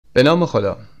به نام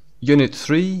خدا. Unit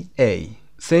 3A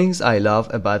Things I love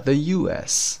about the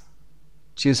US.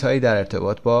 چیزهایی در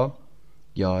ارتباط با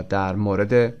یا در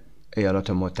مورد ایالات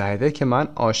متحده که من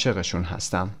عاشقشون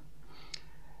هستم.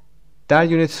 در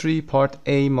Unit 3 Part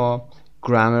A ما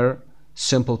Grammar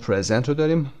Simple Present رو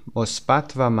داریم،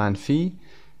 مثبت و منفی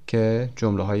که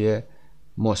جمله های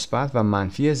مثبت و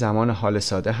منفی زمان حال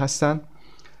ساده هستن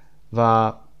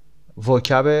و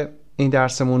وکب این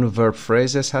درسمون verb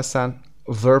phrases هستن.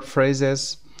 verb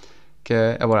phrases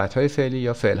که عبارت های فعلی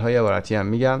یا فعل های عبارتی هم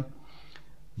میگن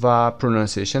و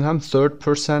pronunciation هم third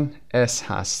person s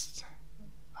هست.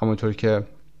 همونطور که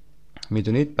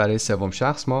میدونید برای سوم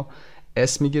شخص ما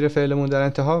اس میگیره فعلمون در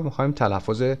انتها. میخوایم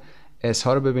تلفظ اس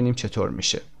ها رو ببینیم چطور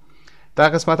میشه. در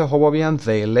قسمت حبابی هم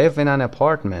they live in an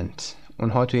apartment.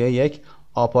 اونها توی یک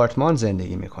آپارتمان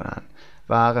زندگی میکنن.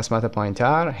 و قسمت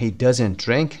پایینتر he doesn't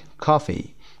drink coffee.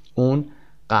 اون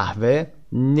قهوه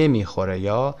نمیخوره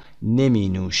یا نمی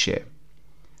نوشه.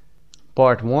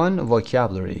 Part 1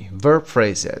 Vocabulary Verb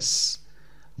Phrases.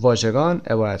 واژگان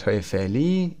عبارتهای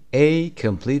فعلی. A.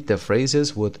 Complete the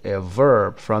phrases with a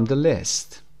verb from the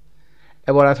list.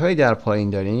 عبارتهایی در پایین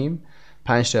داریم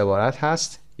 5 عبارت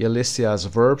هست. یه لیستی از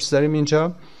verbs داریم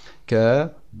اینجا که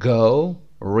go,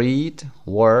 read,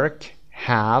 work,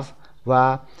 have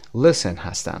و listen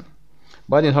هستن.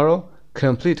 باید اینها رو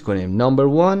complete کنیم.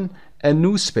 Number 1 A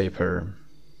newspaper.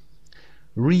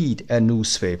 Read a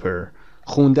newspaper.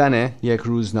 خوندن یک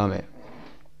روزنامه.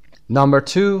 Number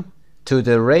 2 To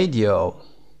the radio.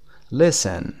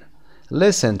 Listen.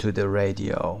 Listen to the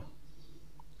radio.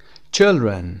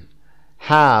 Children.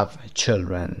 Have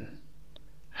children.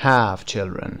 Have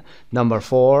children. Number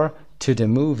 4 To the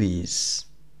movies.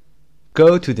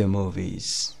 Go to the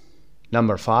movies.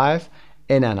 Number 5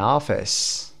 In an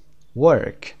office.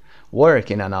 Work.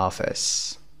 Work in an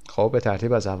office. خب به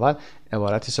ترتیب از اول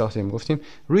عبارتی ساختیم. گفتیم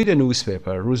read a newspaper.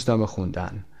 روزنامه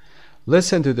خوندن.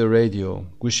 Listen to the radio.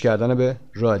 گوش کردن به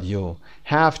رادیو.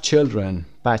 Have children.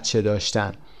 بچه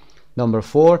داشتن. Number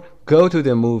 4 Go to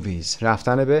the movies.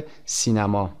 رفتن به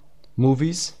سینما.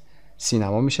 Movies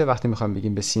سینما میشه. وقتی میخوایم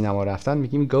بگیم به سینما رفتن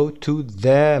میگیم go to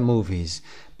the movies.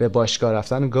 به باشگاه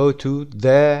رفتن go to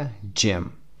the gym.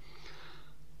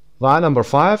 و number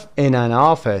 5 in an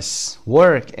office.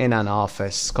 Work in an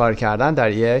office. کار کردن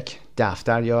در یک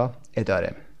دفتر یا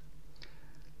اداره.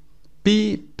 B.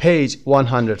 Page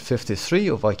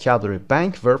 153 Vocabulary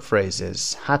Bank Verb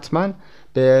Phrases. حتما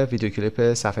به ویدیو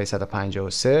کلیپ صفحه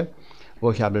 153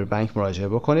 Vocabulary Bank مراجعه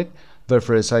بکنید. Verb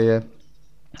Phrases های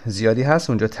زیادی هست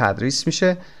اونجا تدریس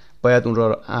میشه. باید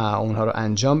اونها رو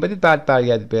انجام بدید. بعد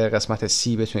برگردید به قسمت C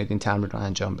بتونید این تمرین رو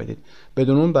انجام بدید.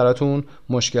 بدون اون براتون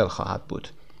مشکل خواهد بود.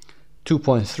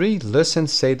 2.3 Listen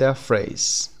say the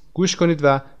phrase. گوش کنید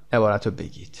و عبارت رو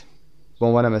بگید. به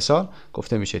عنوان مثال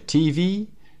گفته میشه TV.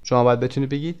 شما باید بتونید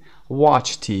بگید watch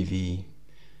TV.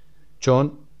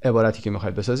 چون عبارتی که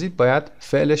میخواید بسازید باید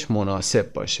فعلش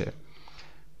مناسب باشه.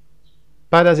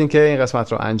 بعد از اینکه این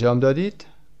قسمت رو انجام دادید،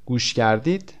 گوش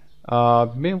کردید،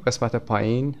 میریم قسمت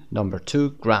پایین. Number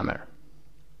 2 Grammar.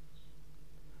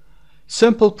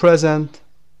 Simple present,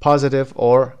 positive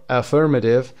or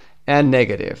affirmative and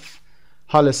negative.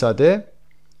 حال ساده،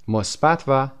 مثبت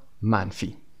و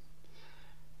منفی.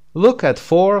 Look at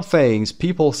 4 things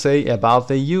people say about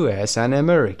the US and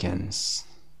Americans.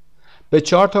 به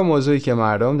 4 تا موضوعی که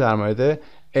مردم در مورد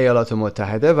ایالات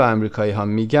متحده و امریکایی ها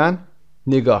میگن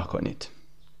نگاه کنید.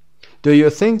 Do you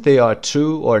think they are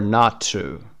true or not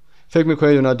true? فکر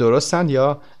میکنید اونا درستن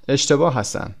یا اشتباه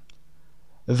هستن؟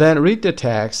 Then read the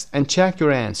text and check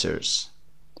your answers.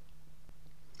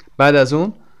 بعد از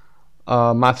اون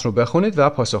متن رو بخونید و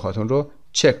پاسخاتون رو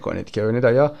چک کنید که ببینید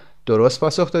آیا درست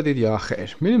پاسخ دادید یا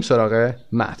خیر. میریم سراغ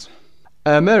متن.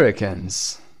 Americans.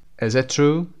 Is it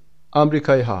true?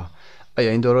 آمریکایی ها.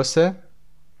 آیا این درسته؟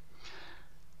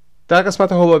 در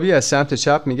قسمت حبابی از سمت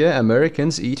چپ میگه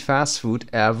Americans eat fast food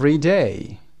every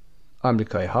day.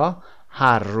 آمریکایی ها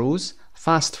هر روز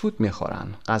فست فود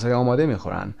میخورن. غذای آماده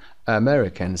میخورن.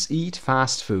 Americans eat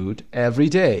fast food every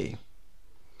day.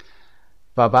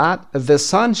 و بعد The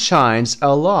sun shines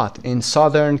a lot in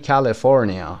Southern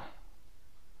California.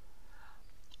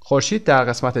 خورشید در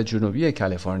قسمت جنوبی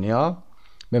کالیفرنیا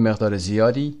به مقدار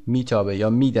زیادی میتابه یا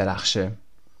میدرخشه.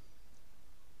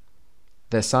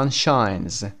 The sun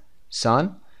shines. Sun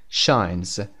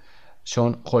shines.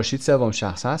 چون خورشید سوم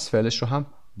شخص هست فعلش رو هم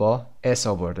با اس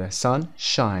آورده. Sun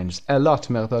shines. A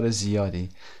lot مقدار زیادی.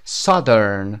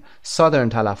 Southern. Southern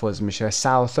تلفظ میشه.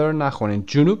 Southern نخونین.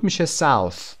 جنوب میشه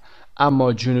South.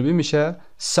 اما جنوبی میشه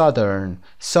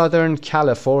Southern. Southern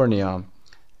California.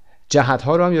 جهت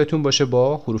ها رو هم یادتون باشه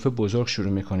با حروف بزرگ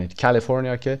شروع میکنید.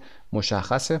 کالیفرنیا که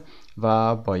مشخصه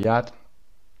و باید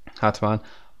حتما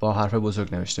با حرف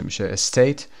بزرگ نوشته میشه.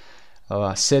 state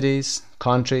و cities,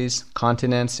 countries,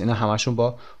 continents اینا همشون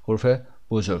با حروف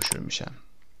بزرگ شروع میشن.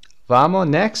 و اما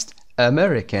next,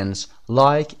 Americans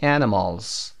like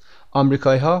animals.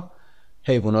 آمریکایی ها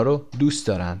حیوونا رو دوست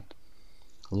دارند.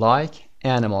 like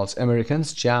animals.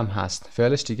 Americans جمع هست.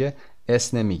 فعلش دیگه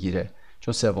اس نمیگیره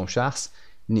چون سوم شخص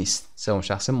نیست. سوم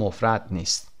شخص مفرد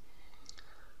نیست.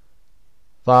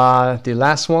 و the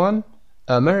last one,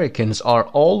 Americans are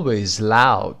always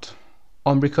loud.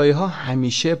 آمریکایی ها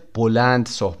همیشه بلند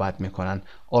صحبت میکنن.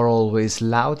 are always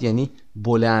loud یعنی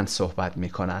بلند صحبت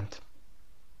میکنند.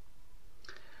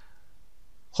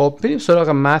 خب بریم سراغ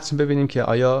متن ببینیم که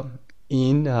آیا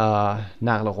این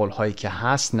نقل قول هایی که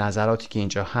هست، نظراتی که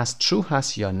اینجا هست true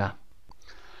هست یا نه.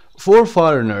 For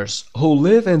foreigners who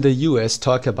live in the US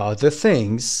talk about the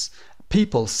things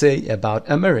people say about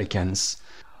Americans.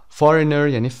 Foreigner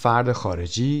یعنی فرد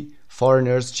خارجی.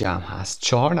 Foreigners جمع هست.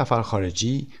 4 نفر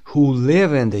خارجی who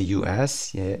live in the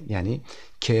US یعنی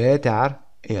که در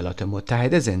ایالات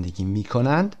متحده زندگی می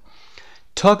کنند.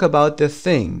 Talk about the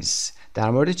things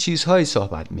در مورد چیزهایی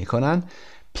صحبت می کنند.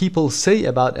 People say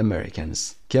about Americans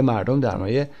که مردم در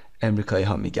مورد امریکایی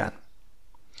ها میگن.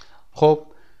 خب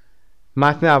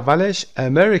متن اولش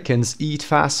Americans eat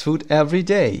fast food every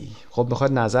day. خب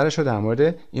میخواد نظرش رو در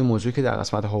مورد این موضوعی که در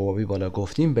قسمت حبابی بالا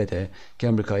گفتیم بده که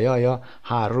امریکایی آیا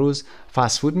هر روز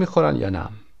فست فود میخورن یا نه.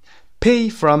 Pay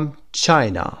from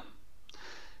China.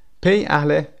 Pay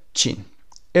اهل چین.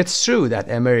 It's true that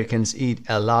Americans eat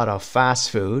a lot of fast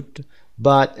food,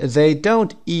 but they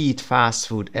don't eat fast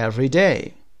food every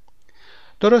day.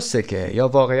 درسته که یا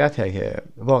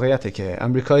واقعیته که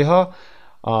امریکایی ها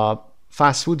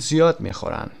فست فود زیاد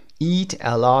میخورن. Eat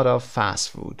a lot of fast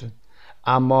food.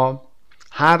 اما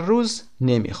هر روز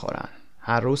نمیخورن.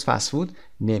 هر روز فست فود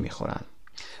نمیخورن.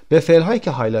 به فعل هایی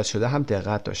که هایلایت شده هم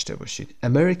دقت داشته باشید.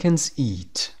 Americans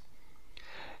eat.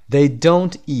 They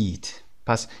don't eat.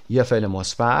 پس یه فعل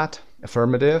مثبت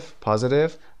affirmative,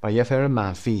 positive و یه فعل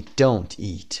منفی don't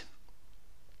eat.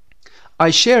 I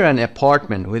share an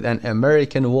apartment with an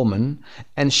American woman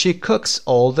and she cooks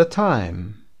all the time.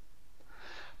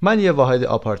 من یه واحد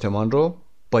آپارتمان رو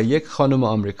با یک خانم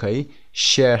آمریکایی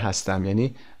شیر هستم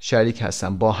یعنی شریک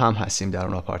هستم. با هم هستیم در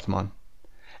اون آپارتمان.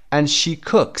 And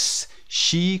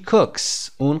she cooks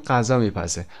اون غذا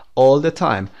میپزه. All the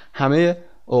time همه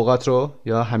اوقات رو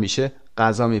یا همیشه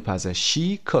غذا میپزه.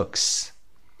 She cooks.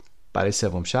 برای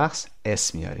سوم شخص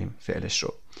اس میاریم فعلش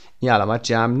رو. این علامت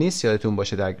جمع نیست. یادتون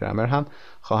باشه در گرامر هم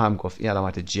خواهم گفت این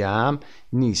علامت جمع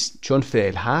نیست چون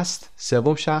فعل هست.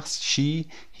 سوم شخص she,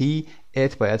 he,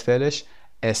 it باید فعلش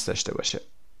اس داشته باشه.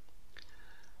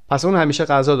 پس اون همیشه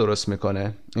غذا درست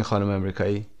میکنه این خانم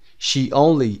امریکایی. She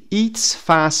only eats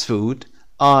fast food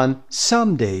on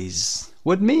some days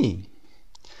with me.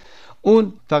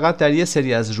 اون فقط در یه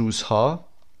سری از روزها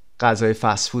غذای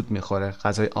فست فود میخوره.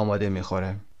 غذای آماده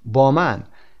میخوره با من.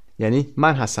 یعنی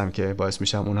من هستم که باعث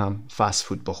میشم اون هم فست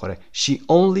فود بخوره. She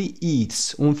only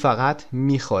eats. اون فقط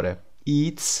میخوره.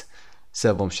 Eats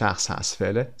سوم شخص هست.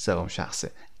 فعل سوم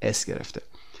شخصه. اس گرفته.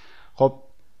 خب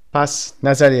پس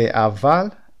نظریه اول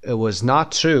It was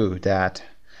not true that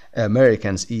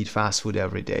Americans eat fast food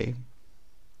every day.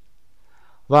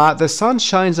 و The sun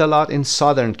shines a lot in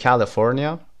Southern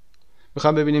California.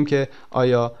 میخوام ببینیم که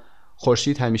آیا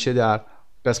خورشید همیشه در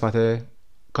قسمت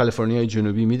کالیفرنیای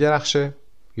جنوبی میدرخشه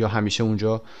یا همیشه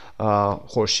اونجا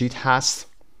خورشید هست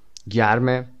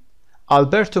گرمه.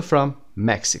 آلبرتو from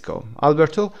Mexico.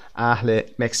 آلبرتو اهل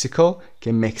مکزیکو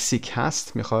که مکزیک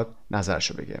هست میخواد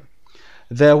نظرشو بگه.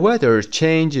 The weather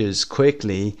changes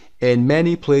quickly in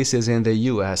many places in the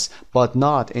US but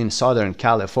not in Southern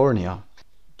California.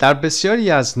 در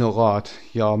بسیاری از نقاط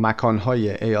یا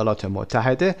مکانهای ایالات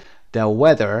متحده the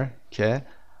weather که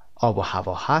آب و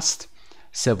هوا هست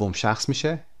سوم شخص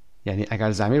میشه یعنی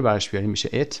اگر ضمیر براش بیاریم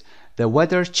میشه it. The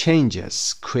weather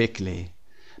changes quickly.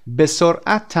 به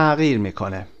سرعت تغییر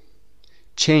میکنه.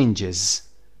 Changes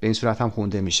به این صورت هم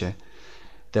خونده میشه.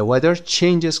 The weather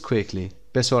changes quickly.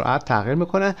 به سرعت تغییر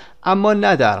میکنه اما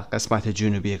نه در قسمت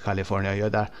جنوبی کالیفرنیا یا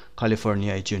در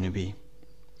کالیفرنیای جنوبی.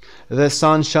 The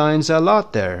sun shines a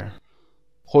lot there.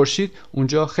 خورشید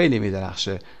اونجا خیلی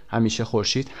میدرخشه. همیشه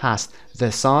خورشید هست.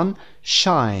 The sun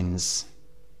shines.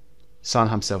 sun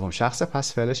هم سوم شخصه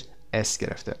پس فعلش اس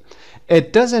گرفته.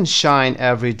 It doesn't shine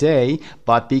every day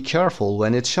but be careful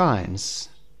when it shines.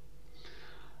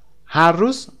 هر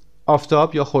روز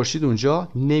آفتاب یا خورشید اونجا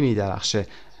نمی درخشه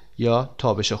یا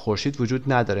تابش خورشید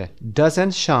وجود نداره.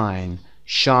 Doesn't shine.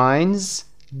 Shines.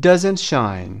 Doesn't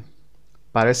shine.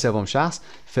 برای سوم شخص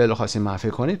فعل خاصی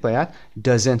منفی کنید باید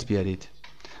doesn't بیارید.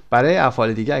 برای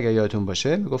افعال دیگه اگر یادتون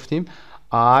باشه میگفتیم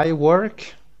I work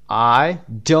I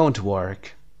don't work.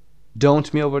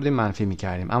 don't می آوردیم منفی می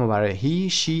کردیم. اما برای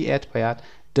he she it باید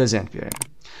doesn't بیاریم.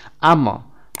 اما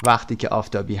وقتی که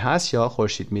آفتابی هست یا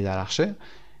خورشید می درخشه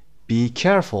be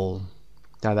careful.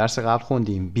 در درس قبل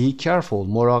خوندیم be careful.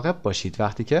 مراقب باشید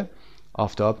وقتی که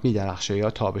آفتاب می درخشه یا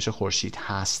تابش خورشید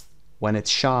هست. when it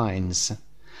shines.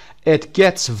 it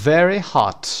gets very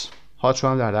hot. hot رو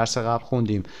هم در درس قبل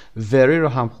خوندیم. very رو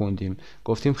هم خوندیم.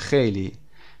 گفتیم خیلی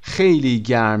خیلی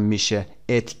گرم میشه.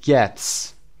 it gets.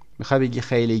 میخوای بگی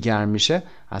خیلی گرم میشه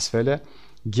از فعل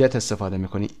get استفاده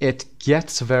میکنی. it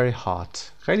gets very hot.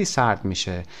 خیلی سرد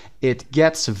میشه. it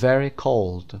gets very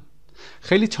cold.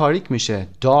 خیلی تاریک میشه.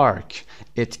 dark.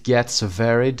 it gets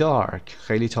very dark.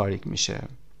 خیلی تاریک میشه.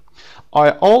 I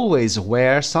always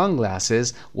wear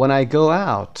sunglasses when I go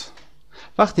out.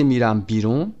 وقتی میرم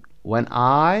بیرون when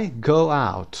I go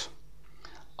out.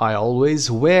 I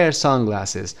always wear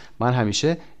sunglasses. من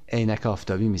همیشه عینک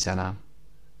آفتابی میزنم.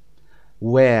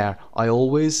 wear. I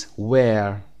always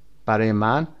wear. برای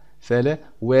من فعل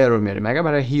wear رو میاریم. اگر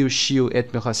برای he و she و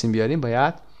it میخواستیم بیاریم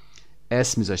باید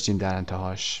s میذاشتیم در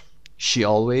انتهاش. She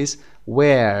always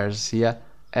wears. یا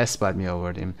s باید می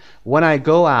آوردیم. When I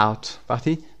go out.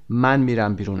 وقتی من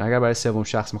میرم بیرون. اگر برای سوم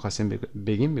شخص میخواستیم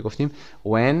بگیم میگفتیم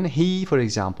when he for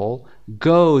example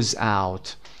goes out.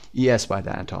 es باید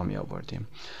در انتها می آوردیم.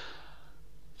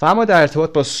 و اما در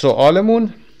ارتباط با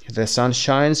سوالمون The sun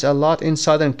shines a lot in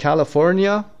Southern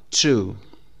California. True.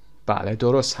 بله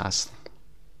درست هست.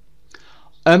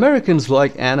 Americans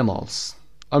like animals.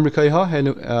 آمریکایی ها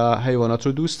حیوانات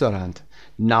رو دوست دارند.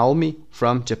 Naomi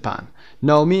from Japan.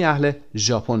 ناومی اهل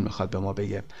ژاپن میخواد به ما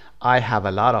بگه I have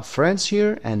a lot of friends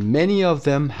here and many of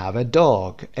them have a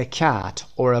dog, a cat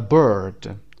or a bird.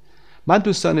 من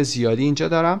دوستان زیادی اینجا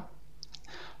دارم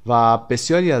و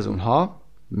بسیاری از اونها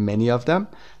many of them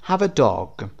have a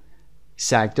dog.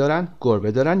 سگ دارن،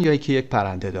 گربه دارن یا یک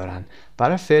پرنده دارن.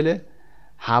 برای فعل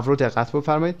have رو دقت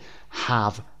بفرمایید.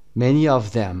 have many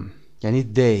of them یعنی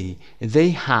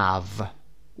they have.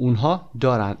 اونها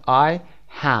دارن. I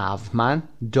have من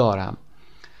دارم.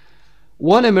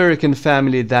 One American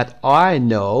family that I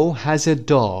know has a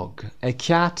dog, a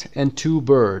cat and 2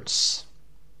 birds.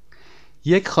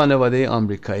 یک خانواده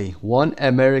آمریکایی. One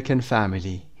American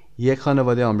family. یک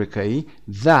خانواده آمریکایی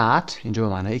that اینجا به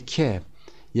معنای که.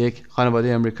 یک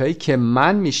خانواده آمریکایی که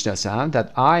من میشناسم that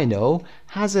I know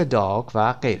has a dog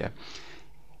و غیره.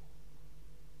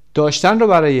 داشتن رو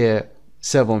برای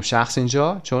سوم شخص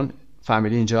اینجا چون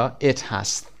فامیلی اینجا it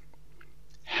هست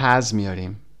has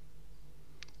میاریم.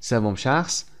 سوم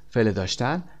شخص فعل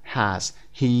داشتن has.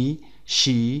 he,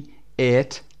 she,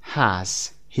 it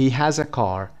has. He has a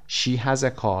car. She has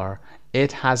a car.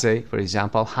 It has a, for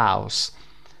example, house.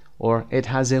 Or it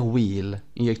has a wheel.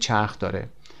 این یک چرخ داره.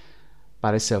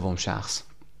 برای سوم شخص.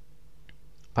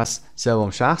 پس سوم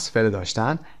شخص فعل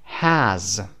داشتن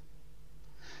has.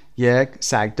 یک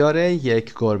سگ داره،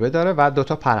 یک گربه داره و 2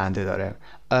 پرنده داره.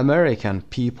 American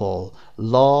people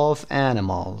love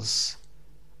animals.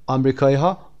 آمریکایی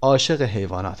ها عاشق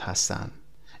حیوانات هستند.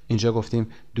 اینجا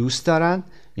گفتیم دوست دارن،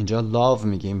 اینجا love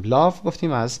میگیم. love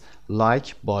گفتیم از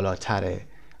like بالاتره.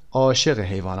 عاشق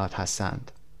حیوانات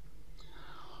هستند.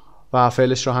 و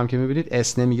فعلش رو هم که میبینید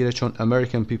اس نمیگیره چون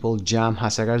American people جمع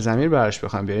هست. اگر ضمیر براش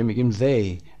بخوایم بیاریم میگیم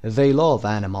they love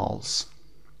animals.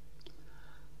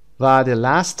 و the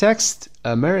last text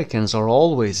Americans are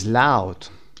always loud.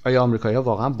 آیا آمریکایی ها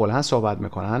واقعا بلند صحبت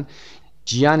میکنن؟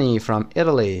 Gianni from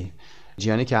Italy.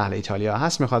 جیانی که اهل ایتالیا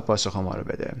هست میخواد پاسخ ما رو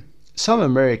بده. Some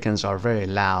Americans are very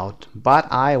loud, but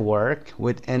I work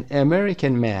with an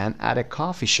American man at a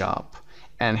coffee shop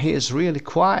and he is really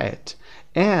quiet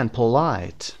and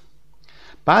polite.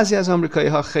 بعضی از آمریکایی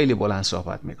ها خیلی بلند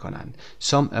صحبت میکنن.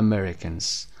 Some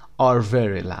Americans are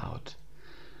very loud.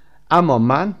 اما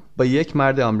من با یک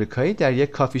مرد آمریکایی در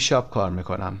یک کافی شاپ کار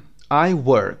میکنم. I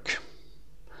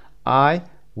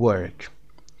work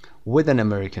with an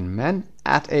American man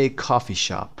at a coffee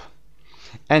shop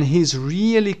and he's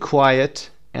really quiet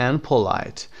and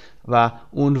polite. و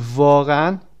اون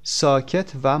واقعا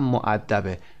ساکت و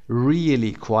مؤدبه.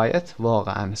 really quiet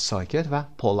واقعا ساکت و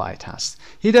polite هست.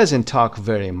 He doesn't talk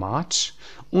very much.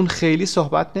 اون خیلی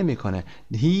صحبت نمیکنه.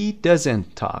 He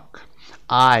doesn't talk.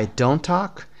 I don't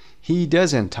talk. He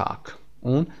doesn't talk.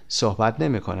 اون صحبت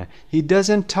نمیکنه. He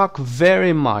doesn't talk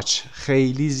very much.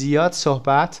 خیلی زیاد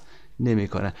صحبت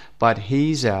نمیکنه. But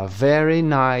he's a very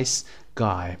nice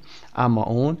guy. اما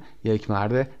اون یک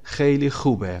مرد خیلی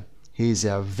خوبه. He's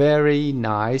a very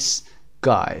nice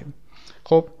guy.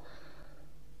 خب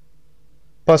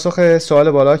پاسخ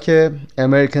سوال بالا که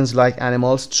Americans like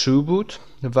animals true بود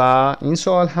و این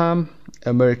سوال هم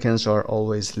Americans are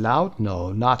always loud.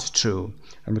 No, not true.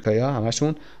 امریکایی‌ها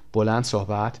همشون بلند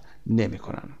صحبت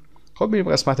نمی‌کنن. خب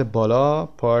میریم قسمت بالا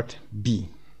پارت B.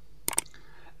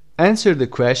 Answer the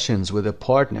questions with a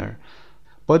partner.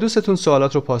 با دوستتون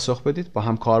سوالات رو پاسخ بدید، با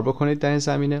هم کار بکنید در این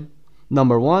زمینه.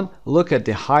 Number 1, look at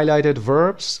the highlighted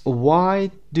verbs. Why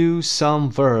do some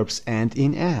verbs end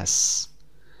in s?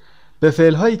 به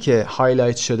فعل‌هایی که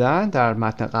هایلایت شدن در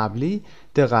متن قبلی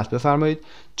دقت بفرمایید.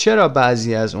 چرا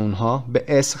بعضی از اونها به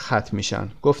اس ختم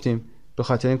میشن؟ گفتیم به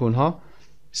خاطر اینکه اونها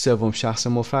سوم شخص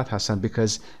مفرد هستن.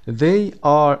 Because they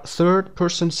are third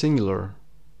person singular.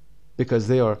 Because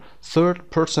they are third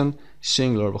person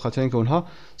singular. به خاطر اینکه اونها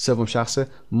سوم شخص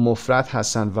مفرد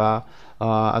هستن و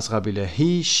از قبیل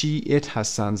he, she, it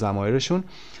هستن ضمایرشون.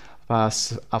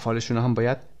 پس افعالشون هم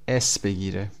باید اس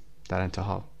بگیره در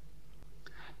انتها.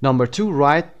 Number 2,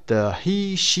 write the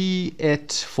he, she,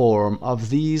 it form of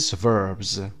these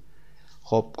verbs.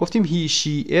 خب گفتیم he,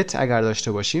 she, it اگر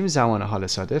داشته باشیم زمان حال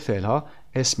ساده فعلها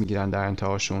اسم میگیرن در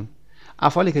انتهاشون.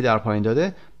 افعالی که در پایین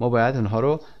داده ما باید اونها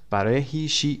رو برای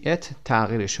he, she, it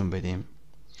تغییرشون بدیم.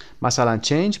 مثلا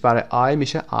change برای I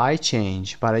میشه I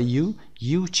change، برای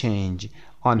you change،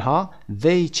 آنها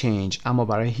they change، اما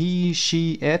برای he,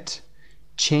 she, it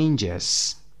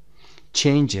changes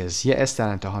یه اس در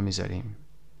انتها میذاریم.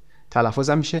 تلفظ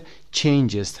هم میشه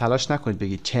changes. تلاش نکنید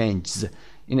بگید changes،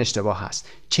 این اشتباه هست.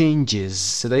 changes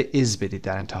صدای is بدید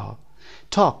در انتها.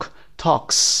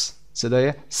 talks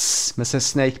صدای s مثل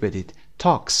snake بدید.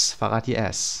 talks فقط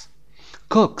یه s.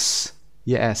 cooks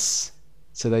یه s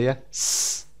صدای s.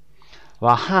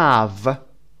 و have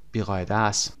بیقاعده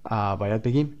است باید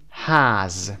بگیم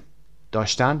has.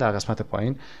 داشتن در قسمت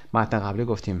پایین متن قبلی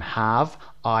گفتیم have،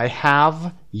 I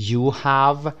have، you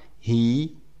have، he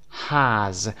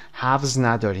has. haves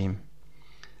نداریم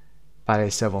برای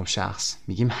سوم شخص،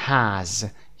 میگیم has،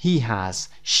 he has،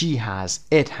 she has،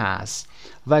 it has.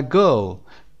 و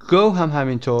go هم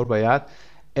همینطور باید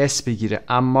s بگیره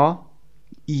اما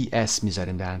es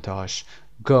میذاریم در انتهاش.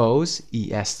 goes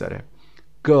es داره.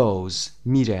 goes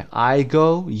میره. I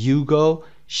go، you go،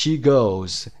 she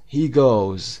goes، he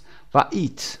goes. و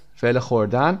eat فعل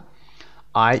خوردن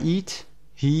I eat،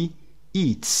 he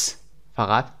eats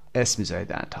فقط اس میذارید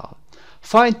در انتها.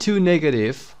 Find two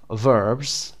negative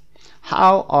verbs.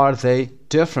 How are they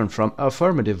different from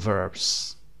affirmative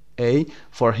verbs? A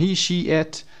for he, she,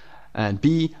 it and B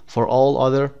for all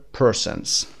other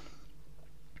persons.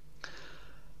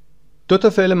 دو تا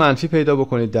فعل منفی پیدا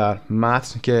بکنید در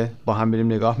متن که با هم بریم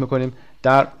نگاه میکنیم.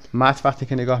 در متن وقتی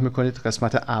که نگاه میکنید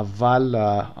قسمت اول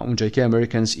اونجایی که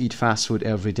Americans eat fast food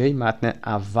every day، متن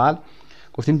اول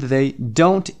گفتیم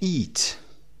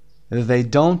they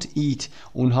don't eat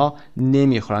اونها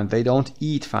نمیخورن. they don't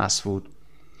eat fast food.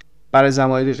 برای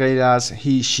ضمایری غیر از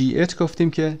he, she, it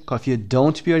گفتیم که کافیه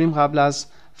don't بیاریم قبل از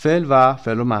فعل و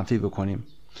فعل رو منفی بکنیم.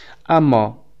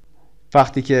 اما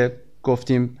وقتی که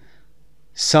گفتیم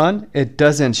sun it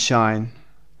doesn't shine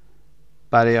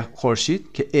برای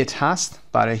خورشید که it هست،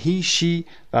 برای he, she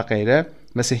و غیره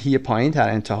مثل he پایین در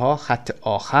انتها خط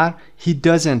آخر he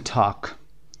doesn't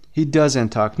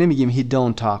talk نمیگیم he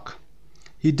don't talk.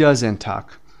 he doesn't talk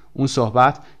اون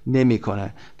صحبت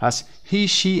نمیکنه. پس he,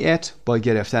 she, it با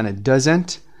گرفتن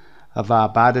doesn't و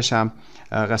بعدش هم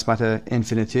قسمت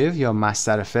infinitive یا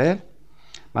مصدر فعل،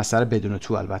 مصدر بدون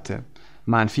تو البته،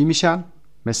 منفی میشن.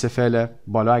 مثل فعل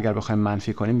بالا اگر بخوایم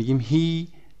منفی کنیم میگیم he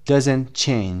doesn't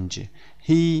change،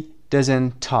 he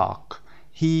doesn't talk،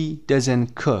 he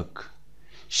doesn't cook،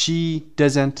 she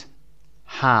doesn't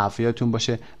have. یادتون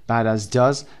باشه بعد از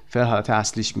does فعل حالت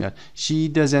اصلیش میاد.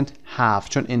 she doesn't have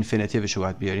چون infinitive رو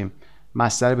باید بیاریم،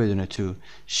 مصدر بدون تو.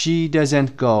 she doesn't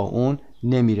go اون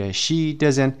نمیره. she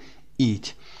doesn't eat.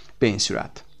 به این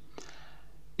صورت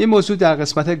این موضوع در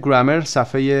قسمت گرامر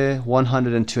صفحه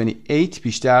 128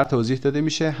 بیشتر توضیح داده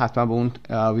میشه. حتما به اون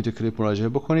ویدیو کلیپ مراجعه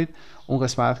بکنید. اون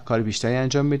قسمت کار بیشتری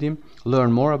انجام میدیم.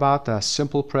 Learn more about the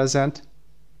simple present,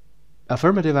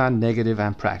 affirmative and negative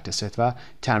and practice it. و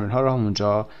تمرین ها رو هم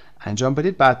اونجا انجام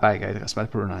بدید. بعد برگردید قسمت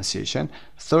pronunciation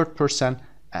third person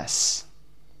s.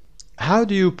 How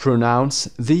do you pronounce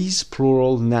these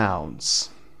plural nouns?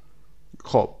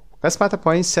 خب قسمت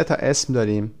پایین سه تا اسم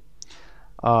داریم.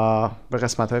 به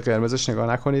قسمت های قرمزش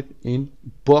نگاه نکنید. این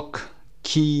book،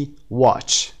 key،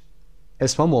 watch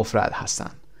اسما مفرد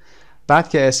هستن. بعد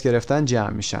که اس گرفتن جمع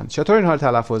میشن. چطور اینها رو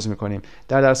تلفظ میکنیم؟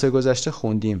 در درس گذشته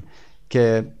خوندیم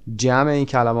که جمع این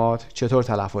کلمات چطور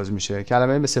تلفظ میشه.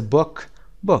 کلمه مثل book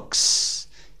books،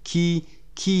 key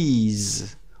keys،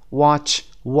 watch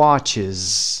watches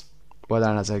با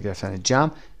در نظر گرفتن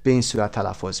جمع به این صورت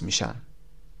تلفظ میشن.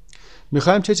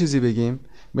 میخوایم چه چیزی بگیم؟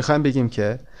 میخوایم بگیم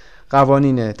که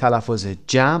قوانین تلفظ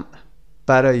جمع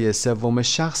برای سوم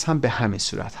شخص هم به همین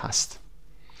صورت هست.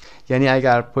 یعنی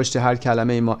اگر پشت هر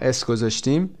کلمه ما اس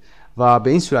گذاشتیم و به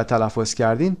این صورت تلفظ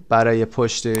کردیم، برای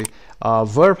پشت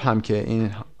ورب هم که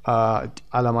این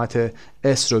علامت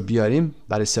اس رو بیاریم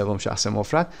برای سوم شخص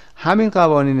مفرد، همین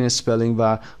قوانین سپلینگ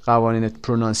و قوانین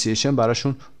پرونانسیشن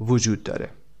براشون وجود داره،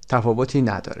 تفاوتی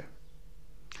نداره.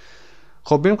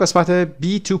 خب بریم قسمت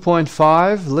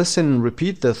B2.5. Listen and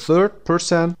repeat the third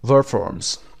person verb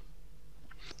forms.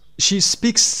 She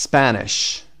speaks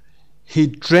Spanish. He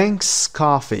drinks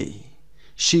coffee.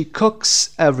 She cooks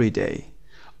every day.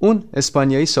 اون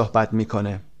اسپانیایی صحبت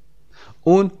میکنه.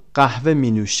 اون قهوه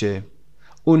مینوشه.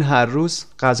 اون هر روز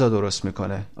غذا درست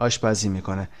میکنه، آشپزی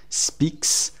میکنه.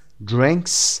 Speaks,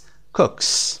 drinks,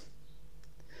 cooks.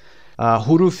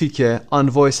 حروفی که آن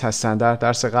وایس هستن، در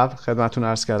درس قبل خدمتتون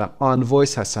عرض کردم آن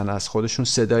وایس هستن، از خودشون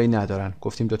صدایی ندارن.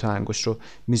 گفتیم دوتا انگشت رو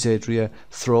میذارید روی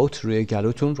throat، روی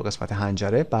گلوتون، رو قسمت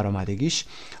حنجره برآمدگیش،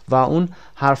 و اون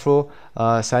حرف رو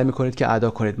سعی میکنید که ادا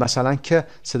کنید. مثلا که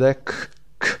صدای ک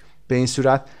به این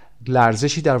صورت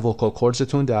لرزشی در وکال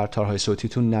کوردزتون، در تارهای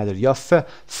صوتیتون نداره. یا ف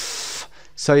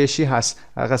سایشی هست،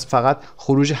 فقط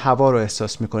خروج هوا رو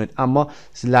احساس میکنید اما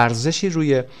لرزشی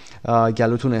روی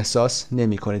گلوتون احساس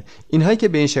نمی کنید. اینهایی که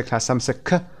به این شکل هستن مثل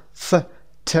ک، ف،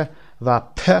 ت و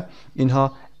پ،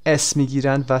 اینها اس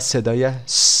میگیرن و صدای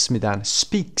س میدن.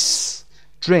 speaks,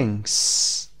 drinks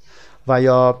و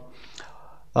یا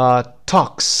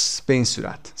talks به این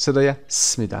صورت صدای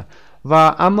س میدن. و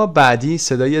اما بعدی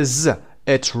صدای ز.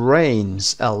 It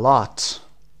rains a lot.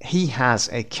 He has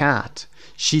a cat.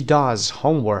 She does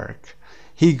homework.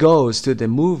 He goes to the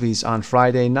movies on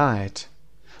Friday night.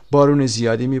 بارون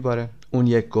زیادی میباره. اون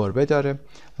یک گربه داره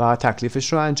و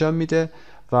تکلیفش رو انجام میده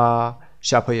و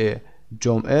شبهای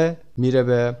جمعه میره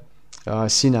به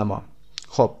سینما.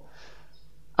 خب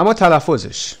اما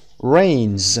تلفظش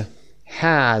rains,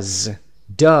 has,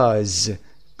 does,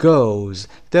 goes.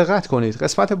 دقت کنید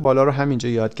قسمت بالا رو همینجا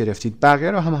یاد گرفتید،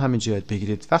 بقیه رو هم همینجا یاد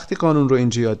بگیرید. وقتی قانون رو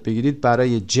اینجا یاد بگیرید،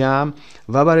 برای جمع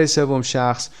و برای سوم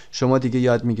شخص شما دیگه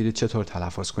یاد میگیرید چطور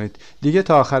تلفظ کنید. دیگه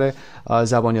تا آخر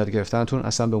زبان یاد گرفتنتون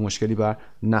اصلا به مشکلی بر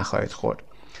نخواهید خورد.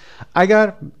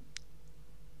 اگر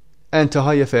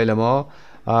انتهای فعل ما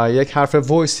یک حرف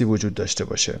وایسی وجود داشته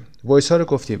باشه، وایس ها رو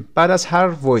گفتیم، بعد از هر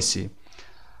وایسی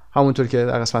همونطور که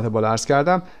در قسمت بالا عرض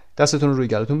کردم دستتون رو روی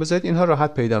گلوتون بذارید، اینها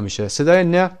راحت پیدا میشه. صدای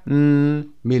ن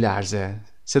میلرزه.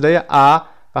 صدای ا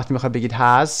وقتی میخواید بگید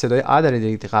has، صدای ا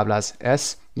دارید قبل از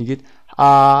اس میگید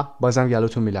ا، بازم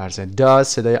گلوتون میلرزه. does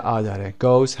صدای ا داره.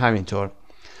 goes همینطور.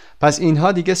 پس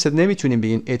اینها دیگه نمیتونیم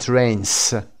بگین it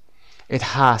rains، it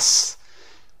has.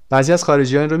 بعضی از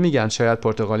خارجیان رو میگن، شاید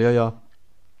پرتغالیا یا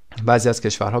بعضی از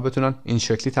کشورها بتونن این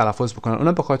شکلی تلفظ بکنن،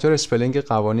 اونم به خاطر اسپلینگ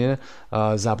قوانین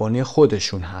زبانی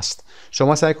خودشون هست.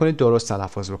 شما سعی کنید درست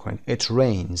تلفظ بکنید. It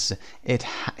rains,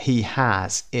 he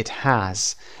has, it has,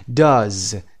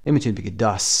 does نمیتونید بگید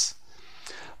does.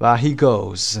 و he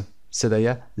goes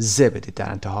صدای ز بدید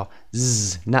در انتها،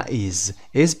 ز نه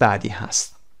is بعدی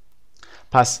هست.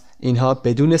 پس اینها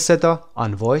بدون صدا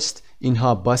unvoiced،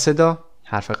 اینها با صدا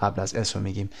حرف قبل از اس رو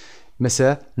میگیم،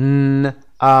 مثل ن،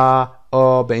 ا،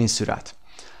 آ به این صورت.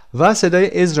 و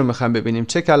صدای از رو میخوایم ببینیم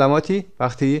چه کلماتی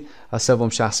وقتی سوم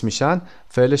شخص میشن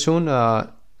فعلشون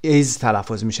از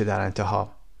تلفظ میشه در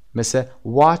انتها، مثل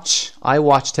watch. I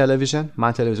watch television.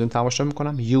 من تلویزیون تماشا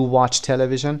میکنم. You watch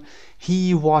television.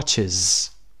 He watches.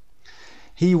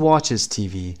 He watches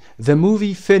TV. The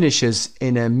movie finishes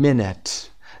in a minute.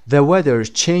 The weather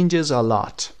changes a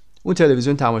lot. اون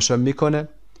تلویزیون تماشا میکنه،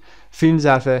 فیلم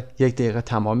ظرف 1 دقیقه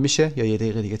تمام میشه یا 1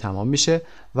 دقیقه دیگه تمام میشه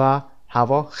و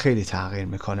هوا خیلی تغییر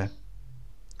میکنه.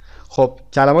 خب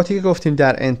کلماتی که گفتیم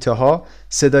در انتها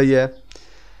صدای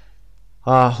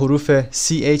حروف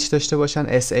CH داشته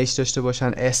باشن، SH داشته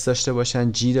باشن، S داشته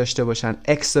باشن، G داشته باشن،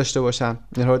 X داشته باشن.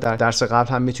 این رو در درس قبل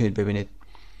هم میتونید ببینید،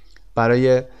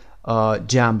 برای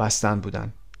جمع بستن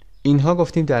بودن. اینها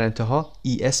گفتیم در انتها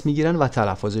ES میگیرن و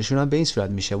تلفظشون هم به این صورت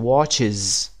میشه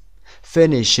watches,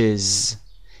 finishes,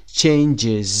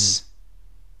 changes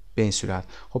به این صورت.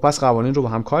 خب پس قوانین رو با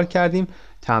هم کار کردیم.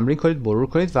 تمرین کنید، مرور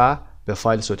کنید و به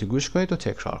فایل صوتی گوش کنید و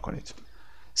تکرار کنید.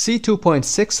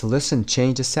 C2.6 Listen,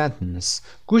 change a sentence.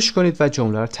 گوش کنید و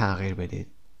جمله رو تغییر بدید.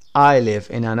 I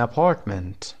live in an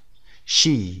apartment.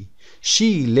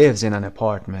 She lives in an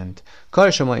apartment.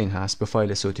 کار شما این هست، به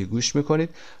فایل صوتی گوش میکنید.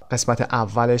 قسمت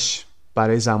اولش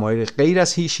برای ضمایر غیر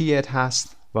از he she it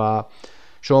هست و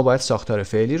شما باید ساختار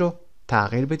فعلی رو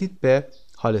تغییر بدید به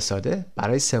حال ساده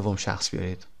برای سوم شخص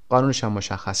بیارید. قانونش هم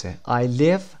مشخصه. I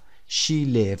live,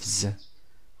 she lives.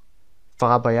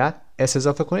 فقط باید اس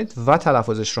اضافه کنید و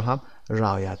تلفظش رو هم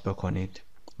رعایت بکنید.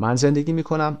 من زندگی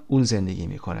میکنم، اون زندگی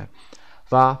میکنه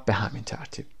و به همین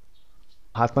ترتیب.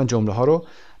 حتما جمله ها رو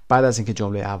بعد از اینکه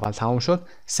جمله اول تمام شد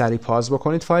سریع پاز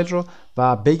بکنید فایل رو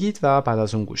و بگید و بعد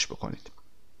از اون گوش بکنید.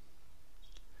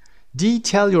 D.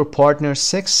 Tell your partner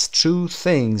 6 true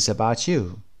things about you.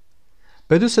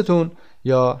 به دوستتون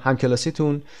یا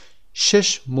همکلاسیتون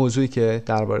 6 موضوعی که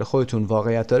درباره خودتون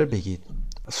واقعیت داره بگید.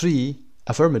 3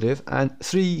 affirmative and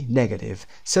 3 negative.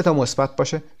 3 تا مثبت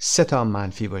باشه، 3 تا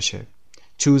منفی باشه.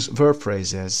 Choose verb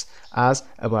phrases. از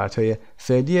عبارت‌های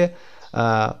فعلی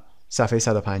صفحه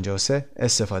 153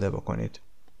 استفاده بکنید.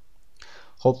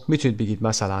 خب میتونید بگید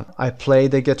مثلا I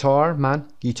play the guitar. من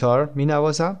گیتار می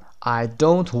نوازم. I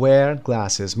don't wear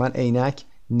glasses. من عینک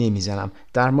نمیزنم.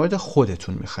 در مورد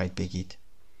خودتون میخواید بگید.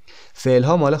 فعل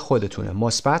ها مال خودتونه.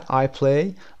 مثبت I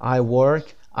play, I work,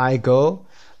 I go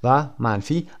و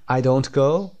منفی I don't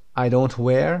go, I don't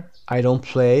wear, I don't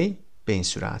play. به این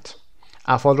صورت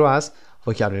افعال رو از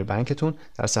وکابولری بانکتون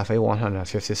در صفحه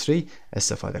 153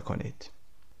 استفاده کنید.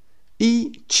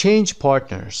 E. Change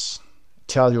partners.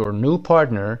 Tell your new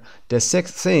partner the 6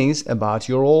 things about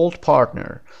your old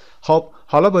partner. خب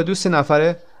حالا با دوست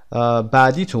نفر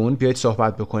بعدیتون بیایید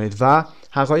صحبت بکنید و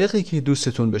حقایقی که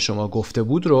دوستتون به شما گفته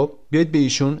بود رو بیایید به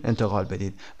ایشون انتقال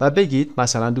بدید و بگید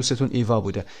مثلا دوستتون ایوا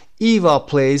بوده. ایوا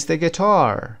plays the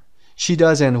guitar. She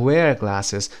doesn't wear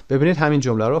glasses. ببینید همین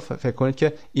جمله رو فکر کنید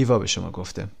که ایوا به شما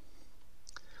گفته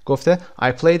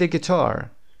I play the guitar.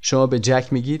 شما به جک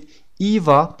میگید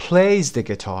ایوا plays the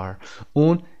guitar.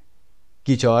 اون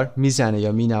گیتار میزنه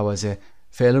یا مینوازه.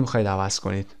 فعل رو میخواید عوض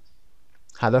کنید.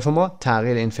 هدف ما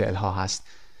تغییر این فعل ها هست.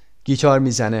 گیتار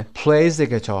میزنه plays the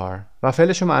guitar و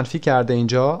فعلشو منفی کرده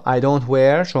اینجا I don't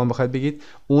wear. شما بخواید بگید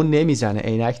اون نمیزنه،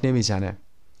 عینک نمیزنه.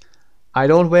 I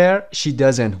don't wear, she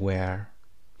doesn't wear.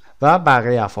 و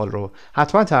بقیه افعال رو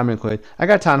حتما تمرین کنید.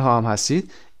 اگر تنها هم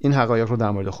هستید این حقایق رو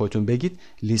در مورد خودتون بگید،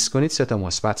 لیست کنید 3 تا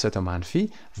مثبت 3 تا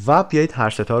منفی و بیایید هر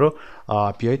 3 تا رو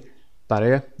بیایید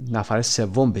برای نفر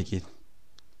سوم بگید.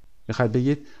 میخواید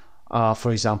بگید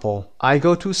for example I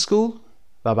go to school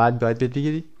و بعد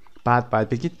باید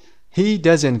بگید he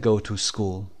doesn't go to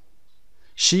school.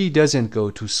 She doesn't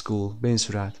go to school. به این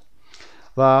صورت.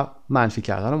 و منفی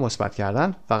کردن و مثبت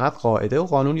کردن فقط قاعده و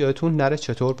قانون یادتون نره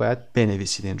چطور باید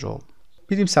بنویسید این رو.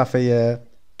 بریم صفحه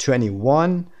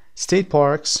 21 State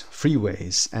parks,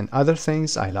 freeways and other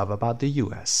things I love about the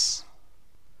US.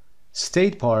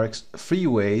 State parks,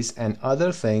 freeways and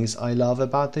other things I love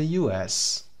about the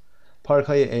US. پارک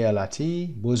های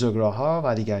ایالتی، بزرگراه‌ها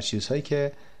و دیگر چیزهایی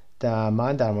که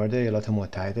من در مورد ایالات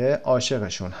متحده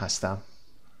عاشقشون هستم.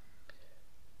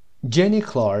 Jenny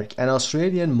Clark, an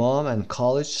Australian mom and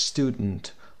college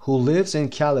student who lives in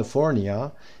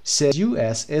California, says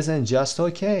US isn't just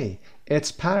okay,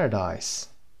 it's paradise.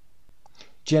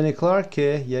 جنی کلارک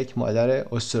که یک مادر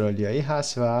استرالیایی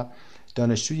هست و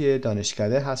دانشجوی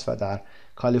دانشکده هست و در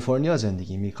کالیفرنیا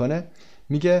زندگی میکنه،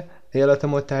 میگه ایالات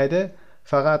متحده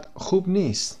فقط خوب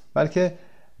نیست بلکه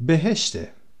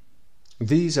بهشته.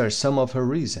 These are some of her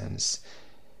reasons.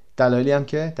 دلایلی هم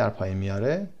که در پایین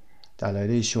میاره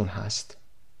دلایل ایشون هست.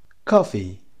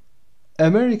 Coffee.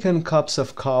 American cups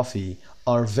of coffee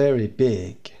are very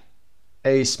big.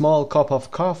 A small cup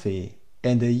of coffee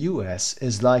in the US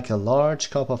is like a large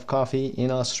cup of coffee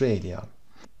in Australia.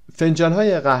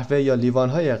 فنجان‌های قهوه یا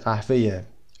لیوان‌های قهوه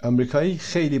آمریکایی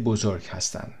خیلی بزرگ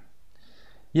هستند.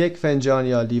 یک فنجان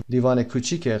یا لیوان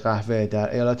کوچیک قهوه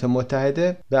در ایالات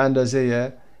متحده به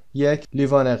اندازه یک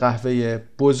لیوان قهوه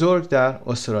بزرگ در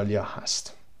استرالیا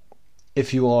هست.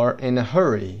 If you are in a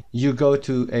hurry, you go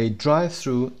to a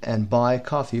drive-thru and buy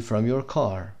coffee from your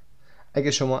car.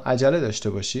 اگه شما عجله داشته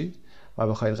باشید و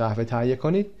بخواید قهوه تهیه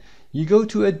کنید You go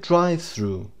to a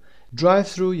drive-thru.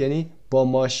 Drive-thru یعنی با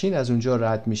ماشین از اونجا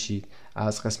رد میشید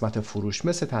از قسمت فروش،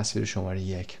 مثل تصویر شماره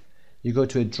 1. You go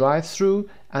to a drive-thru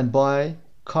and buy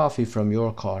coffee from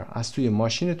your car. از توی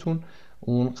ماشینتون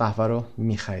اون قهوه رو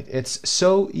میخرید. It's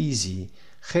so easy.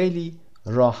 خیلی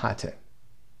راحته.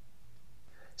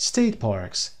 State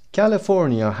parks.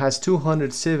 California has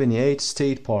 278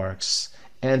 state parks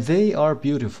and they are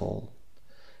beautiful.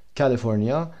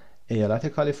 کالیفرنیا، ایالت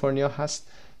کالیفرنیا هست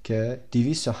که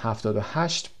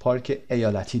 278 پارک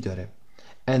ایالتی داره.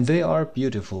 And they are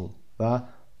beautiful. و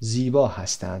زیبا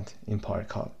هستند این پارک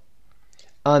ها.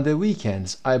 On the weekends,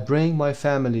 I bring my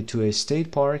family to a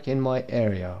state park in my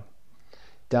area.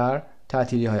 در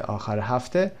تعطیلی های آخر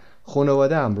هفته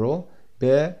خانواده‌ام رو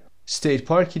به استیت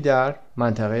پارکی در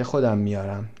منطقه خودم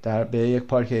میارم. به یک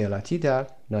پارک ایالتی در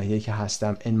ناحیه‌ای که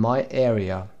هستم. In my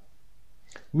area.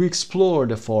 We explore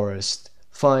the forest,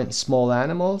 find small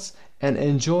animals and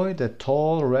enjoy the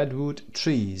tall redwood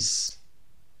trees.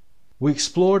 We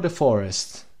explore the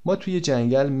forest. ما توی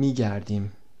جنگل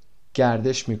میگردیم،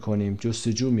 گردش میکنیم،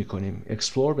 جستجو میکنیم.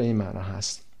 explore به این معنا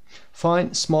هست.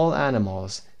 Find small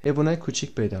animals. حیوانات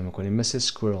کوچیک پیدا میکنیم مثل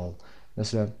squirrel،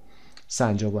 مثل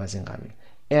سنجاب و از این قبیل.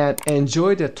 And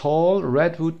enjoy the tall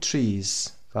redwood trees.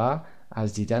 و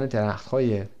از دیدن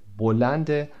درخت‌های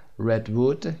بلند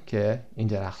redwood که این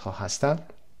درخت‌ها هستن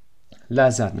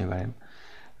لذت میبریم.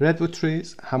 redwood trees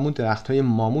همون درخت‌های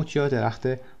ماموت یا درخت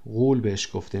غول بهش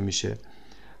گفته میشه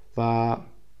و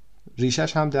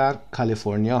ریشش هم در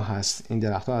کالیفرنیا هست. این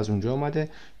درخت‌ها از اونجا اومده.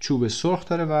 چوب سرخ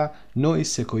داره و نوعی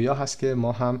سکویا هست که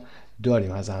ما هم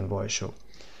داریم از انواعشو.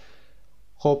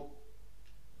 خب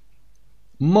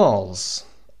malls.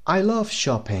 I love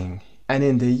shopping and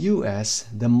in the US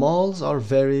the malls are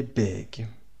very big.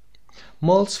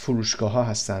 malls فروشگاه ها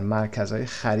هستن، مرکزهای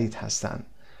خرید هستن.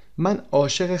 من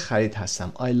عاشق خرید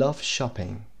هستم. I love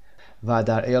shopping. و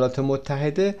در ایالات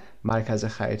متحده مرکز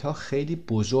خریدها خیلی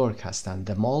بزرگ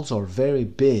هستند. The malls are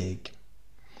very big.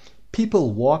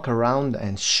 People walk around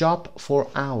and shop for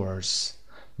hours.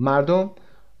 مردم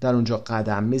در اونجا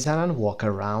قدم میزنن، walk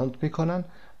around میکنن.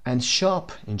 And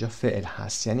shop اینجا فعل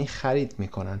هست یعنی خرید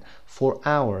میکنن. For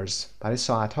hours برای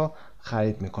ساعتها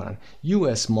خرید میکنن.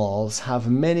 US malls have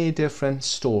many different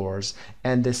stores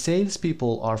and the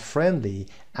salespeople are friendly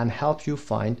and help you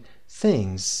find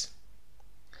things.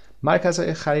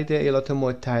 مرکزهای خرید ایالات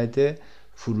متحده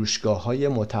فروشگاه‌های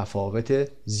متفاوت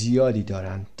زیادی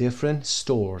دارن. different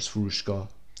stores فروشگاه.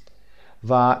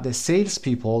 و the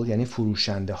salespeople یعنی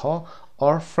فروشنده ها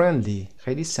are friendly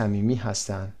خیلی صمیمی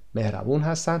هستن، مهربون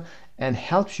هستن. and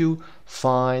help you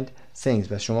find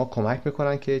things و شما کمک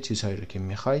میکنن که چیزهایی رو که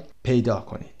میخواید پیدا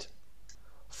کنید.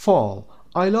 fall.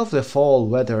 I love the fall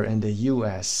weather in the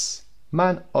US.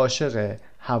 من عاشق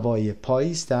هوای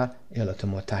پاییز در ایالات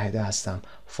متحده هستم.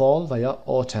 fall و یا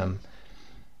autumn.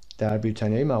 در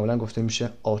بریتانیایی معمولا گفته میشه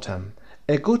autumn.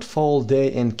 A good fall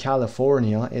day in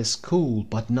California is cool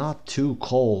but not too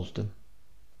cold.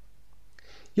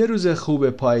 یه روز خوب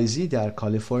پاییزی در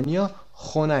کالیفرنیا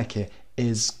خنکه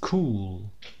is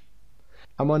cool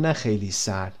اما نه خیلی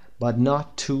سرد but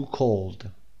not too cold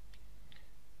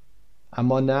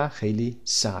اما نه خیلی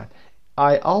سرد.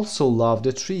 I also love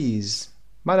the trees.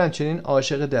 من همچنین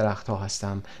عاشق درخت ها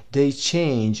هستم. They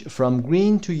change from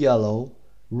green to yellow,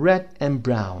 red and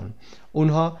brown.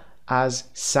 اونها از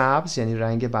سبز یعنی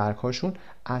رنگ برگ‌هاشون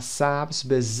از سبز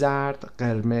به زرد،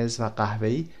 قرمز و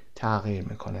قهوه‌ای تغییر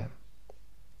میکنه.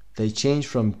 They change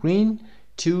from green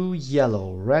to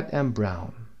yellow, red and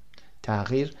brown.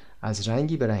 تغییر از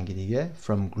رنگی به رنگ دیگه.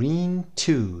 From green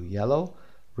to yellow,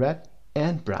 red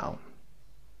and brown.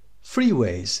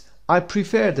 Freeways. I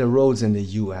prefer the roads in the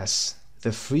US.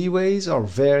 The freeways are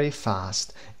very fast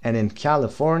and in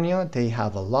California they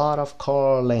have a lot of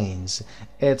car lanes.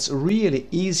 It's really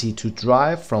easy to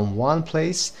drive from one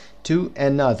place to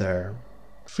another.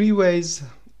 Freeways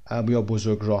یا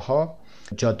بزرگراه‌ها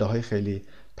جاده‌های خیلی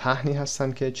پهنی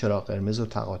هستن که چراغ قرمز و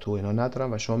تقاطع و اینا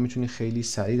ندارن و شما میتونید خیلی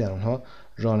سریع در اونها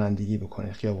رانندگی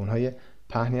بکنید. خیابون‌های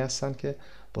پهنی هستن که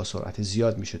با سرعت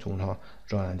زیاد میشه تو اونها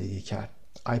رانندگی کرد.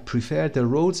 I prefer the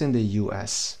roads in the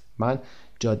US. من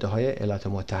جاده‌های ایالات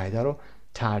متحده رو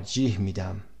ترجیح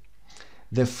میدم.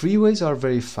 The freeways are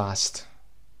very fast.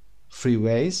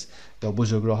 freeways یا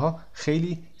بزرگراه‌ها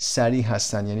خیلی سریع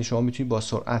هستن یعنی شما میتونید با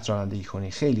سرعت رانندگی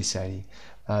کنید خیلی سریع.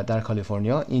 در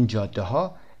کالیفرنیا این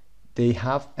جاده‌ها they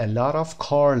have a lot of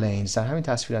car lanes. در همین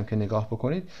تصویرم که نگاه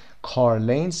بکنید car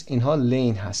lanes اینها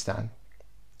لین هستن.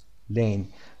 لین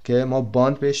که ما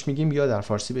باند بهش میگیم یا در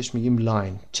فارسی بهش میگیم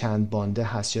لاین. چند بانده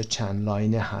هست یا چند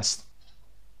لاینه هست.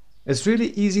 It's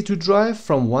really easy to drive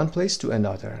from one place to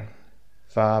another.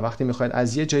 و وقتی میخواید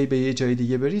از یه جایی به یه جای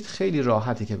دیگه برید خیلی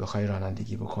راحتی که بخواید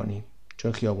رانندگی بکنید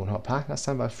چون خیابونها پهن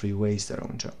هستن و freeways داره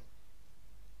اونجا.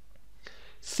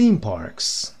 Theme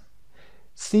parks.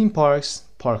 Theme parks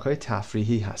پارک های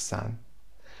تفریحی هستن.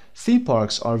 Theme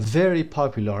parks are very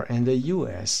popular in the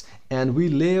US and we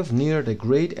live near the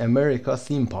Great America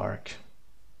Theme Park.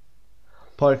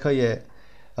 پارک های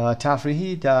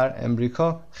تفریحی در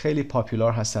امریکا خیلی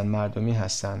پاپولار هستن، مردمی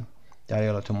هستن. در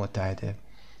ایالات متحده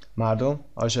مردم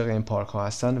عاشق این پارک ها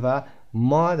هستن و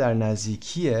ما در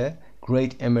نزدیکی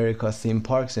Great America Theme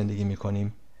Park زندگی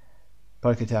میکنیم.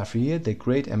 پارک تفریحی The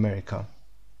Great America.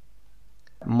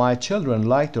 My children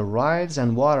like the rides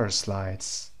and water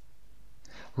slides.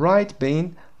 ride به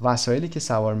این وسایلی که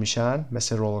سوار میشن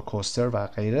مثل رولر کوستر و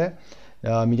غیره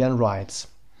میگن rides.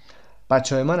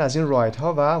 بچهای من از این راید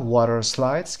ها و واتر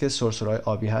سلایدز که سرسرهای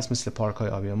آبی هست مثل پارک های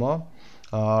آبی ما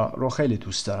رو خیلی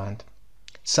دوست دارند.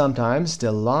 Sometimes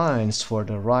the lines for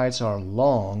the rides are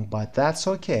long but that's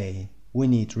okay. We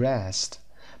need rest.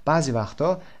 بعضی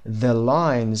وقتا the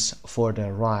lines for the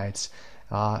rides،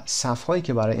 صف‌هایی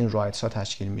که برای این rides ها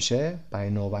تشکیل میشه، برای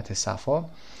نوبت صف‌ها،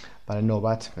 برای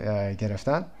نوبت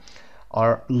گرفتن،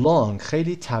 are long،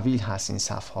 خیلی طویل هست این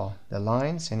صف‌ها. the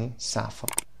lines یعنی صف‌ها.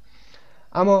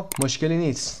 اما مشکلی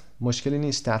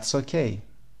نیست. that's okay.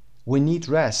 we need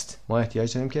rest. ما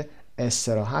احتیاج داریم که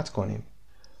استراحت کنیم.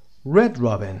 Red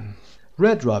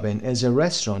Robin is a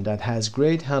restaurant that has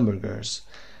great hamburgers.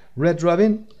 Red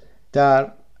Robin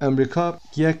در امریکا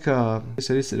یک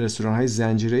سری رستوران های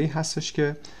زنجیره‌ای هستش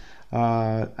که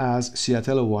از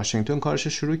سیاتل و واشنگتن کارش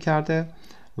شروع کرده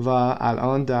و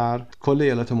الان در کل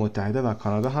ایالات متحده و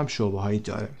کانادا هم شعبه هایی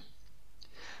داره.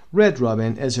 Red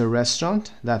Robin is a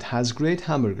restaurant that has great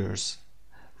hamburgers.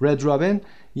 Red Robin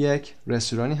یک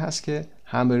رستورانی هست که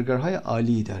همبرگرهای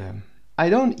عالی داره. I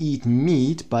don't eat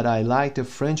meat but I like the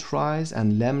French fries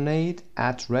and lemonade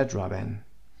at Red Robin.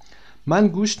 من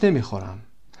گوشت نمیخورم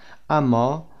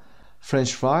اما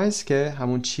فرنچ فرایز که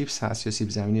همون چیپس هست یا سیب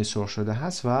زمینی سرخ شده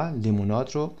هست و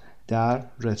لیموناد رو در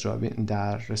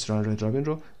رستوران رد رابین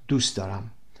رو دوست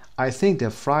دارم. I think the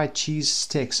fried cheese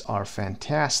sticks are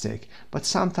fantastic but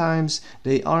sometimes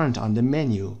they aren't on the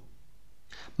menu.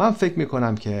 من فکر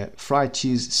میکنم که fried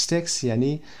cheese sticks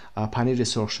یعنی پنیر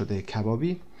سرخ شده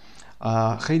کبابی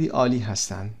خیلی عالی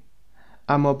هستن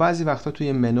اما بعضی وقتا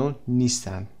توی منو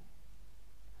نیستن.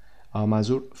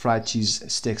 منظور fried cheese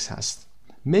sticks هست.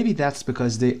 Maybe that's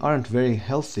because they aren't very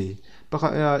healthy.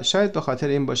 شاید به خاطر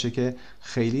این باشه که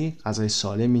خیلی غذای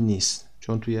سالمی نیست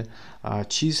چون توی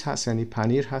چیز هست یعنی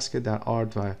پنیر هست که در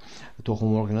آرد و تخم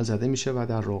مرغ اینا زده میشه و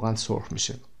در روغن سرخ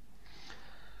میشه.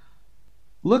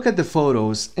 Look at the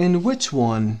photos. In which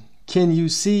one can you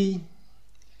see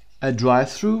a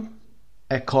drive-through,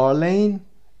 a car lane,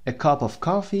 a cup of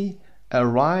coffee, a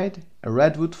ride, a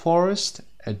redwood forest,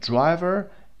 a driver,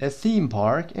 a theme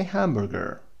park, a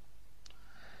hamburger.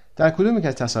 در کدوم یک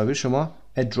از تصاویر شما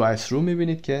a drive-through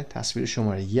میبینید که تصویر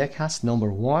شماره 1 هست. number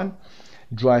 1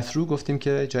 drive-through گفتیم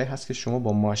که جایی هست که شما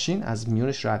با ماشین از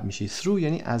میانش رد میشید. through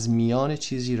یعنی از میان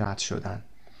چیزی رد شدن،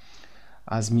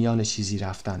 از میان چیزی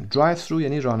رفتن. drive-through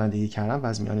یعنی رانندگی کردن و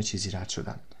از میان چیزی رد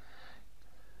شدن.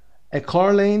 a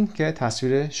car lane که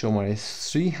تصویر شماره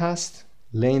 3 هست.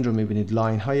 lane رو میبینید،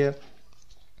 لاین های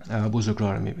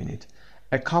بزرگراه رو میبینید.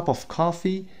 a cup of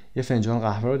coffee یه فنجان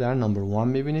قهوه رو در number 1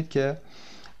 میبینید که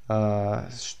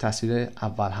تصویر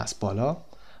اول هست بالا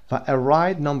و a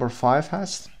ride number 5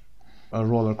 هست،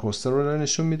 رولر کوستر رو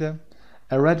نشون میده.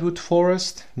 a redwood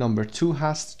forest number 2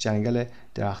 هست، جنگل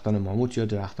درختان ماموت یا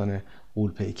درختان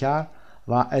غول پیکر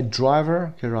و a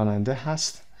driver که راننده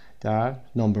هست در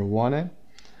number 1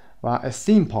 و a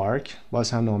theme park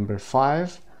باز هم number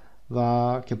 5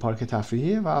 و که پارک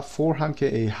تفریحی و 4 هم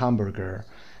که a hamburger،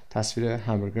 تصویر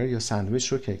همبرگر یا ساندویچ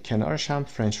رو که کنارش هم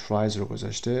فرنچ فرایز رو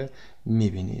گذاشته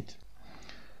میبینید.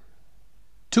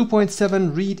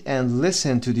 2.7 Read and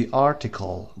listen to the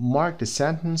article. Mark the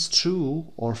sentence true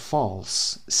or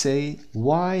false. Say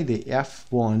why the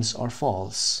F1s are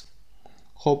false.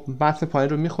 خب متن پایین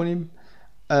رو میخونیم.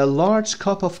 A large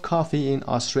cup of coffee in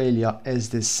Australia is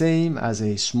the same as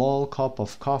a small cup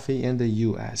of coffee in the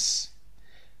US.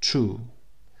 True.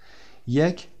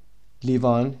 یک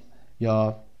لیوان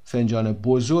یا فنجان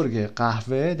بزرگ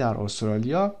قهوه در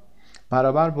استرالیا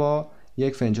برابر با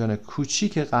یک فنجان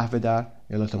کوچیک قهوه در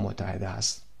ایالات متحده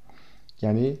هست.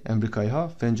 یعنی امریکایی ها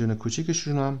فنجان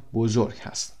کوچیکشون هم بزرگ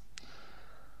هست.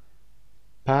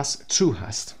 پس true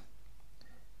هست.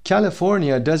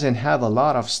 California doesn't have a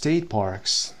lot of state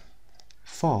parks.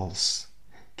 False.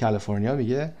 کالیفرنیا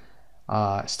میگه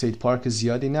state park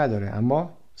زیادی نداره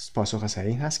اما پاسخ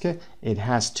صحیح هست که it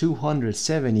has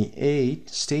 278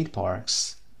 state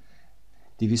parks.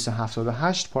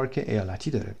 278 پارک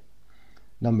ایالتی داره.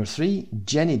 Number 3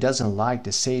 Jenny doesn't like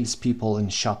the salespeople in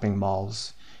shopping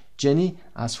malls. جنی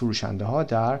از فروشنده ها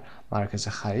در مرکز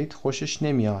خرید خوشش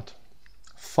نمیاد.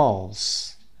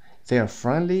 False. They are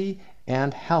friendly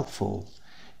and helpful.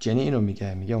 جنی اینو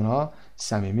میگه اونها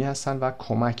صمیمی هستن و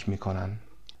کمک میکنن.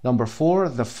 Number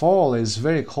 4 The fall is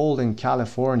very cold in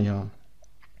California.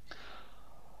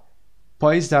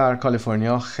 پاییز در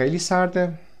کالیفرنیا خیلی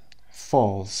سرده.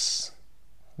 False.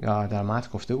 در متن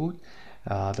گفته بود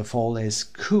The fall is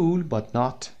cool but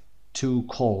not too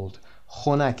cold.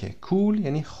 خنکه. cool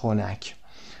یعنی خنک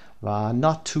و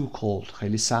not too cold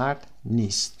خیلی سرد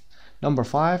نیست. Number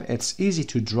 5 It's easy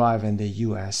to drive in the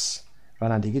US.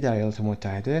 رانندگی در ایالات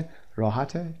متحده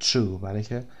راحته. True. برای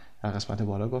که در قسمت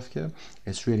بالا گفت که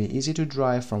It's really easy to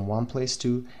drive from one place to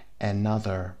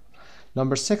another.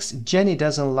 Number 6 Jenny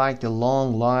doesn't like the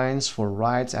long lines for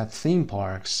rides at theme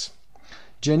parks.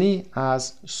 جنی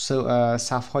از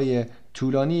صفهای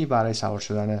طولانی برای سوار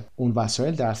شدن اون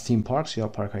وسایل در theme parks یا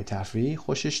پارک های تفریحی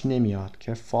خوشش نمیاد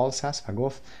که false هست و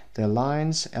گفت the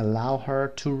lines allow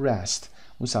her to rest.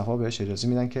 اون صفحه بهش اجازه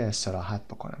میدن که استراحت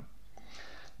بکنه.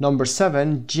 Number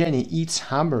 7 Jenny eats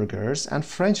hamburgers and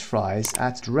french fries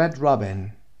at Red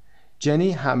Robin.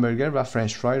 جنی همبرگر و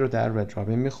فرنچ فرای رو در رد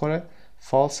رابین میخوره.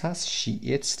 false هست she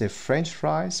eats the french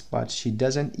fries but she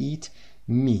doesn't eat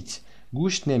meat.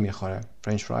 گوشت نمیخوره.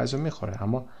 فرنچ فرایز رو میخوره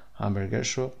اما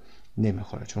همبرگرش رو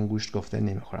نمیخوره چون گوشت گفته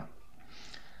نمیخورم.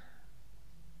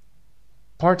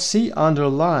 Part C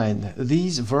underline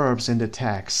these verbs in the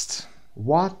text.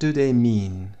 What do they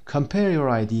mean? Compare your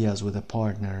ideas with a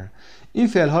partner. این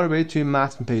فعل ها رو برید توی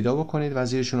متن پیدا بکنید و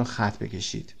زیرشون رو خط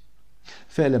بکشید.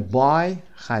 فعل buy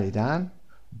خریدن،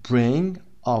 bring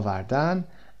آوردن،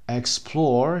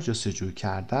 explore جستجو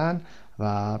کردن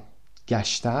و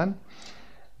گشتن،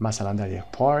 مثلا در یک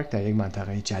پارک، در یک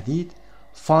منطقه جدید.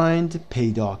 find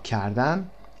پیدا کردن،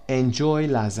 enjoy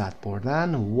لذت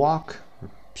بردن، walk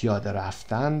پیاده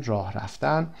رفتن، راه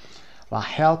رفتن و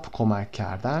help کمک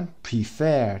کردن،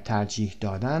 prefer ترجیح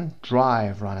دادن،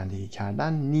 drive رانندگی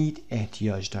کردن، need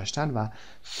احتیاج داشتن و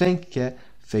think که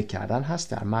فکر کردن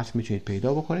هست. در متن میتونید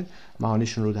پیدا بکنید.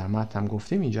 معانیشون رو در متن هم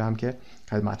گفتیم، اینجا هم که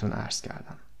خدمتتون عرض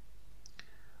کردم.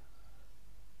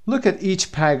 Look at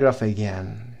each paragraph again.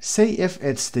 Say if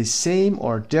it's the same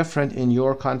or different in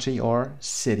your country or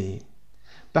city.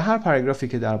 به هر پاراگرافی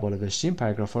که در بالا داشتیم،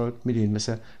 پاراگراف ها رو می‌دونید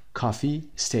مثل کافی،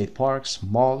 استیت پارکس،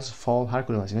 مالز، فال، هر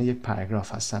کدوم از اینا یک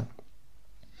پاراگراف هستن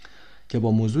که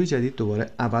با موضوع جدید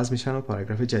دوباره عوض میشن و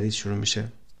پاراگراف جدید شروع میشه.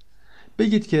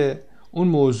 بگید که اون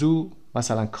موضوع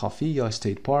مثلا کافی یا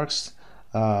استیت پارکس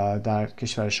در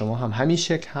کشور شما هم همین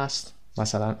شکل هست،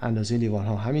 مثلا اندازه لیوان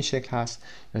ها همین شکل هست،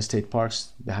 یا استیت پارکس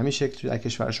به همین شکل در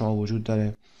کشور شما وجود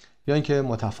داره، یا اینکه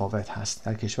متفاوت هست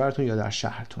در کشورتون یا در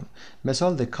شهرتون.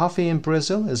 مثال the coffee in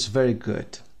Brazil is very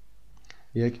good.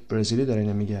 یک برزیلی داره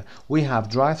اینو میگه we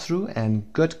have drive-through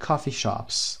and good coffee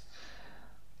shops.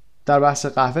 در بحث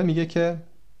قهوه میگه که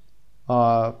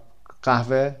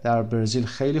قهوه در برزیل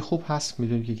خیلی خوب هست.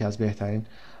 میدونید که یکی از بهترین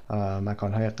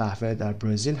مکانهای قهوه در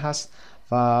برزیل هست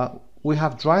و we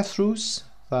have drive-throughs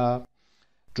و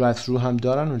drive-through هم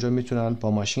دارن، اونجا میتونن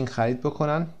با ماشین خرید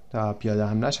بکنن تا پیاده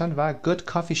هم نشن و good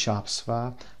coffee shops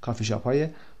و کافی شاپ های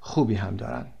خوبی هم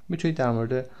دارن. میتونید در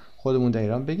مورد خودمون در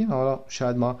ایران بگیم. حالا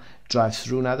شاید ما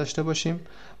drive-through نداشته باشیم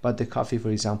but the coffee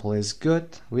for example is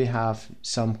good. We have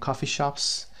some coffee shops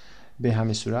به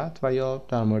همین صورت. و یا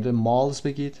در مورد مالز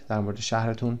بگید، در مورد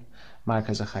شهرتون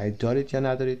مرکز خرید دارید یا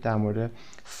ندارید. در مورد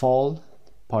فال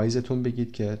پاییزتون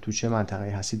بگید که تو چه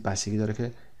منطقه هستید، بستگی داره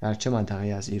که در چه منطقه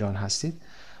از ایران هستید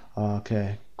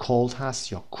که cold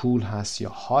هست یا cool هست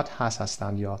یا hot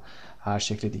هستند یا هر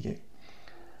شکل دیگه.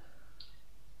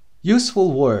 Useful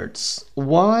words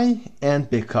why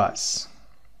and because.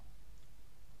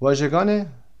 واژگان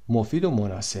مفید و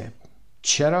مناسب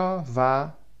چرا و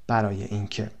برای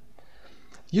اینکه.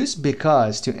 Use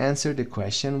because to answer the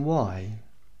question why.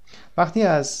 وقتی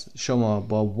از شما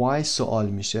با why سوال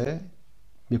میشه،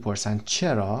 میپرسن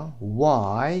چرا،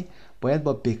 why باید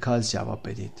با because جواب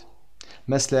بدید.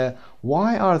 مثل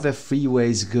why are the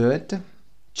freeways good؟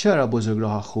 چرا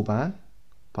بزرگراه‌ها خوبن؟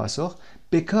 پاسخ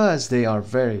because they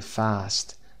are very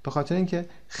fast. به خاطر اینکه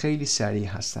خیلی سریع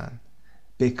هستن.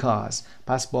 because.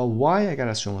 پس با why اگر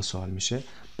از شما سوال میشه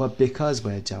با because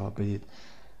باید جواب بدید.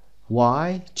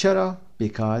 why چرا؟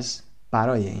 because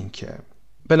برای اینکه.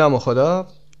 به نام خدا.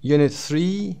 Unit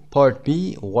 3 Part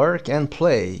B Work and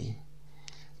Play.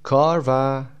 کار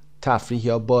و تفریح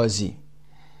یا بازی.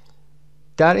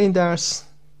 در این درس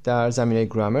در زمینه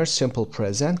گرامر simple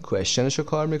present questionش رو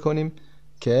کار میکنیم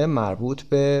که مربوط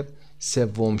به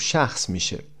سوم شخص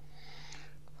میشه.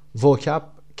 vocab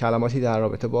کلماتی در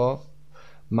رابطه با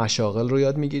مشاغل رو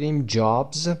یاد میگیریم،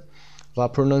 jobs، و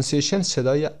pronunciation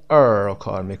صدای رو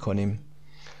کار میکنیم.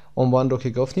 عنوان رو که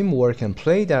گفتیم work and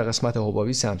play. در قسمت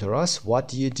حبابی سمت راست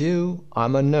what do you do?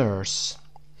 I'm a nurse.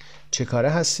 چه کاره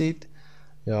هستید؟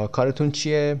 یا کارتون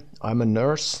چیه؟ I'm a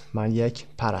nurse. من یک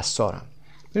پرستارم.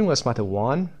 بریم قسمت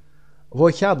 1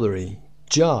 vocabulary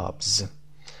jobs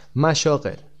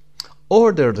مشاغل.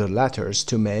 Order the letters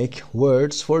to make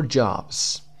words for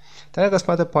jobs. در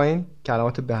قسمت پایین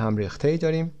کلمات به هم ریخته‌ای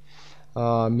داریم.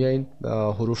 میایین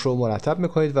حروف رو مرتب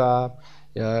میکنید و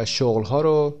شغل ها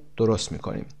رو درست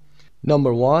میکنیم.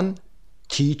 Number 1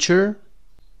 teacher.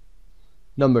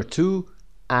 Number 2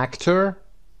 actor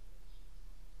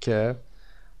که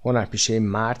هنرپیشه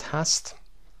مرد هست.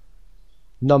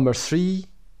 Number 3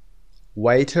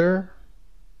 waiter.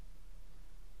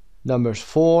 Number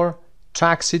 4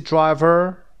 taxi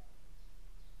driver.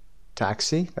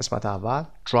 taxi قسمت اول.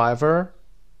 driver.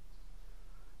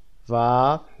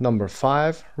 و number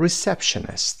 5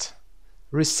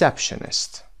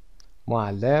 receptionist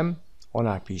معلم،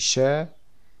 هنرپیشه،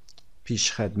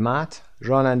 پیشخدمت،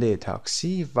 راننده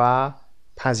تاکسی و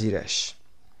پذیرش.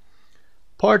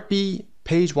 Part B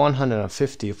page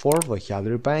 154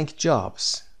 vocabulary bank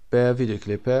jobs. به ویدیو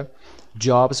کلیپ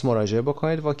jobs مراجعه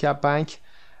بکنید. vocab bank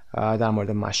در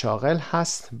مورد مشاغل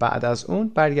هست. بعد از اون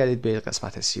برگردید به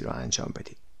قسمت C رو انجام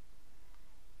بدید.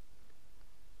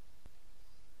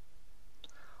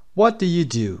 What do you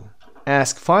do?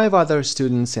 Ask 5 other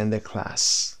students in the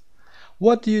class.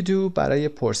 What do you do برای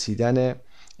پرسیدن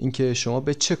اینکه شما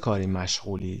به چه کاری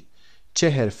مشغولی، چه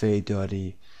حرفه‌ای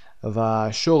داری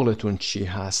و شغلتون چی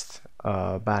هست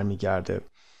برمیگرده.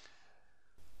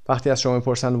 وقتی از شما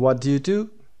میپرسن what do you do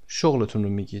شغلتون رو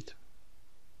میگید.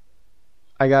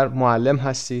 اگر معلم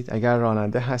هستید، اگر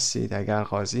راننده هستید، اگر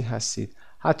قاضی هستید،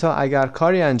 حتی اگر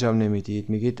کاری انجام نمیدید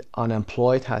میگید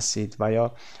unemployed هستید و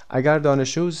یا اگر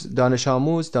دانش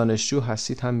آموز دانشجو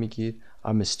هستید هم میگید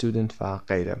I'm a student و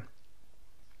غیره.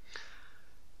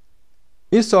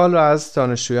 این سوال رو از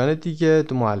دانشجویان دیگه،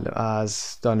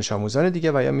 از دانش آموزان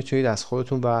دیگه و یا میتونید از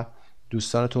خودتون و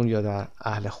دوستانتون یا در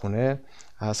اهل خونه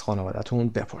از خانواده‌تون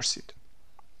بپرسید.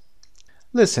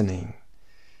 Listening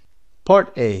Part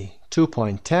A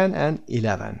 2.10 and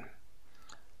 11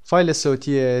 فایل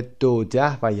صوتی 2,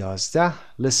 10 و 11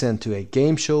 Listen to a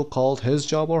game show called His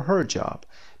Job or Her Job.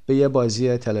 به یه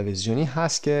بازی تلویزیونی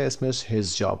هست که اسمش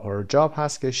His Job or Her Job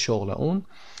هست که شغل اون.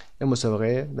 یه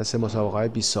مسابقه مثل مسابقه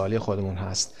 20 سالی خودمون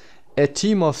هست. A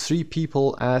team of 3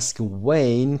 people ask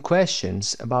Wayne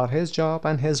questions about his job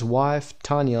and his wife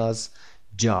Tanya's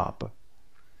job.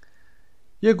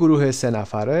 یه گروه 3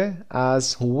 نفره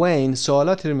از وین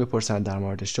سوالاتی رو میپرسن در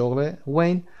مورد شغل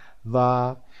وین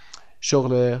و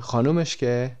شغل خانومش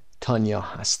که تانیا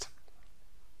هست.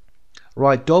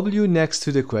 Write W next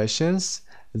to the questions.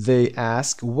 They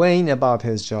ask Wayne about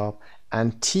his job and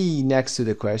T next to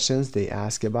the questions they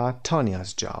ask about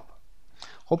Tanya's job.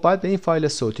 خب باید به این فایل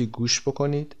صوتی گوش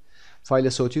بکنید. فایل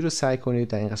صوتی رو سعی کنید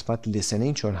در این قسمت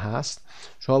listening چون هست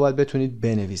شما باید بتونید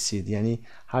بنویسید، یعنی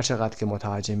هر چقدر که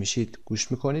متوجه میشید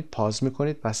گوش میکنید، پاز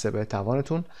میکنید بسته به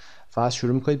توانتون و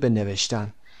شروع میکنید به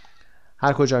نوشتن.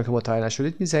 هر کجا که متوجه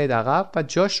نشدید میذارید عقب و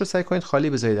جاش رو سعی کنید خالی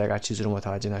بذارید اگر چیزی رو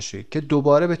متوجه نشدید که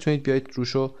دوباره بتونید بیایید روش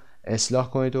رو اصلاح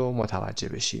کنید و متوجه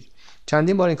بشید.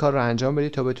 چندین بار این کار رو انجام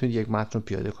بدید تا بتونید یک متن رو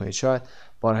پیاده کنید. شاید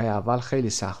بارهای اول خیلی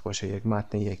سخت باشه یک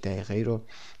متن 1 دقیقه‌ای رو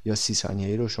یا 30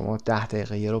 ثانیه‌ای رو شما 10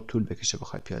 دقیقه یه رو طول بکشه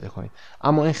بخواید پیاده کنید،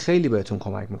 اما این خیلی بهتون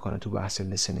کمک میکنه تو بحث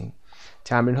لیسنینگ.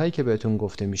 تمرین هایی که بهتون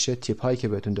گفته میشه، تیپ هایی که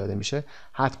بهتون داده میشه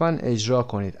حتما اجرا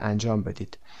کنید، انجام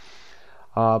بدید.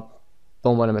 به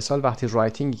عنوان مثال وقتی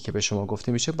رایتینگی که به شما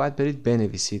گفته میشه باید برید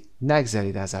بنویسید،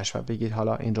 نگذرید ازش و بگید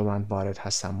حالا این رو من وارد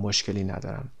هستم، مشکلی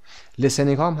ندارم.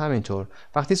 لیسنینگ هم همینطور.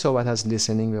 وقتی صحبت از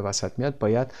لیسنینگ به وسط میاد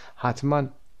باید حتما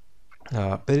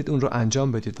برید اون رو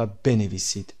انجام بدید و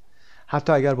بنویسید،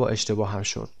 حتی اگر با اشتباه هم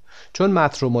شد. چون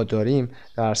متن رو ما داریم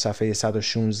در صفحه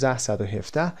 116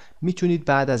 117 میتونید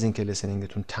بعد از اینکه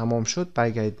لیسنینگتون تمام شد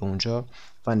برگردید به اونجا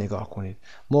و نگاه کنید.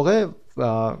 موقع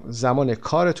زمان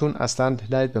کارتون اصلا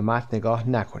نرید به متن نگاه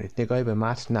نکنید، نگاهی به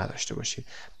متن نداشته باشید.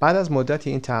 بعد از مدتی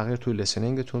این تغییر تو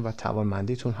لیسنینگتون و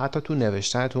توانمندیتون حتی تو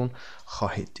نوشتنتون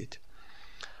خواهید دید.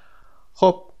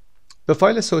 خب به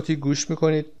فایل صوتی گوش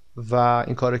میکنید و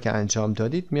این کار رو که انجام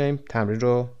دادید میایم تمرین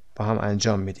رو با هم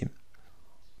انجام میدیم.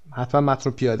 حتما متن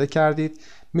رو پیاده کردید.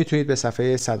 میتونید به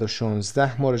صفحه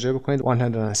 116 مراجعه بکنید.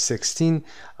 116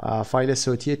 فایل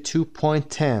صوتی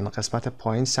 2.10 قسمت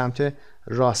پایین سمت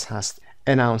راست هست.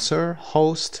 اناونسر،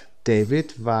 هاست،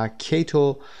 دیوید و کیت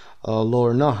و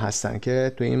لورنا هستن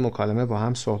که تو این مکالمه با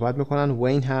هم صحبت میکنن.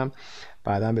 وین هم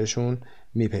بعدا بهشون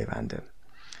میپیونده.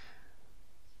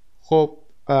 خب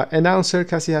announcer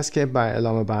کسی هست که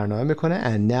اعلام برنامه میکنه.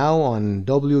 And now on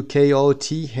WKOT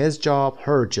his job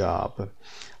her job.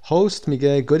 Host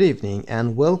میگه good evening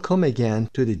and welcome again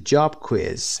to the job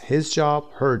quiz. His job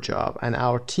her job and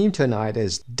our team tonight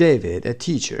is David a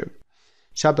teacher.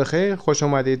 شب بخیر، خوش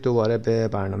اومدید دوباره به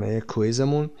برنامه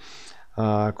کویزمون،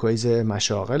 کویز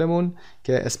مشاغلمون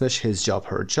که اسمش his job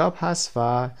her job هست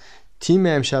و تیم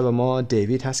امشب ما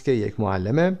دیوید هست که یک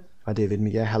معلمه و دیوید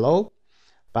میگه hello.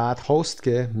 بعد هاست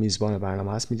که میزبان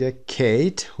برنامه هست میگه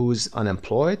کیت who's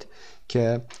unemployed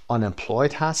که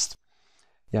unemployed هست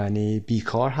یعنی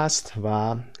بیکار هست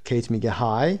و کیت میگه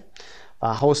hi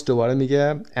و هاست دوباره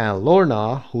میگه and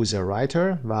Lorna who's a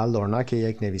writer و لورنا که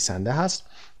یک نویسنده هست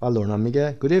و لورنا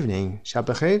میگه good evening شب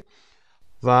بخیر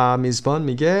و میزبان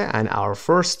میگه and our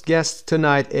first guest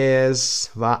tonight is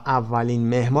و اولین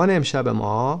مهمان امشب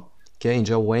ما که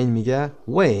اینجا وین میگه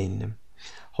وین.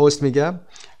 هاست میگه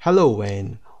hello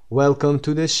Wayne Welcome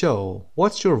to the show.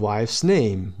 What's your wife's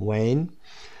name, Wayne?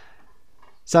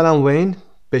 سلام وین،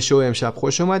 به شو امشب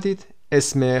خوش اومدید.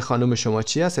 اسم خانم شما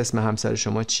چی است؟ اسم همسر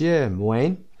شما چیه؟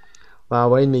 وین. و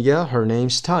وین میگه her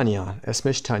name's Tanya.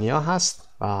 اسمش تانیا هست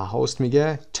و هاست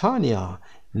میگه تانیا.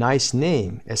 Nice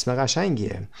name. اسم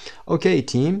قشنگیه. Okay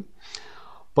team.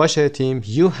 باشه تیم.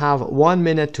 You have 1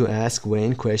 minute to ask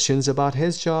Wayne questions about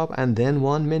his job and then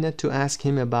 1 minute to ask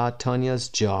him about Tanya's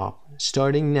job.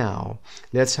 Starting now.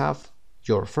 Let's have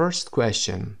your first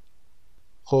question.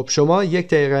 خب شما 1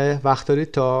 دقیقه وقت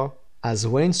دارید تا از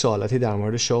وین سوالاتی در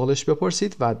مورد شغلش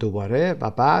بپرسید و دوباره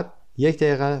و بعد 1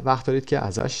 دقیقه وقت دارید که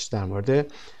ازش در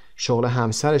مورد شغل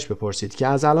همسرش بپرسید که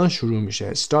از الان شروع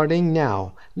میشه. Starting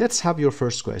now. Let's have your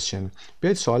first question.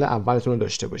 بیایید سوال اولتون رو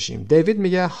داشته باشیم. دیوید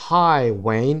میگه Hi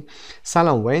Wayne.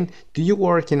 سلام وین. Do you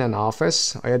work in an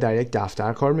office? آیا در یک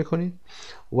دفتر کار میکنید؟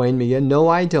 وین میگه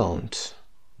No I don't.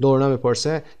 لورنا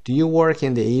میپرسه Do you work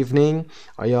in the evening?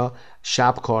 آیا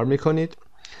شب کار میکنید؟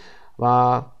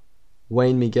 و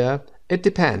وین میگه It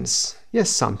depends. Yes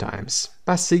sometimes.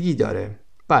 بستگی داره.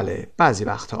 بله بعضی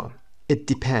وقتها. It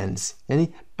depends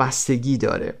یعنی بستگی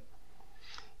داره.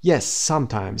 Yes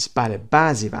sometimes. بله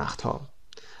بعضی وقتها.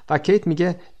 و کیت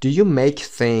میگه Do you make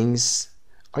things?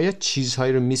 آیا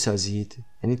چیزهایی رو میسازید؟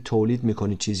 یعنی تولید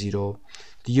میکنید چیزی رو.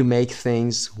 Do you make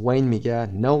things? وین میگه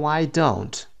No I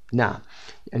don't. نه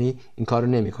یعنی این کار رو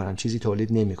نمی کنم. چیزی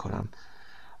تولید نمی کنم.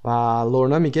 و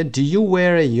لورنا میگه Do you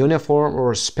wear a uniform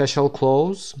or special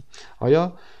clothes?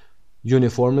 آیا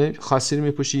یونیفرم خاصی رو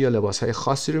میپوشی یا لباسهای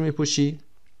خاصی رو میپوشی؟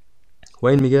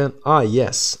 وین میگه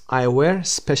yes I wear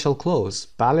special clothes.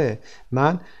 بله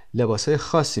من لباسهای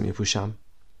خاصی میپوشم.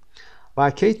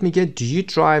 و کیت میگه Do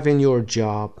you drive in your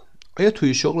job? آیا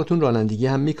توی شغلتون رانندگی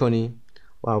هم میکنی؟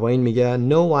 و وین میگه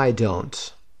No I don't.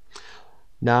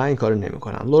 نه این کارو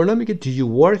نمیکنم. لورنا میگه Do you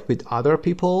work with other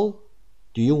people?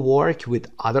 Do you work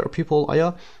with other people?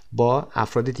 آیا با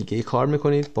افراد دیگه کار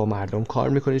میکنید؟ با مردم کار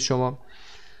میکنید شما؟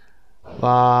 و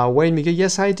وین میگه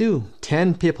Yes I do.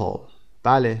 10 people.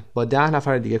 بله با 10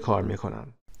 نفر دیگه کار میکنم.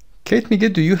 کیت میگه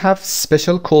Do you have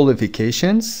special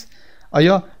qualifications?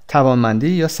 آیا توانمندی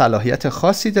یا صلاحیت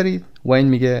خاصی دارید؟ وین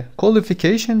میگه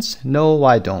Qualifications?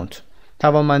 No I don't.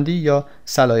 توانمندی یا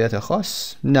صلاحیت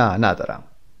خاص؟ نه ندارم.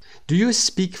 Do you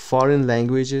speak foreign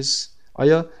languages?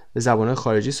 آیا به زبان‌های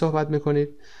خارجی صحبت میکنید؟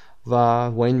 و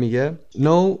وین میگه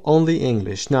No only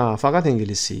English. نه فقط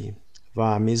انگلیسی.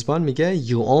 و میزبان میگه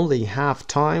You only have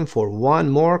time for one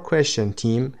more question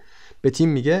team. به تیم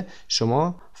میگه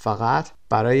شما فقط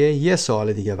برای یه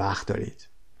سوال دیگه وقت دارید.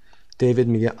 دیوید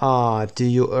میگه Do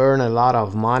you earn a lot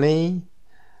of money?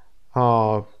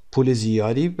 پول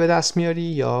زیادی به دست میاری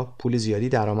یا پول زیادی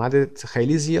درآمد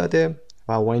خیلی زیاده؟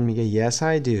 و وین میگه Yes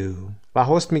I do. و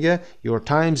هاست میگه Your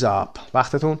time's up.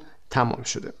 وقتتون تمام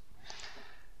شده.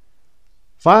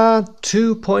 و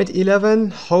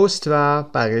 2.11 هاست و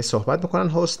بقیه صحبت میکنن.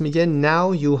 هاست میگه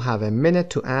Now you have a minute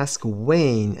to ask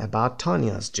Wayne about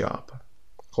Tanya's job.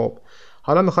 خب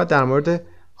حالا میخواد در مورد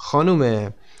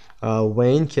خانم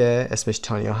وین که اسمش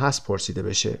تانیا هست پرسیده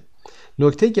بشه.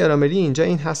 نکته گرامری اینجا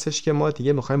این هستش که ما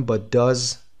دیگه میخوایم با does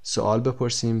سوال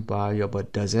بپرسیم یا با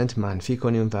doesn't منفی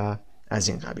کنیم و از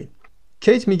این قبیل.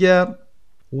 کیت میگه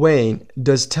Wayne,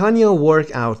 does Tanya work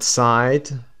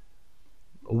outside?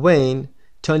 Wayne,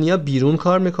 تانیا بیرون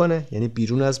کار میکنه؟ یعنی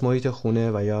بیرون از محیط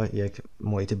خونه و یا یک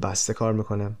محیط بسته کار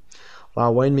میکنه. و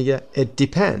وین میگه It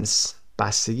depends.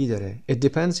 بستگی داره. It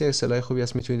depends یه اصطلاح خوبی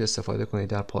است میتونید استفاده کنید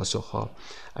در پاسخها.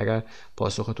 اگر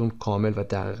پاسختون کامل و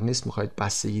دقیق نیست میخواید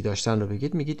بستگی داشتن رو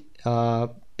بگید میگید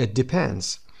It depends.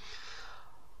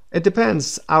 It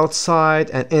depends outside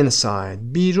and inside.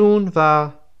 بیرون و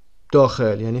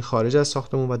داخل یعنی خارج از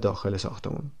ساختمون و داخل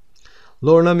ساختمون.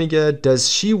 لورنا میگه Does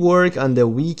she work on the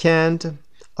weekend?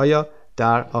 آیا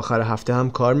در آخر هفته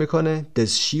هم کار میکنه؟ Does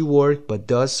she work با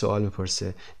does سوال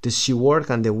میپرسه. Does she work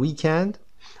on the weekend?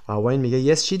 وین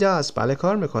میگه Yes she does. بله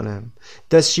کار میکنه.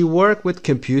 Does she work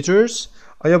with computers?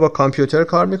 آیا با کامپیوتر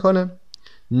کار میکنه؟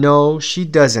 No she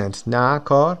doesn't. نه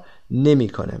کار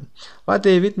نمیکنه. و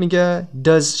دیوید میگه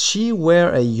Does she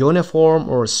wear a uniform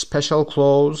or special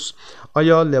clothes?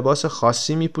 آیا لباس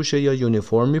خاصی میپوشه یا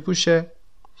یونیفرم میپوشه؟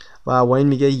 و وین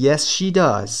میگه Yes she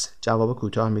does. جواب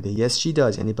کوتاه میده Yes she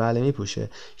does یعنی بله میپوشه.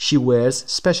 She wears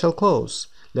special clothes.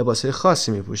 لباس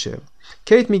خاصی میپوشه.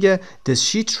 کیت میگه Does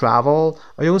she travel?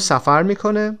 آیا اون سفر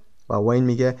میکنه؟ و وین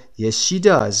میگه Yes she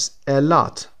does. A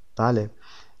lot. بله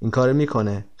این کار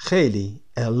میکنه خیلی.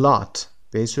 A lot.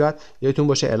 به این صورت یادتون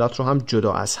باشه a lot رو هم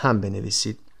جدا از هم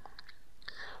بنویسید.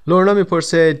 لورنا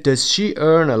میپرسه Does she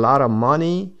earn a lot of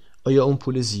money? آیا اون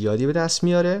پول زیادی به دست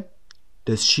میاره؟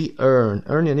 Does she earn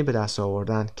یعنی به دست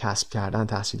آوردن، کسب کردن،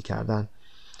 تحصیل کردن.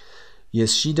 Yes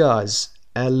she does.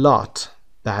 A lot.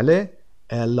 بله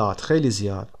a lot خیلی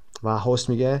زیاد. و هاست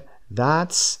میگه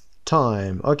That's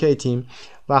time. اوکی تیم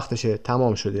وقتشه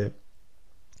تمام شده.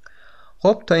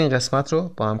 خب تا این قسمت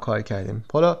رو با هم کار کردیم.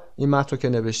 حالا این متن رو که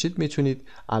نوشتید میتونید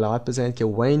علامت بزنید که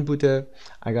وین بوده.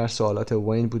 اگر سوالات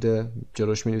وین بوده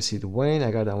جلوش مینویسید وین.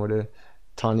 اگر در مورد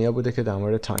تانیا بوده که در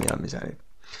مورد تانیا میزنید.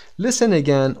 Listen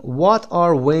again. What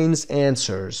are Wayne's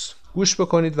answers? گوش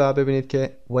بکنید و ببینید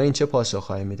که وین چه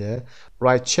پاسخهایی میده.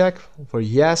 Write check for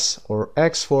yes or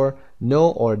X for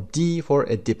no or D for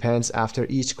it depends after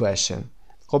each question.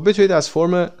 خب بتونید از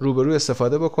فرم روبرو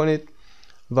استفاده بکنید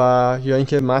و یا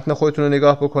اینکه متن خودتون رو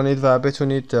نگاه بکنید و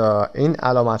بتونید این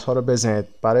علامت ها رو بزنید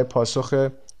برای پاسخ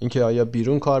اینکه آیا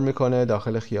بیرون کار میکنه،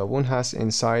 داخل خیابون هست،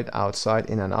 inside, outside,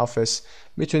 in an office.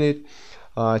 میتونید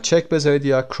چک بذارید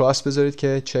یا کراس بذارید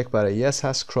که چک برای yes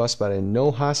هست، کراس برای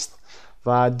no هست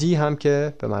و دی هم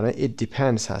که به معنای it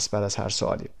depends هست بعد از هر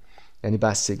سوالی، یعنی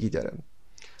بستگی داره.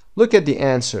 Look at the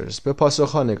answers. به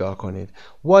پاسخ ها نگاه کنید.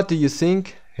 What do you think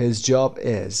his job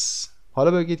is?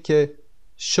 حالا بگید که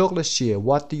شغلش چیه؟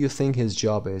 What do you think his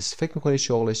job is? فکر میکنید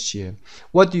شغلش چیه؟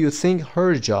 What do you think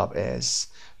her job is?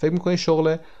 فکر میکنید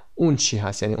شغل اون چی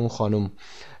هست؟ یعنی اون خانم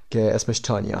که اسمش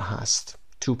تانیا هست.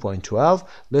 2.12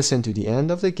 Listen to the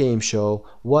end of the game show.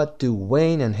 What do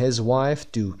Wayne and his wife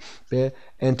do? به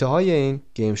انتهای این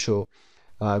گیم شو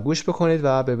گوش بکنید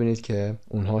و ببینید که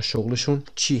اونها شغلشون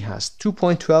چی هست.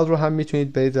 2.12 رو هم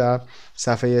میتونید برید در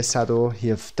صفحه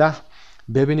 117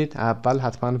 ببینید. اول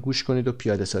حتما گوش کنید و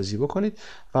پیاده سازی بکنید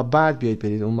و بعد بیایید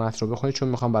برید اون متن رو بخونید، چون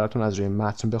میخوام براتون از روی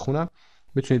متن بخونم.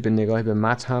 میتونید به نگاهی به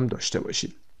متن هم داشته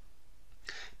باشید.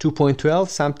 2.12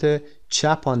 سمت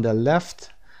چپ on the left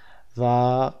و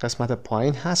قسمت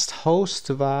پایین هست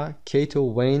هاست و کیت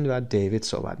و وین و دیوید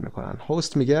صحبت میکنن.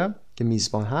 هاست میگه که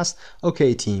میزبان هست.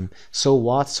 اوکی تیم. So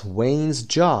what's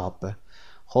Wayne's job?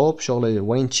 خب شغل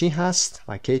وین چی هست؟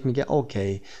 و کیت میگه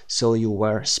اوکی. So you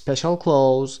wear special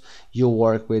clothes. You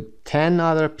work with 10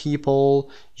 other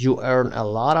people. You earn a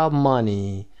lot of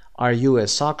money. Are you a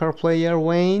soccer player,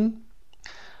 Wayne?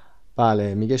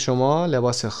 بله میگه شما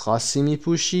لباس خاصی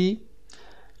میپوشی.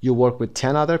 You work with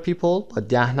 10 other people. با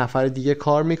 10 نفر دیگه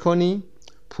کار میکنی.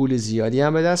 پول زیادی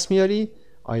هم به دست میاری.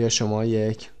 آیا شما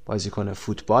یک بازیکن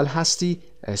فوتبال هستی؟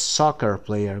 A soccer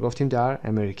player. گفتیم در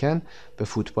امریکن به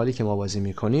فوتبالی که ما بازی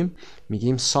میکنیم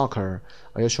میگیم soccer.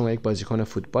 آیا شما یک بازیکن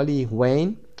فوتبالی؟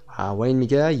 وین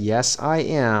میگه Yes I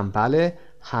am. بله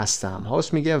هستم.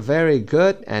 هاست میگه Very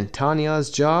good. And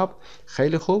Tanya's job.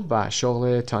 خیلی خوب. و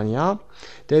شغل تانیا.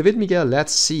 دیوید میگه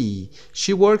Let's see.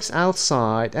 She works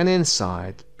outside and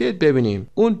inside. بیاید ببینیم.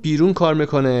 اون بیرون کار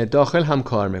میکنه، داخل هم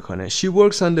کار میکنه. She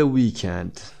works on the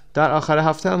weekend. در آخر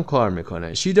هفته هم کار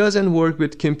میکنه. She doesn't work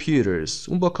with computers.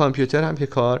 اون با کامپیوتر هم که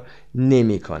کار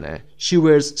نمیکنه. She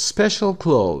wears special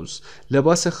clothes.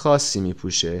 لباس خاصی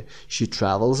میپوشه. She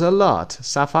travels a lot.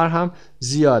 سفر هم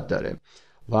زیاد داره.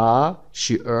 و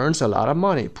she earns a lot of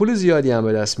money. پول زیادی هم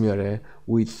به دست میاره.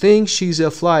 We think she's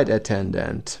a flight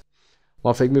attendant.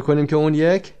 ما فکر میکنیم که اون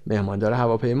یک مهماندار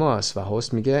هواپیماست. و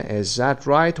هاست میگه Is that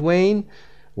right, Wayne?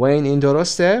 Wayne این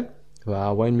درسته؟ و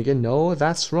وین میگه No,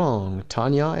 that's wrong.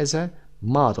 Tanya is a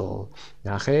model.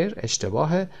 نه خیر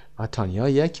اشتباهه و تانیا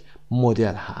یک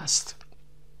مدل هست.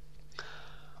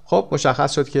 خب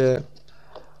مشخص شد که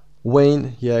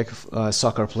وین یک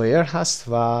ساکر پلیر هست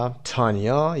و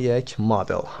تانیا یک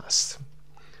مدل هست.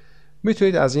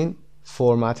 میتونید از این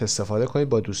فرمت استفاده کنید،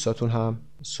 با دوستاتون هم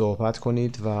صحبت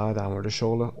کنید و در مورد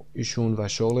شغل ایشون و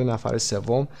شغل نفر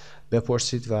سوم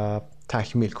بپرسید و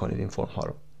تکمیل کنید این فرم ها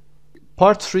رو.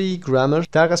 Part 3 grammar.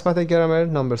 در قسمت گرامر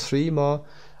نمبر 3 ما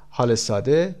حال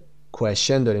ساده question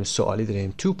داریم، سوالی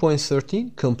داریم.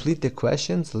 2.13 complete the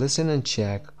questions, listen and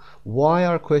check. Why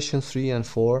are questions 3 and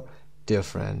 4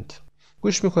 different?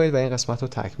 گوش میکنید و این قسمت رو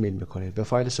تکمیل میکنید. به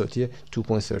فایل صوتی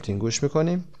 2.13 گوش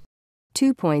میکنیم.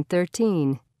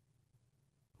 2.13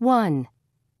 1.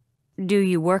 Do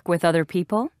you work with other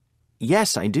people?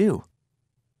 Yes, I do.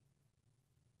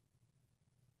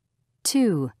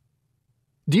 2.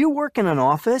 Do you work in an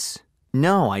office?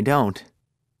 No, I don't.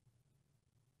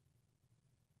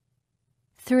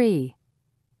 3.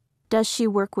 Does she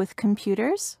work with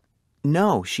computers?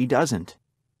 No, she doesn't.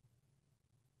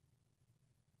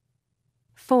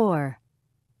 4.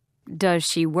 Does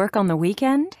she work on the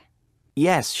weekend?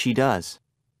 Yes, she does.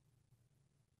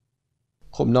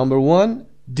 خب number 1.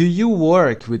 Do you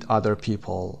work with other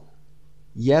people?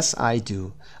 Yes, I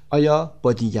do. آیا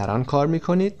با دیگران کار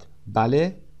میکنید؟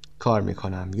 بله، کار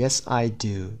میکنم. Yes, I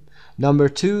do. Number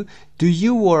 2. Do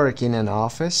you work in an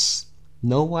office?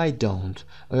 No, I don't.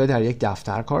 آیا در یک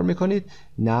دفتر کار میکنید؟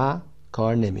 نه،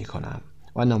 کار نمیکنم.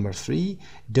 و نمبر 3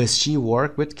 does she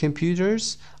work with computers؟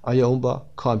 آیا اون با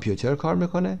کامپیوتر کار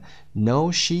میکنه؟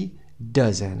 No she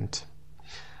doesn't.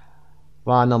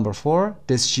 و نمبر 4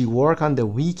 does she work on the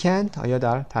weekend؟ آیا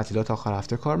در تعطیلات آخر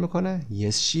هفته کار میکنه؟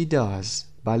 Yes she does.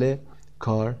 بله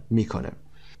کار میکنه.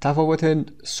 تفاوت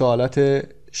سوالات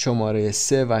شماره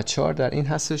 3 و 4 در این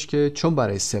هستش که چون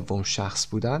برای سوم شخص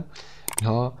بودن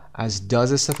اینها از does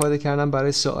استفاده کردن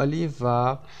برای سوالی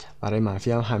و برای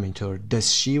منفی هم همینطور does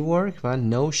she work و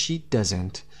no she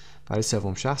doesn't. برای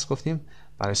سوم شخص گفتیم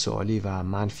برای سوالی و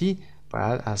منفی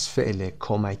باید از فعل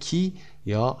کمکی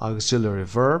یا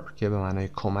auxiliary verb که به معنای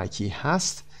کمکی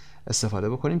هست استفاده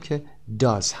بکنیم که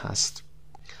does هست.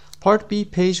 Part B,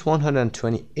 page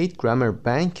 128, Grammar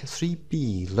Bank 3B.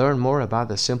 Learn more about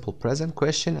the simple present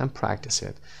question and practice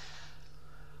it.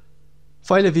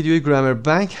 فایل ویدیوی گرامر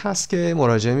بانک هست که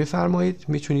مراجعه می‌فرمایید.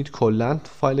 میتونید کلاً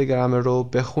فایل گرامر رو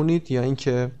بخونید یا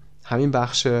اینکه همین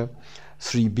بخش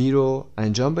 3B رو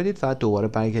انجام بدید و دوباره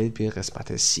برگردید به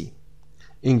قسمت C.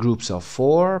 In groups of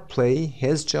 4, play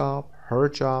his job, her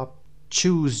job.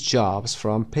 Choose jobs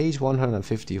from page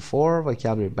 154,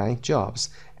 vocabulary bank jobs.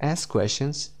 Ask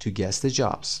questions to guess the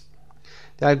jobs.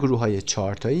 در گروه های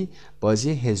 4 تایی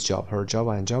بازی his job, her job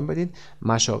انجام بدید.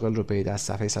 مشاغل رو برید از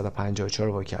صفحه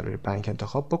 154 vocabulary bank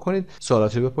انتخاب بکنید.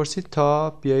 سوالاتی رو بپرسید تا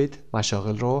بیایید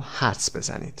مشاغل رو حدس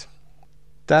بزنید.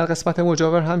 در قسمت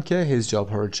مجاور هم که his job,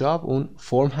 her job اون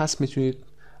فرم هست، میتونید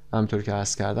همونطور که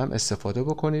عرض کردم استفاده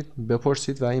بکنید،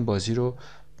 بپرسید و این بازی رو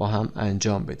با هم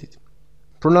انجام بدید.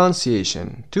 Pronunciation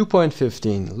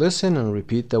 2.15 Listen and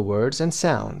repeat the words and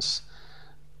sounds.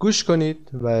 گوش کنید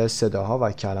و صداها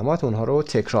و کلمات اونها رو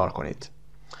تکرار کنید.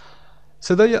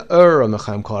 صدای رو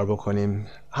میخوایم کار بکنیم.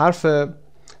 حرف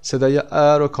صدای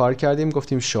رو کار کردیم،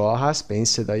 گفتیم شا هست به این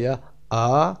صدای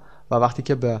و وقتی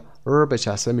که به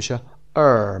بچسبه میشه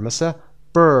مثل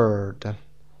bird,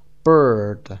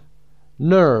 bird,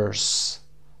 nurse,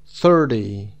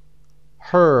 30,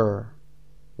 her,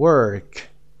 work,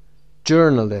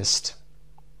 journalist.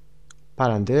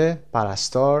 پرنده،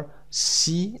 پرستار،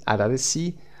 سی، عدد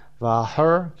سی و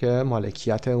her که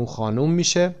مالکیت اون خانوم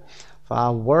میشه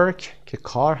و work که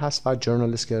کار هست و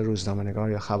journalist که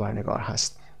روزنامه‌نگار یا خبرنگار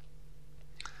هست.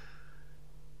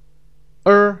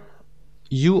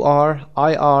 UR,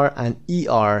 IR and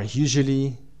ER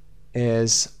usually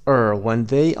is when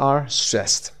they are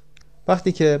stressed.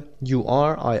 وقتی که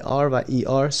UR, IR و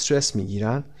ER stress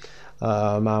میگیرن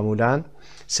معمولاً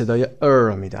صدای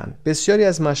رو میدن. بسیاری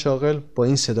از مشاغل با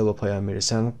این صدا به پایان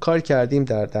میرسن. کار کردیم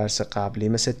در درس قبلی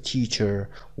مثل teacher,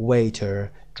 waiter,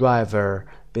 driver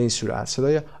به این صورت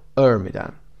صدای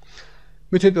میدن.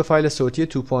 میتونید به فایل صوتی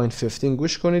 2.15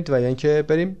 گوش کنید و یا اینکه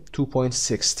بریم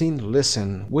 2.16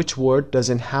 listen. Which word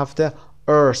doesn't have the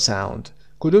sound؟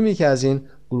 کدومی که از این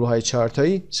گروه های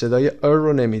چارتایی صدای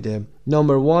رو نمیده؟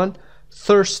 Number 1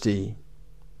 thirsty,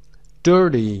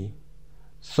 dirty,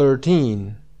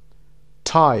 13,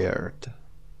 tired.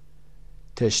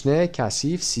 تشنه،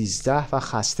 کثیف، 13 و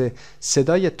خسته.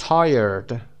 صدای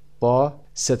tired با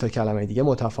سه تا کلمه دیگه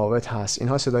متفاوت هست.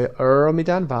 اینها صدای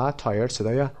میدن و tired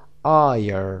صدای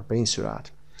به این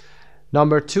صورت.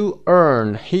 Number 2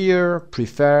 earn, here,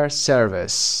 prefer,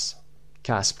 service.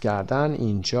 کسب کردن،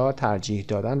 اینجا ترجیح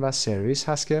دادن و سرویس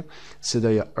هست که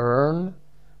صدای earn,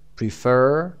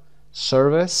 prefer,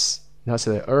 service اینها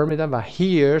صدای میدن و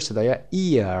here صدای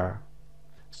ear.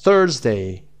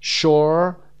 Thursday,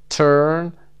 sure,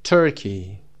 turn, turkey.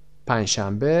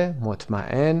 پنجشنبه،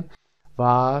 مطمئن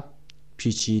و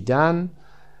پیچیدن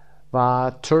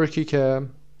و ترکی که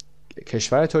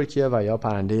کشور ترکیه و یا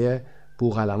پرنده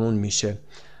بوقلمون میشه.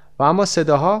 و اما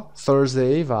صداها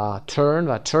Thursday و turn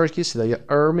و turkey صدای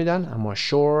میدن، اما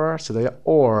sure صدای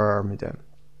میده.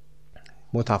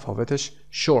 متفاوتش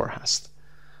sure هست.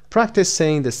 Practice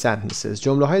saying the sentences.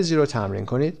 جمله های زیر رو تمرین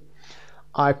کنید.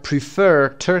 I prefer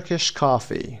Turkish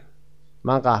coffee.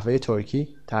 من قهوه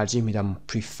ترکی ترجیح میدم.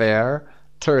 Prefer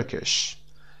Turkish.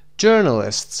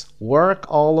 Journalists work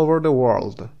all over the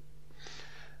world.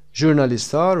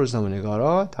 ژورنالیست ها،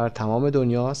 روزنامه‌نگارا در تمام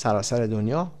دنیا، سراسر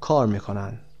دنیا کار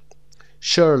میکنن.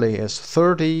 Shirley is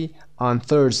 30 on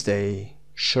Thursday.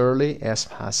 Shirley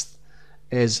اسم هست.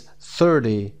 is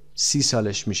 30 30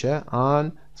 سالش میشه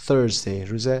on Thursday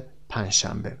روز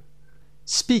پنجشنبه.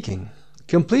 Speaking.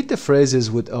 Complete the phrases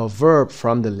with a verb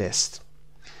from the list.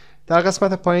 در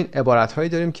قسمت پایین عبارت هایی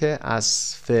داریم که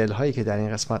از فعل هایی که در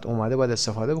این قسمت اومده باید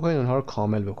استفاده بکنید، اونها رو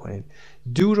کامل بکنید.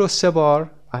 do رو 3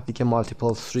 بار، وقتی که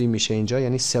multiple 3 میشه اینجا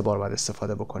یعنی 3 بار باید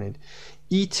استفاده بکنید.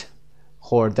 eat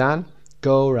خوردن،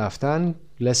 go رفتن،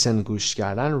 listen گوش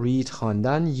کردن، read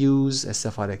خواندن، use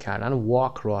استفاده کردن،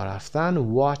 walk راه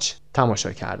رفتن، watch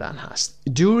تماشا کردن هست.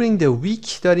 during the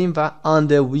week داریم و on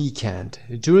the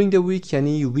weekend. during the week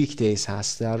یعنی weekdays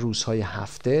هست، در روزهای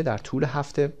هفته، در طول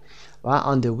هفته، و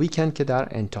on the weekend که در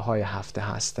انتهای هفته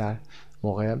هست، در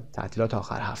موقع تعطیلات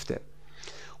آخر هفته.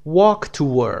 walk to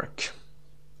work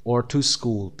or to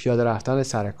school پیاده رفتن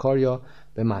سر کار یا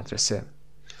به مدرسه.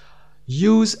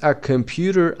 use a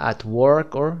computer at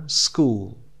work or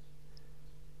school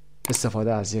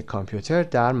استفاده از یک کامپیوتر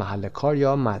در محل کار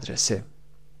یا مدرسه.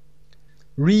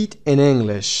 read in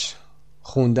English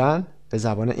خوندن به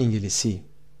زبان انگلیسی.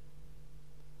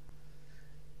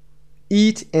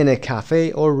 eat in a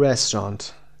cafe or restaurant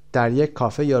در یک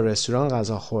کافه یا رستوران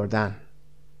غذا خوردن.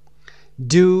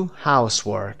 do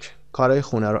housework کارهای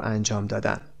خونه رو انجام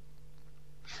دادن.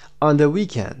 on the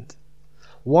weekend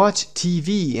watch TV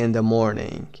in the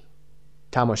morning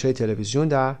تماشای تلویزیون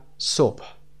در صبح.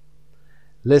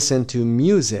 listen to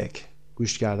music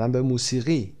گوش کردن به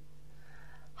موسیقی.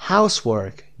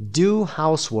 housework do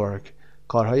housework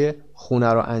کارهای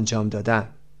خونه رو انجام دادن.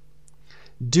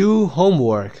 do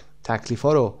homework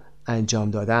تکلیفا رو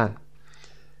انجام دادن.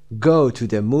 go to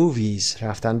the movies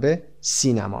رفتن به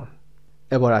سینما.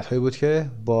 عبارت هایی بود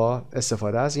که با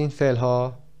استفاده از این فعل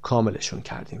ها کاملشون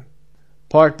کردیم.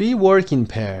 Part B work in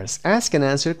pairs ask and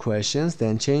answer questions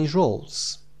then change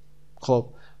roles. خب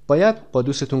باید با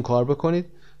دوستتون کار بکنید،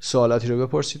 سوالاتی رو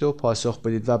بپرسید و پاسخ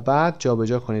بدید و بعد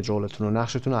جابجا کنید رولتون و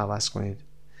نقشتون رو عوض کنید.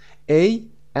 A.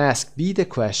 Ask B the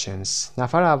questions.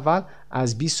 نفر اول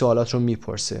از B سوالات رو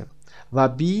میپرسه و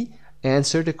B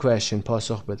answer the question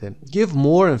پاسخ بده. Give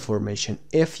more information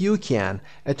if you can.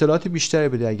 اطلاعات بیشتری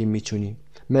بده اگه میتونی.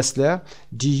 مثل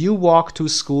Do you walk to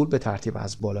school به ترتیب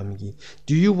از بالا میگی.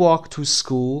 Do you walk to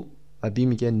school و B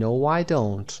میگه No I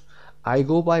don't. I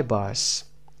go by bus.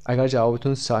 اگر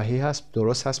جوابتون صحیح هست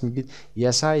درست هست میگید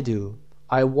Yes I do.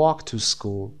 I walk to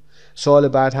school. سوال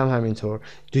بعد هم همینطور.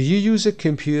 Do you use a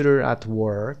computer at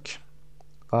work؟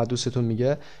 و دوستتون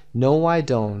میگه No I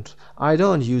don't. I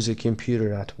don't use a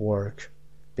computer at work.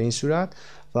 به این صورت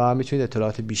و میتونید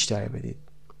اطلاعات بیشتری بدید.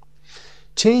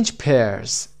 Change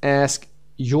pairs. Ask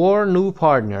your new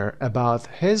partner about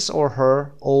his or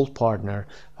her old partner.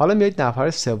 حالا میایید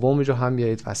نفر سومی رو هم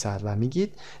بیارید وسط و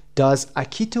میگید Does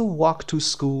Akito walk to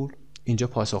school؟ اینجا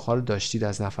پاسخ‌ها رو داشتید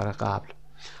از نفر قبل.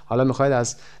 حالا میخواید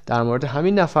در مورد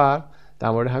همین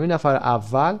نفر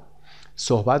اول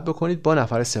صحبت بکنید با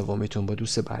نفر سومیتون، با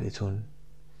دوست بعدیتون.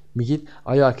 میگید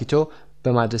آیا آکیتو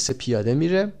به مدرسه پیاده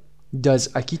میره؟ Does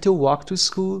Akito walk to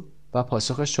school؟ و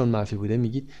پاسخش چون منفی بوده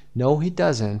میگید No he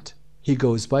doesn't. He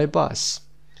goes by bus.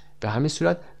 به همین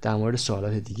صورت در مورد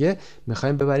سوالات دیگه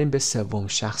میخوایم ببریم به سوم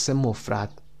شخص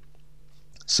مفرد.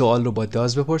 سوال رو با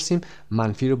does بپرسیم،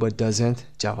 منفی رو با doesn't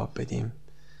جواب بدیم.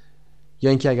 یا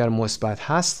اینکه اگر مثبت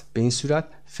هست به این صورت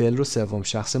فعل رو سوم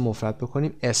شخص مفرد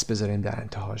بکنیم، اس بذاریم در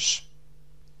انتهاش.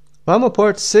 و اما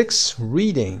part 6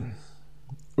 reading.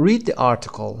 Read the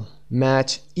article.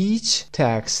 Match each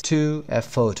text to a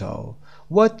photo.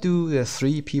 What do the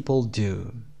three people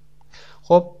do?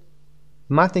 خب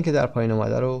متنی که در پایین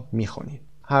اومده رو میخونید.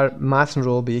 هر متن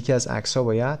رو به یکی از عکس‌ها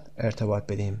باید ارتباط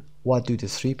بدیم. What do the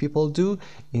three people do?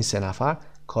 این سه نفر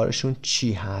کارشون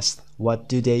چی هست؟ What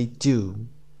do they do?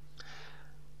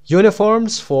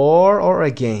 Uniforms for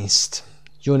or against.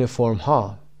 یونیفرم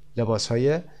ها، لباس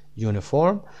های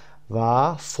یونیفرم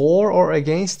و for or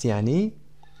against یعنی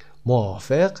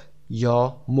موافق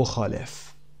یا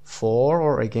مخالف. For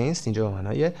or against اینجا به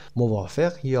معنای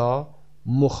موافق یا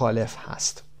مخالف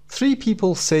هست. Three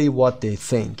people say what they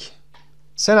think.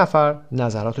 سه نفر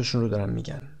نظراتشون رو دارن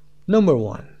میگن. Number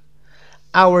 1.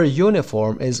 Our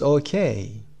uniform is okay.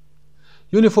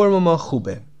 یونیفرم ما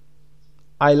خوبه.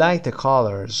 I like the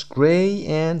colors gray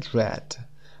and red.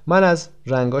 من از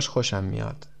رنگاش خوشم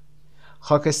میاد.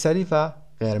 خاکستری و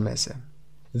قرمزه.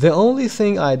 The only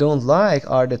thing I don't like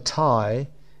are the tie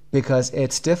because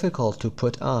it's difficult to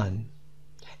put on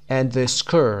and the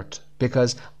skirt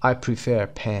because I prefer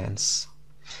pants.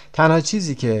 تنها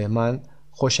چیزی که من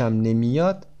خوشم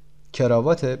نمیاد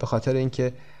کراواته به خاطر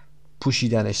اینکه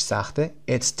پوشیدنش سخته.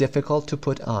 It's difficult to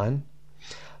put on.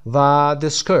 و the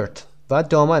skirt و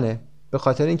دامنه به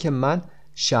خاطر اینکه من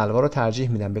شلوار رو ترجیح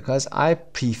میدم. Because I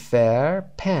prefer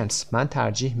pants. من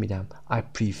ترجیح میدم. I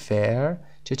prefer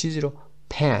چه چیزی رو؟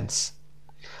 Pants.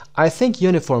 I think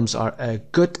uniforms are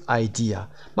a good idea.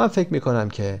 من فکر میکنم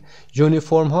که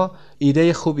یونیفرم ها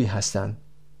ایده خوبی هستن.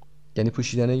 یعنی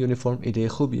پوشیدن یونیفرم ایده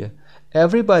خوبیه.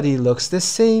 Everybody looks the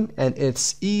same and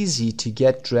it's easy to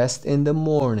get dressed in the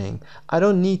morning. I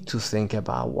don't need to think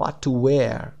about what to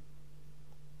wear.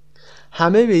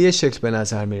 همه به یه شکل به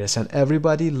نظر میرسن.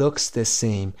 Everybody looks the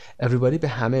same. Everybody به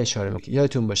همه اشاره میکنه.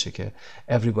 یادتون باشه که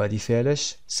everybody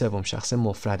فعلش سوم شخص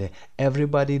مفرده.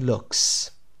 Everybody looks.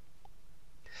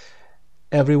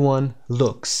 Everyone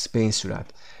looks به این صورت.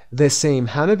 The same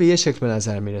همه به یه شکل به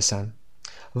نظر میرسن.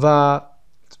 و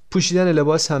پوشیدن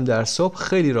لباس هم در صبح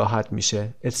خیلی راحت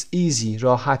میشه. It's easy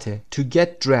راحته. To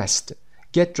get dressed.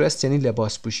 Get dressed یعنی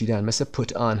لباس پوشیدن، مثل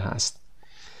put on هست.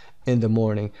 In the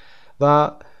morning.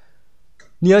 و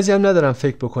نیازی هم ندارم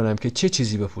فکر بکنم که چه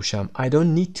چیزی بپوشم. I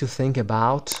don't need to think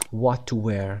about what to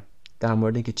wear. در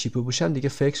مورد اینکه چی بپوشم دیگه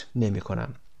فکر نمی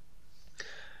کنم.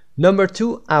 Number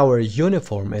 2, our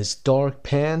uniform is dark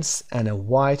pants and a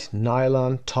white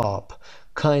nylon top,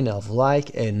 kind of like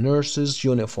a nurse's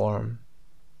uniform.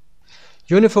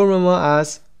 یونیفرم ما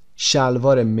از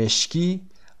شلوار مشکی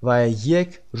و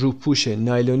یک روپوش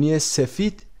نایلونی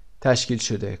سفید تشکیل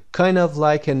شده. Kind of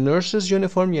like a nurse's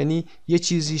uniform یعنی یه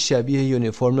چیزی شبیه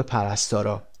یونیفرم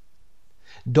پرستارا.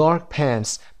 Dark pants.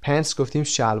 Pants گفتیم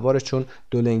شلوار، چون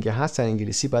دو لنگه هست در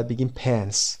انگلیسی باید بگیم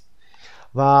pants.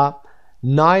 و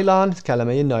نایلون،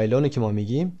 کلمه نایلون که ما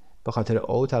میگیم به خاطر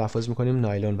او تلفظ میکنیم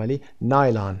نایلون، ولی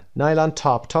نایلون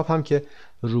تاپ هم که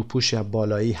روپوش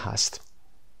بالایی هست.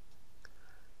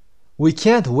 We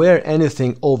can't wear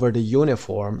anything over the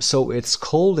uniform, so it's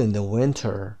cold in the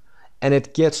winter. And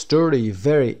it gets dirty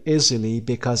very easily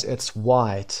because it's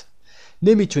white.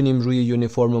 نمیتونیم روی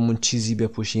یونیفرممون چیزی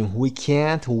بپوشیم. We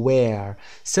can't wear.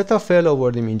 3 تا فعل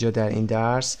آوردیم اینجا در این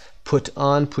درس. Put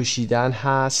on پوشیدن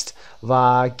هست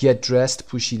و get dressed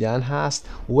پوشیدن هست.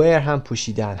 Wear هم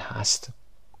پوشیدن هست.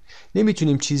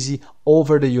 نمیتونیم چیزی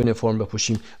over the uniform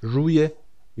بپوشیم، روی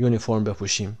یونیفرم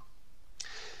بپوشیم.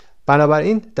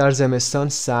 بنابراین در زمستان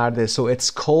سرده. So it's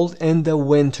cold in the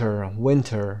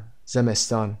winter.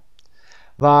 زمستان.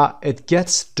 و it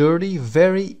gets dirty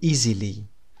very easily.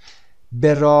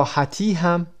 به راحتی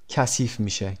هم کثیف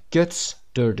میشه. Gets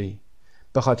dirty.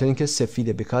 به خاطر اینکه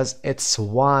سفیده. Because it's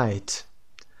white.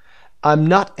 I'm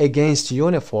not against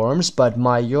uniforms, but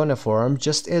my uniform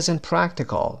just isn't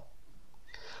practical.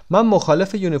 من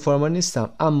مخالف یونیفرم نیستم،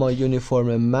 اما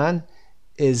یونیفرم من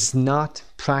is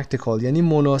not practical یعنی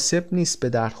مناسب نیست، به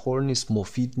دردخور نیست،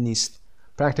 مفید نیست.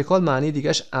 practical معنی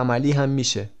دیگهش عملی هم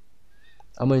میشه،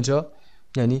 اما اینجا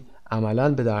یعنی عملاً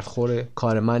به دردخور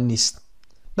کار من نیست.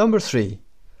 Number 3.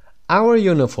 Our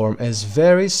uniform is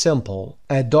very simple.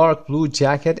 A dark blue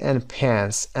jacket and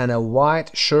pants and a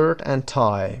white shirt and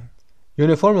tie.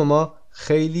 یونیفرم ما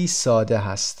خیلی ساده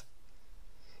هست.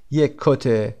 یک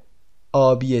کت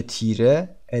آبی تیره،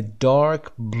 a dark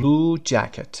blue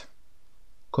jacket.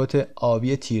 کت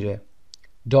آبی تیره،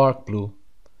 dark blue.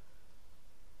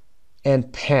 and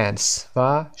pants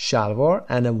و شلوار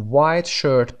and a white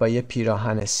shirt با یه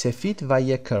پیراهن سفید و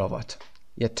یه کراوات،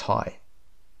 یه تای.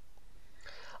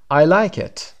 I like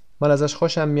it. من ازش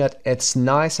خوشم میاد. It's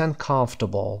nice and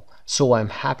comfortable, so I'm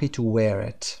happy to wear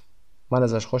it. من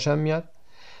ازش خوشم میاد.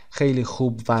 خیلی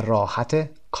خوب و راحته.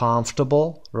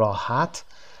 Comfortable راحت.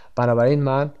 بنابراین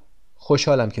من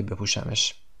خوشحالم که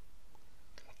بپوشمش.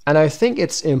 And I think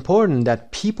it's important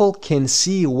that people can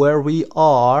see where we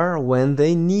are when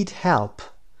they need help.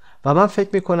 و من فکر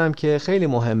میکنم که خیلی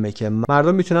مهمه که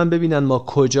مردم میتونن ببینن ما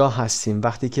کجا هستیم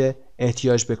وقتی که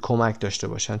احتیاج به کمک داشته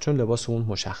باشن، چون لباسمون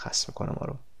مشخص میکنه ما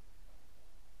رو.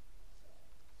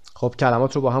 خب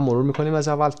کلمات رو با هم مرور میکنیم. از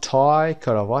اول تای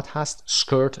کراوات هست،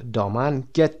 سکرت دامن،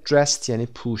 get dressed یعنی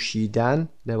پوشیدن،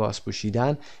 لباس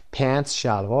پوشیدن، پنتس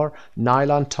شلوار،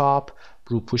 نایلون تاپ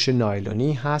روپوش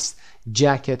نایلونی هست،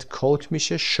 جکت کوت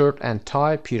میشه، شرت اند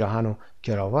تای پیراهن و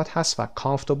کراوات هست و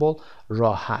comfortable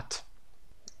راحت.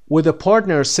 With a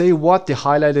partner say what the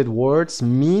highlighted words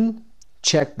mean.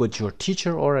 Check with your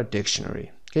teacher or a dictionary.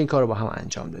 که این کار رو با هم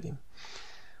انجام دادیم.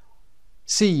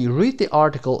 C. Read the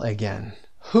article again.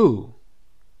 Who.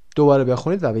 دوباره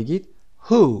بخونید و بگید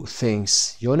Who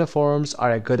thinks uniforms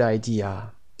are a good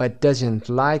idea but doesn't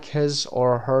like his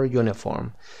or her uniform.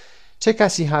 چه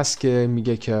کسی هست که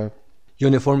میگه که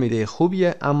یونیفرم ایده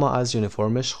خوبیه اما از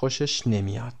یونیفرمش خوشش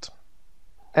نمیاد؟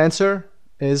 Answer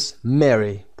is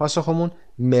Mary. پاسخمون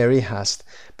مری هست.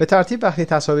 به ترتیب وقتی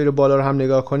تصاویر بالا رو هم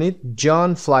نگاه کنید،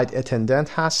 جان فلایت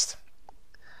اتندنت هست،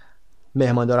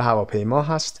 مهماندار هواپیما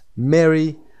هست،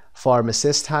 مری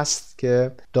فارماسیست هست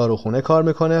که داروخونه کار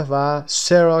میکنه و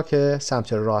سرا که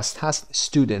سمت راست هست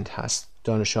استودنت هست،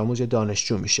 دانش آموز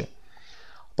دانشجو میشه.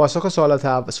 پاسخ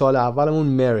سوال اولمون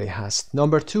مری هست.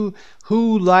 Number 2.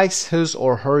 Who likes his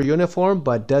or her uniform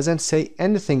but doesn't say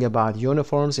anything about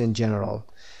uniforms in general.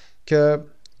 که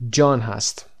جان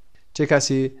هست. چه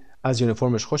کسی از